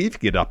 Steve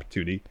can get an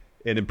opportunity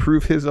and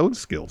improve his own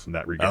skills in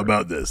that regard. How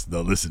about this? No,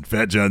 listen,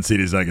 Fat John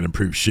Cena's not going to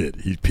improve shit.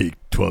 He peaked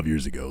 12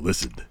 years ago.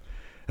 Listen,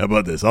 how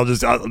about this?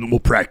 We'll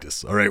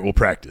practice. All right, we'll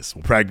practice.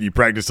 You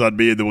practice on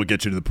me, and then we'll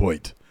get you to the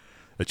point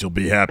that you'll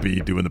be happy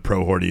doing the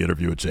pro horny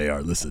interview with JR.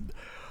 Listen,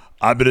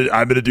 I'm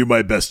gonna do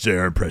my best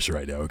JR impression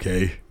right now.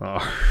 Okay.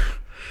 Oh,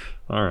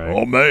 all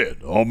right.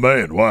 Oh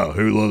man! Wow,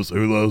 who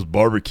loves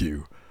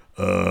barbecue?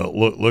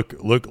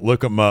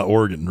 Look at my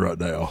organ right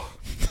now.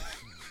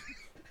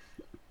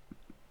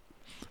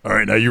 All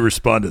right, now you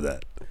respond to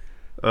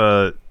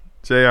that.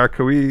 JR,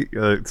 can we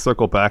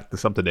circle back to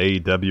something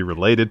AEW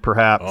related,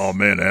 perhaps? Oh,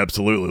 man,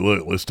 absolutely.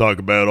 Look, let's talk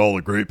about all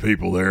the great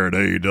people there at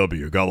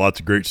AEW. Got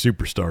lots of great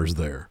superstars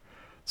there.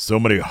 So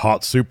many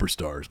hot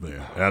superstars,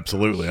 man.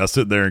 Absolutely. I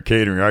sit there in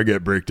catering. I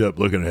get bricked up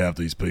looking at half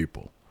these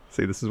people.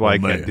 See, this is why I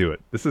can't do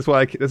it. This is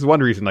one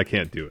reason I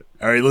can't do it.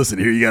 All right, listen,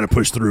 here you got to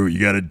push through.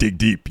 You got to dig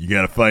deep. You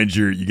got to find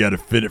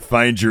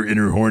your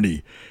inner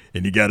horny.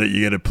 And you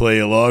gotta play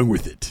along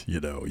with it, you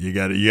know. You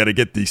gotta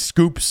get these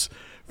scoops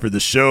for the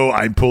show.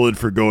 I'm pulling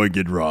for Going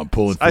In Raw. I'm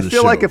pulling for the show. I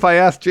feel like if I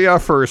ask JR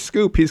for a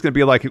scoop, he's gonna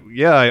be like,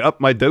 "Yeah, I upped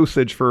my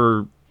dosage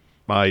for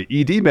my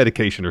ED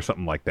medication or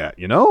something like that."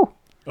 You know?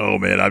 Oh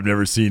man, I've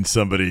never seen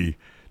somebody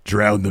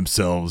drown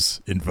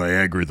themselves in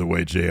Viagra the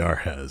way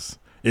JR has.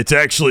 It's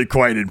actually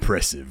quite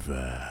impressive.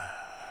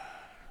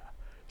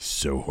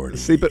 So horny.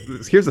 See, but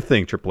here's the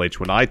thing, Triple H.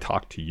 When I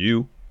talk to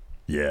you,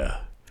 yeah,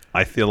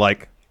 I feel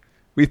like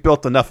we've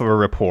built enough of a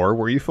rapport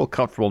where you feel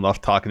comfortable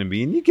enough talking to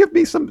me and you give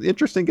me some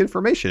interesting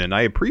information, and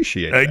I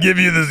appreciate it.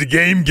 The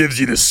game gives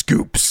you the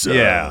scoops.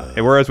 Yeah.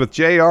 And whereas with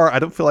JR, I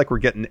don't feel like we're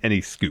getting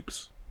any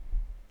scoops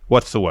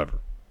whatsoever.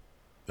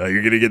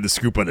 You're going to get the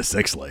scoop on his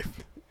sex life.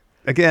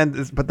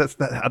 again, but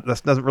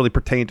that doesn't really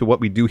pertain to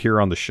what we do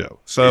here on the show.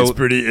 So it's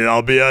pretty.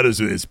 I'll be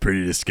honest with you, it's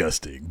pretty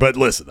disgusting. But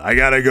listen, I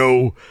gotta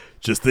go.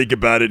 Just think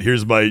about it.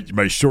 Here's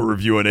my short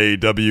review on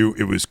AEW.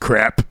 It was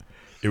crap.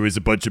 It was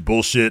a bunch of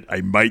bullshit. I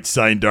might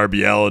sign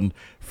Darby Allin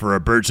for a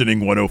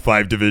burgeoning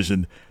 105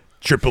 division.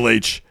 Triple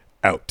H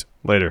out.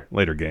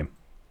 Later game.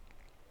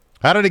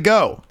 How did it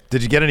go?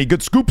 Did you get any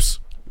good scoops?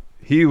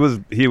 He was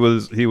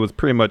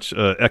pretty much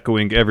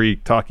echoing every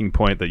talking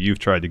point that you've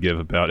tried to give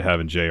about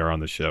having JR on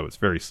the show. It's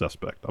very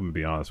suspect. I'm gonna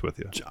be honest with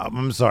you.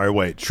 I'm sorry.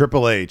 Wait,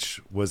 Triple H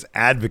was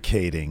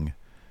advocating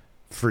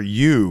for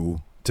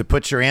you to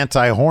put your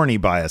anti-horny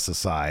bias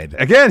aside.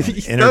 Again,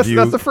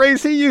 that's the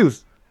phrase he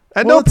used.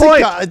 At no it's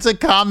point. It's a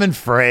common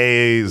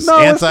phrase. No,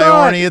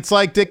 anti-horny. It's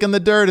like dick in the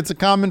dirt. It's a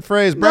common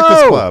phrase.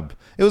 Breakfast Club.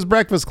 It was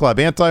Breakfast Club.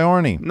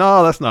 Anti-horny.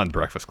 No, that's not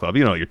Breakfast Club.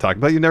 You know what you're talking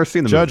about. You've never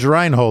seen the Judge movie.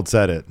 Reinhold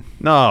said it.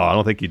 No, I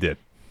don't think he did.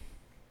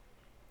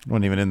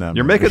 Wasn't even in that.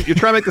 You're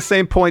trying to make the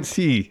same points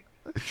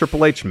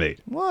Triple H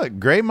made. What?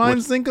 Great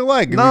minds think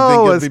alike.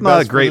 No, it's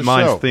not great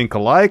minds think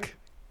alike.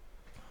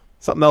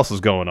 Something else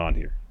is going on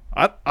here.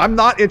 I'm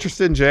not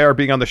interested in JR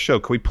being on the show.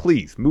 Can we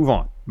please move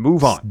on?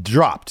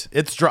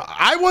 It's dropped.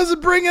 I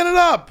wasn't bringing it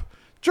up.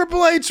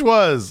 Triple H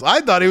was. I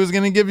thought he was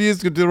going to give you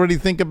what do you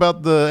think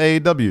about the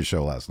AEW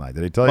show last night.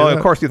 Did he tell you that?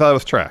 Of course you thought it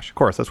was trash. Of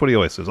course, that's what he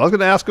always says. I was going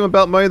to ask him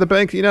about Money in the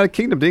Bank. United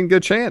Kingdom didn't get a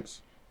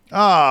chance.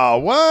 Oh,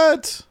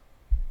 what?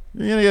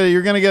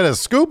 You're gonna get a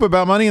scoop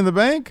about Money in the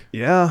Bank?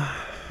 Yeah.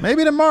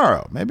 Maybe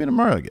tomorrow. You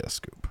get a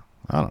scoop.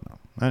 I don't know.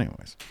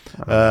 Anyways,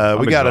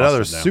 we got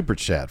another super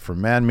chat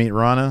from Mad Meat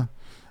Rana.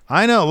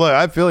 I know. Look,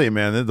 I feel you,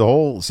 man. The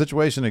whole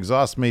situation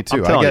exhausts me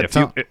too. I'm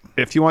telling you,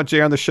 if you want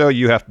Jay on the show,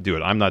 you have to do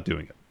it. I'm not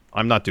doing it.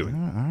 All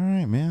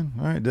right, man.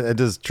 All right.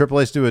 Does Triple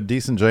H do a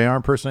decent JR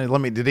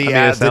impersonation?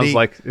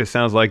 It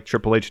sounds like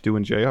Triple H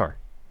doing JR.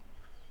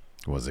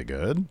 Was it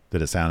good?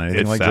 Did it sound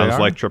anything like JR? It sounds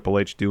like Triple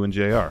H doing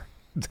JR.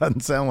 Doesn't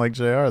sound like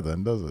JR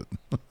then, does it?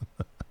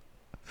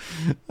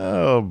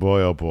 Oh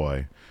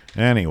boy.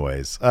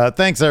 Anyways,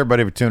 thanks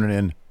everybody for tuning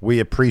in. We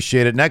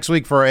appreciate it. Next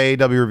week for our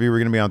AEW review, we're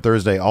going to be on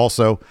Thursday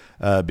also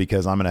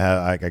because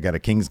I got a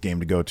Kings game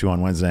to go to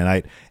on Wednesday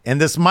night. And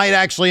this might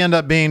actually end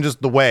up being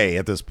just the way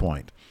at this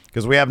point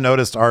because we have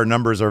noticed our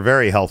numbers are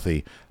very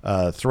healthy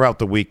throughout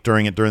the week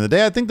during the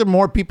day. I think the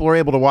more people are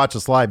able to watch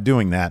us live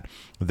doing that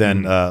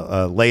than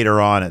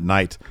later on at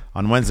night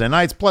on Wednesday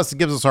nights. Plus, it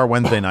gives us our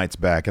Wednesday nights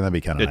back, and that'd be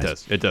kind of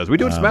nice. It does. We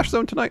doing Smash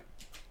Zone tonight?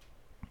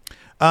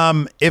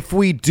 If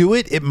we do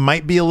it, it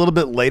might be a little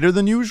bit later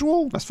than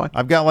usual. That's fine.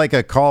 I've got like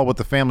a call with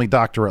the family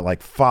doctor at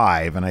like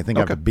 5, and I think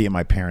I could be at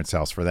my parents'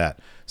 house for that.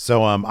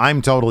 So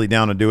I'm totally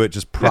down to do it.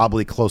 Just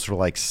probably closer to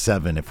like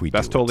 7 if we do it.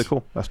 That's totally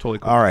cool.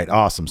 All right,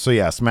 awesome. So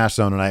yeah, Smash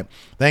Zone tonight.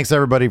 Thanks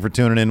everybody for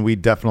tuning in. We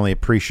definitely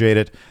appreciate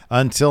it.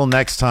 Until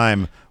next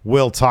time,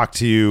 we'll talk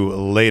to you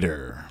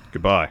later.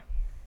 Goodbye.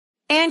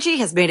 Angie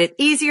has made it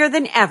easier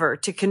than ever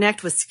to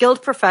connect with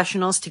skilled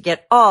professionals to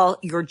get all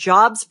your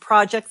jobs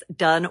projects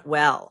done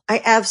well.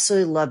 I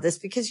absolutely love this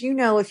because,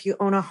 if you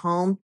own a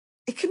home,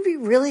 it can be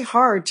really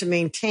hard to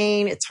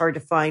maintain. It's hard to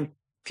find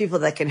people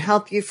that can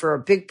help you for a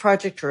big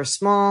project or a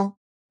small.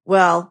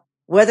 Well,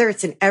 whether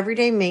it's in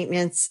everyday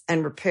maintenance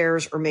and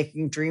repairs or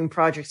making dream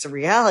projects a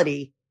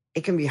reality,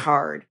 it can be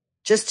hard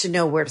just to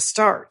know where to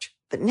start.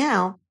 But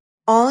now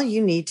all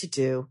you need to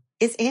do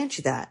is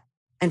Angie that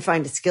and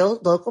find a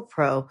skilled local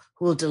pro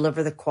who will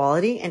deliver the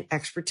quality and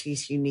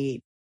expertise you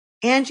need.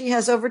 Angie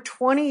has over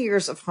 20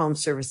 years of home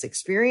service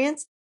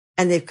experience,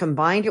 and they've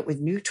combined it with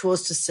new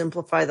tools to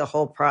simplify the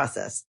whole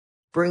process.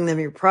 Bring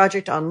them your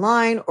project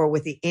online or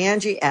with the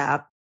Angie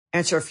app,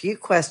 answer a few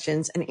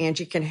questions, and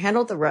Angie can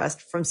handle the rest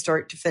from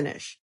start to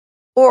finish.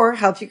 Or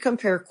help you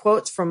compare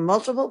quotes from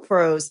multiple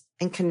pros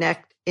and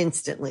connect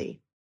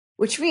instantly,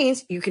 which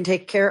means you can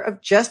take care of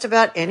just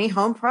about any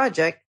home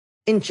project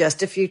in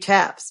just a few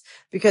taps.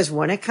 Because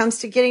when it comes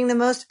to getting the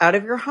most out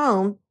of your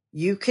home,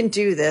 you can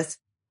do this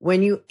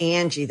when you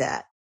Angie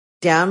that.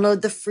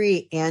 Download the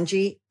free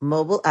Angie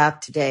mobile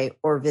app today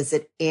or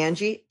visit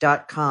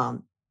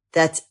Angie.com.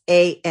 That's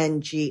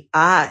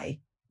ANGI.com.